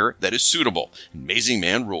fire that is suitable. Amazing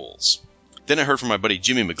man rules. Then I heard from my buddy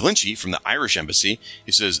Jimmy McGlinchey from the Irish Embassy.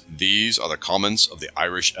 He says, these are the comments of the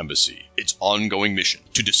Irish Embassy. Its ongoing mission,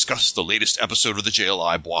 to discuss the latest episode of the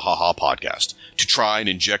JLI Bwahaha podcast, to try and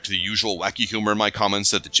inject the usual wacky humor in my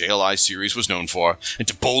comments that the JLI series was known for, and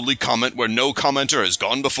to boldly comment where no commenter has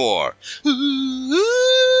gone before.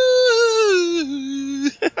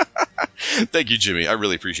 Thank you, Jimmy. I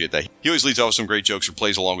really appreciate that. He always leads off with some great jokes or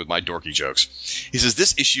plays along with my dorky jokes. He says,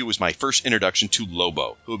 this issue was my first introduction to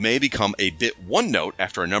Lobo, who may become a bit one-note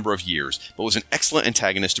after a number of years, but was an excellent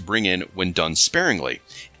antagonist to bring in when done sparingly.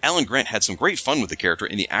 Alan Grant had some great fun with the character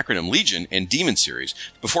in the Acronym Legion and Demon series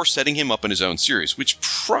before setting him up in his own series, which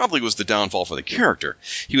probably was the downfall for the character.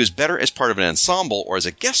 He was better as part of an ensemble or as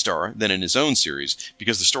a guest star than in his own series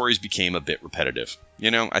because the stories became a bit repetitive. You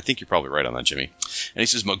know, I think you're probably right on that, Jimmy. And he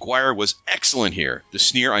says, Maguire was excellent here. The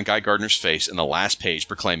sneer on Guy Gardner's face in the last page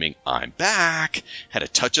proclaiming, I'm back, had a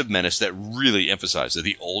touch of menace that really emphasized that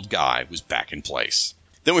the old guy was back in place.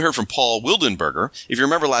 Then we heard from Paul Wildenberger. If you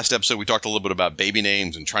remember last episode, we talked a little bit about baby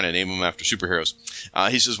names and trying to name them after superheroes.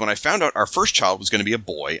 He says, when I found out our first child was going to be a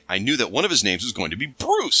boy, I knew that one of his names was going to be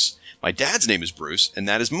Bruce. My dad's name is Bruce, and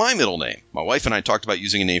that is my middle name. My wife and I talked about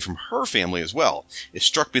using a name from her family as well. It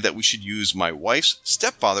struck me that we should use my wife's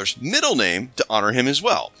stepfather's middle name to honor him as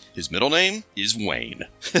well. His middle name is Wayne.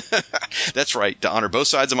 That's right. To honor both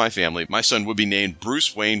sides of my family, my son would be named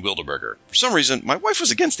Bruce Wayne Wilderberger. For some reason, my wife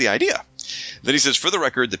was against the idea. Then he says, for the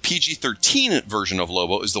record, the PG-13 version of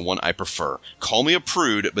Lobo is the one I prefer. Call me a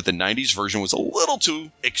prude, but the 90s version was a little too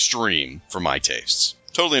extreme for my tastes.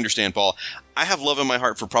 Totally understand, Paul. I have love in my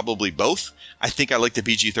heart for probably both. I think I like the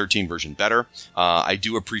PG-13 version better. I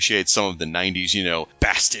do appreciate some of the 90s,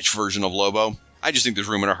 Bastich version of Lobo. I just think there's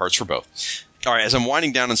room in our hearts for both. All right, as I'm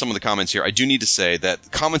winding down on some of the comments here, I do need to say that the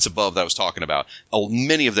comments above that I was talking about,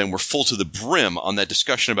 many of them were full to the brim on that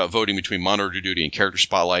discussion about voting between Monitor Duty and Character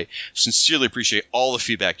Spotlight. Sincerely appreciate all the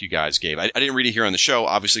feedback you guys gave. I didn't read it here on the show,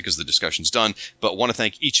 obviously, because the discussion's done, but want to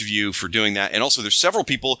thank each of you for doing that. And also, there's several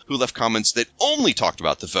people who left comments that only talked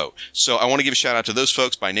about the vote. So I want to give a shout out to those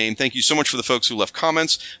folks by name. Thank you so much for the folks who left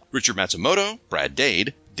comments. Richard Matsumoto, Brad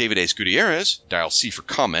Dade, David Ace Gutierrez, Dial C for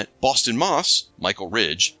comment, Boston Moss, Michael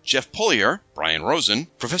Ridge, Jeff Pollier, Brian Rosen,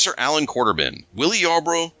 Professor Alan Quarterbin, Willie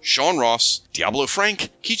Yarbrough, Sean Ross, Diablo Frank,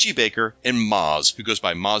 Kichi Baker, and Maz, who goes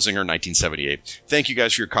by Mazinger 1978. Thank you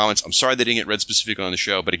guys for your comments. I'm sorry they didn't get read specifically on the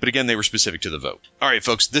show, but again, they were specific to the vote. All right,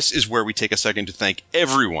 folks, this is where we take a second to thank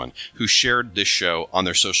everyone who shared this show on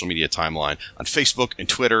their social media timeline, on Facebook and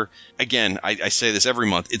Twitter. Again, I say this every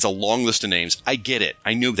month. It's a long list of names. I get it.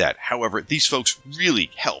 I knew that. However, these folks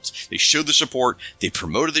really helped. They showed the support. They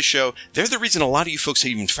promoted the show. They're the reason a lot of you folks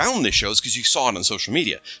have even found this show is because you saw it on social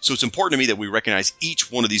media. So it's important to me that we recognize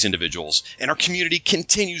each one of these individuals. And our community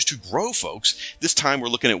continues to grow, folks. This time we're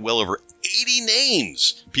looking at well over 80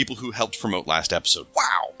 names. People who helped promote last episode.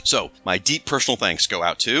 Wow. So my deep personal thanks go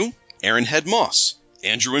out to Aaron Head Moss,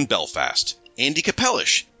 Andrew in Belfast, Andy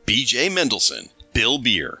Capellish, BJ Mendelson, Bill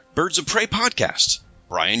Beer, Birds of Prey Podcast,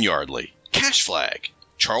 Brian Yardley, Cash Flag,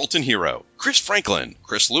 Charlton Hero, Chris Franklin,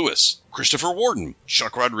 Chris Lewis, Christopher Warden,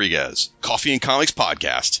 Chuck Rodriguez, Coffee and Comics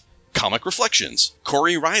Podcast, Comic Reflections,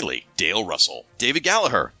 Corey Riley, Dale Russell, David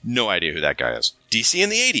Gallagher, no idea who that guy is, DC in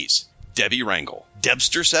the 80s, Debbie Wrangle,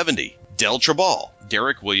 Debster70, Del Trabal,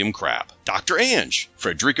 Derek William Crabb, Dr. Ange,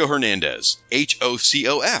 Frederico Hernandez,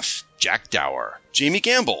 HOCOF, Jack Dower, Jamie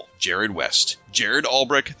Gamble, Jared West, Jared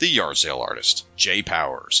Albrecht, the Yard Sale Artist, Jay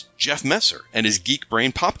Powers, Jeff Messer and his Geek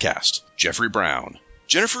Brain Popcast, Jeffrey Brown,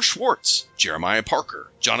 Jennifer Schwartz, Jeremiah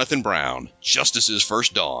Parker, Jonathan Brown, Justice's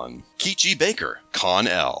First Dawn, Keith Baker, Con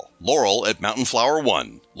L, Laurel at Mountain Flower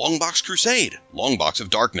 1, Longbox Crusade, Longbox of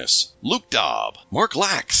Darkness, Luke Dobb, Mark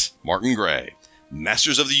Lax, Martin Gray,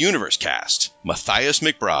 Masters of the Universe cast, Matthias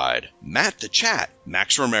McBride, Matt the Chat,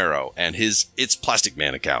 Max Romero, and his It's Plastic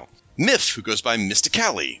Man account, Myth, who goes by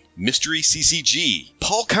Mysticali, Mystery CCG,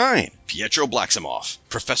 Paul Kine, Pietro Blacksimoff,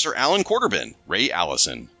 Professor Alan Quarterbin, Ray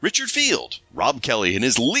Allison, Richard Field, Rob Kelly and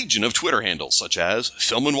his legion of Twitter handles such as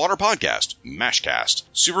Film and Water Podcast, Mashcast,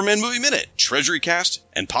 Superman Movie Minute, Treasury Cast,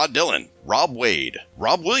 and Pod Dylan, Rob Wade,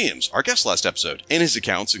 Rob Williams, our guest last episode, and his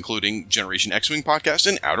accounts including Generation X-Wing Podcast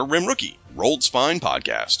and Outer Rim Rookie, Rolled Spine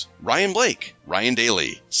Podcast, Ryan Blake, Ryan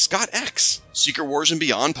Daly, Scott X, Secret Wars and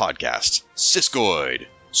Beyond Podcast, Siskoid,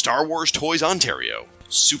 Star Wars Toys Ontario,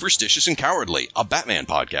 Superstitious and Cowardly, a Batman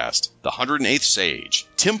podcast, The 108th Sage,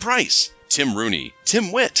 Tim Price, Tim Rooney,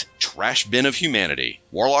 Tim Witt, Trash Bin of Humanity,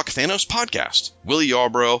 Warlock Thanos Podcast, Willie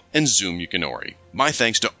Yarbrough, and Zoom Yukinori. My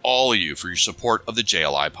thanks to all of you for your support of the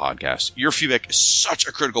JLI podcast. Your feedback is such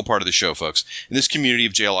a critical part of the show, folks. And this community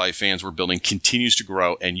of JLI fans we're building continues to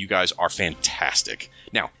grow, and you guys are fantastic.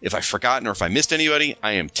 Now, if I've forgotten or if I missed anybody,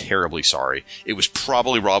 I am terribly sorry. It was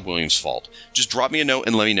probably Rob Williams' fault. Just drop me a note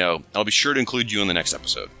and let me know. I'll be sure to include you in the next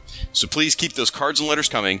episode. So please keep those cards and letters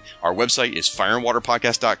coming. Our website is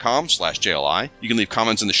fireandwaterpodcast.com/JLI. You can leave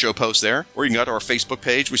comments in the show post there, or you can go to our Facebook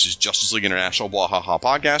page, which is Justice League International Bwahaha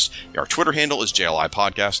Podcast. Our Twitter handle is JLI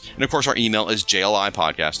Podcast, and of course our email is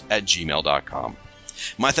jlipodcast@gmail.com.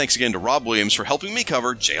 My thanks again to Rob Williams for helping me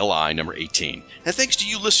cover JLI number 18. And thanks to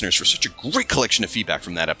you listeners for such a great collection of feedback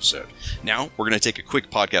from that episode. Now, we're going to take a quick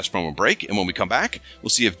podcast promo break, and when we come back, we'll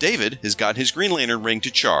see if David has got his Green Lantern ring to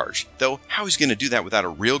charge. Though, how he's going to do that without a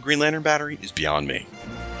real Green Lantern battery is beyond me.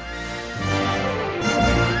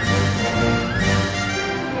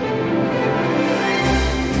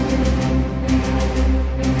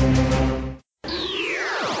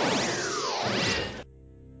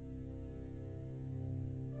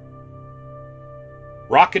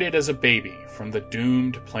 Rocketed as a baby from the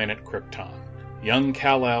doomed planet Krypton, young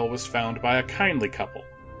Kal-El was found by a kindly couple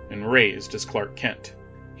and raised as Clark Kent.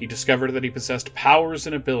 He discovered that he possessed powers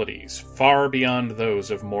and abilities far beyond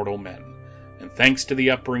those of mortal men, and thanks to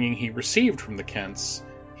the upbringing he received from the Kents,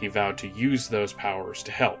 he vowed to use those powers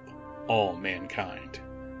to help all mankind.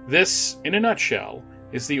 This, in a nutshell,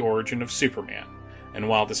 is the origin of Superman, and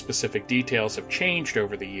while the specific details have changed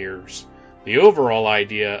over the years, the overall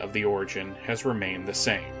idea of the origin has remained the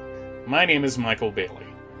same. My name is Michael Bailey,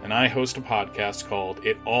 and I host a podcast called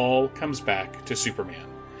It All Comes Back to Superman.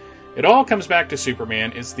 It All Comes Back to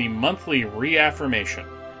Superman is the monthly reaffirmation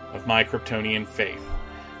of my Kryptonian faith,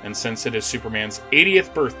 and since it is Superman's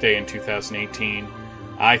 80th birthday in 2018,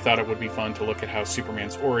 I thought it would be fun to look at how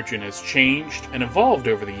Superman's origin has changed and evolved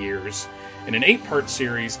over the years in an 8-part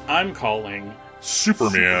series I'm calling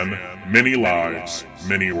Superman, Many Lives,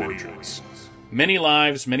 Many Origins. Many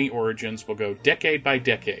Lives, Many Origins will go decade by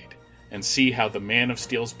decade and see how the Man of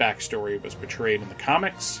Steel's backstory was portrayed in the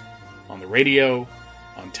comics, on the radio,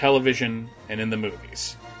 on television, and in the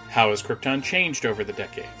movies. How has Krypton changed over the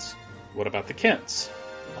decades? What about the Kents?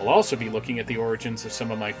 I'll also be looking at the origins of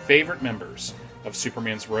some of my favorite members of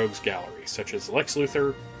Superman's Rogues Gallery, such as Lex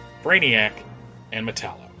Luthor, Brainiac, and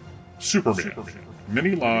Metallo. Superman,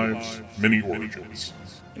 Many Lives, Many Origins.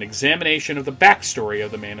 An examination of the backstory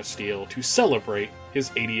of the Man of Steel to celebrate his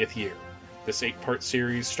 80th year. This 8-part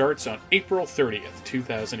series starts on April 30th,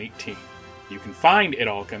 2018. You can find It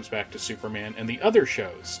All Comes Back to Superman and the other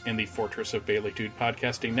shows in the Fortress of Baileytude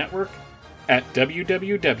podcasting network at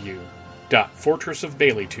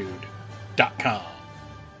www.fortressofbaileytude.com.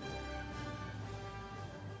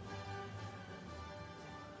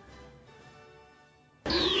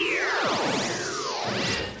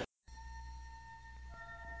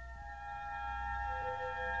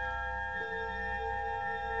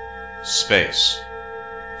 Space,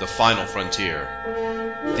 the final frontier.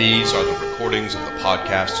 These are the recordings of the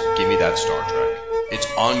podcast Gimme That Star Trek. Its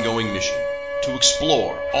ongoing mission, to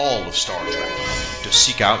explore all of Star Trek, to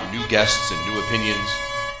seek out new guests and new opinions,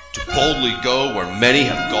 to boldly go where many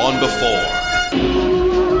have gone before.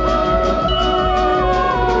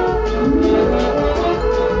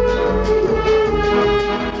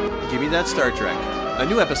 Gimme That Star Trek. A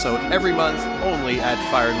new episode every month, only at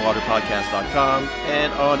fireandwaterpodcast.com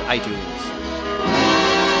and on iTunes.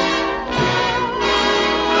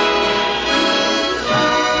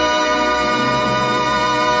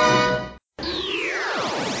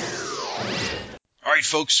 All right,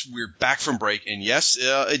 folks, we're back from break, and yes,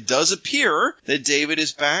 it does appear that David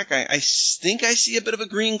is back. I think I see a bit of a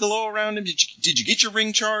green glow around him. Did you get your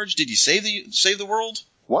ring charged? Did you save the world?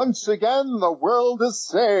 Once again, the world is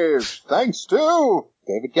saved, thanks to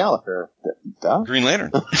David Gallagher. Green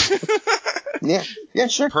Lantern. Yeah,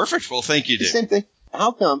 sure. Perfect. Well, thank you, Dave. Same thing.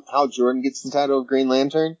 how come Hal Jordan gets the title of Green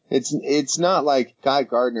Lantern? It's not like Guy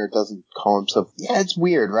Gardner doesn't call himself. Yeah, it's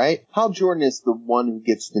weird, right? Hal Jordan is the one who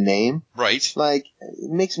gets the name. Right. Like,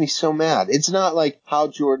 it makes me so mad. It's not like Hal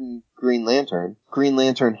Jordan, Green Lantern,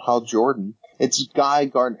 Hal Jordan. It's Guy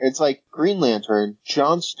Gardner. It's like Green Lantern,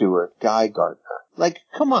 John Stewart, Guy Gardner. Like,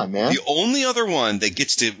 come on, man. The only other one that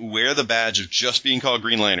gets to wear the badge of just being called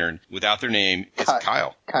Green Lantern without their name is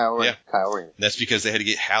Kyle. Kyle Rayner. That's because they had to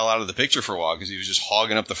get Hal out of the picture for a while because he was just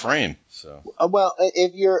hogging up the frame. So. Well,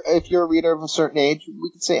 if you're a reader of a certain age,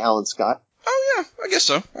 we could say Alan Scott. Oh, yeah, I guess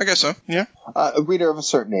so, yeah. A reader of a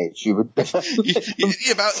certain age, you would...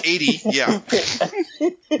 About 80, yeah.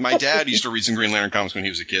 My dad used to read some Green Lantern comics when he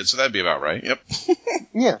was a kid, so that'd be about right, yep.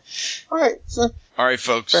 Yeah. All right,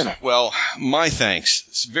 folks. Well, my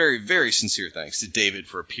thanks, very, very sincere thanks to David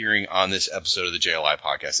for appearing on this episode of the JLI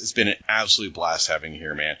podcast. It's been an absolute blast having you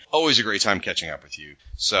here, man. Always a great time catching up with you.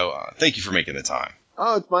 So thank you for making the time.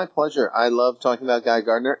 Oh, it's my pleasure. I love talking about Guy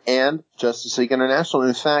Gardner and Justice League International.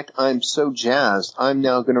 In fact, I'm so jazzed. I'm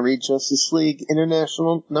now going to read Justice League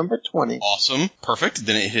International number 20. Awesome. Perfect.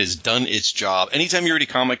 Then it has done its job. Anytime you read a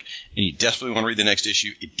comic and you desperately want to read the next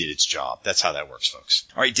issue, it did its job. That's how that works, folks.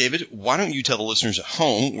 All right, David, why don't you tell the listeners at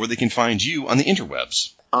home where they can find you on the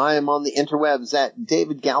interwebs? I am on the interwebs at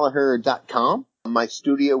davidgallagher.com. My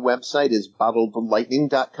studio website is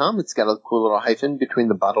bottledlightning.com. It's got a cool little hyphen between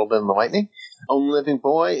the bottled and the lightning. Only Living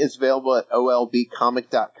Boy is available at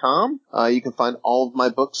olbcomic.com. You can find all of my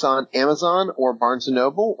books on Amazon or Barnes &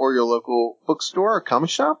 Noble or your local bookstore or comic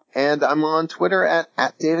shop. And I'm on Twitter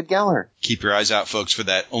at David Gallagher. Keep your eyes out, folks, for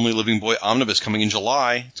that Only Living Boy omnibus coming in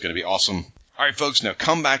July. It's going to be awesome. All right, folks, now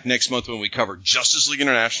come back next month when we cover Justice League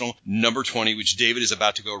International number 20, which David is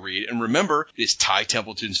about to go read. And remember, it is Ty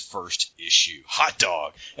Templeton's first issue. Hot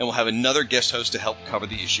dog. And we'll have another guest host to help cover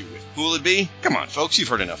the issue with. Who will it be? Come on, folks, you've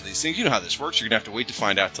heard enough of these things. You know how this works. You're going to have to wait to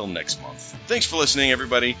find out till next month. Thanks for listening,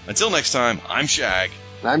 everybody. Until next time, I'm Shag.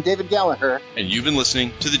 And I'm David Gallagher. And you've been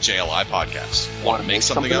listening to the JLI Podcast. Want to make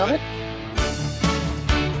something of it?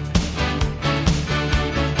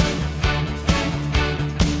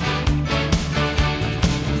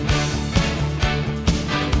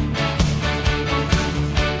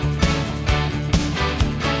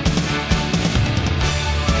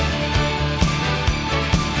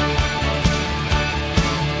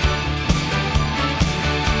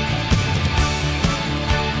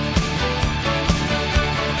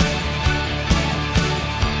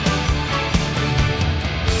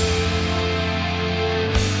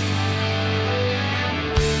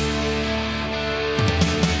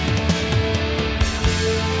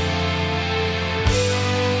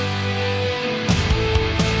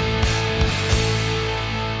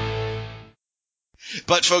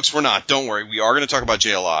 But, folks, we're not. Don't worry. We are going to talk about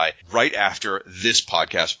JLI right after this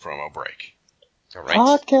podcast promo break. All right?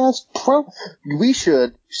 Podcast promo. We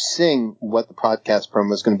should sing what the podcast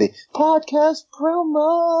promo is going to be. Podcast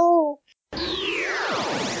promo.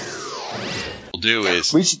 What we'll do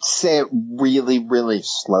is... We should say it really, really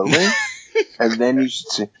slowly. And then you should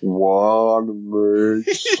say, want to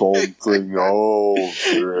make something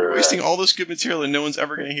else. You're wasting all this good material and no one's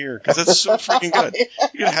ever going to hear, because that's so freaking good.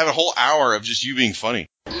 You're going to have a whole hour of just you being funny.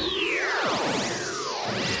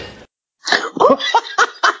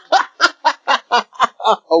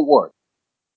 Award.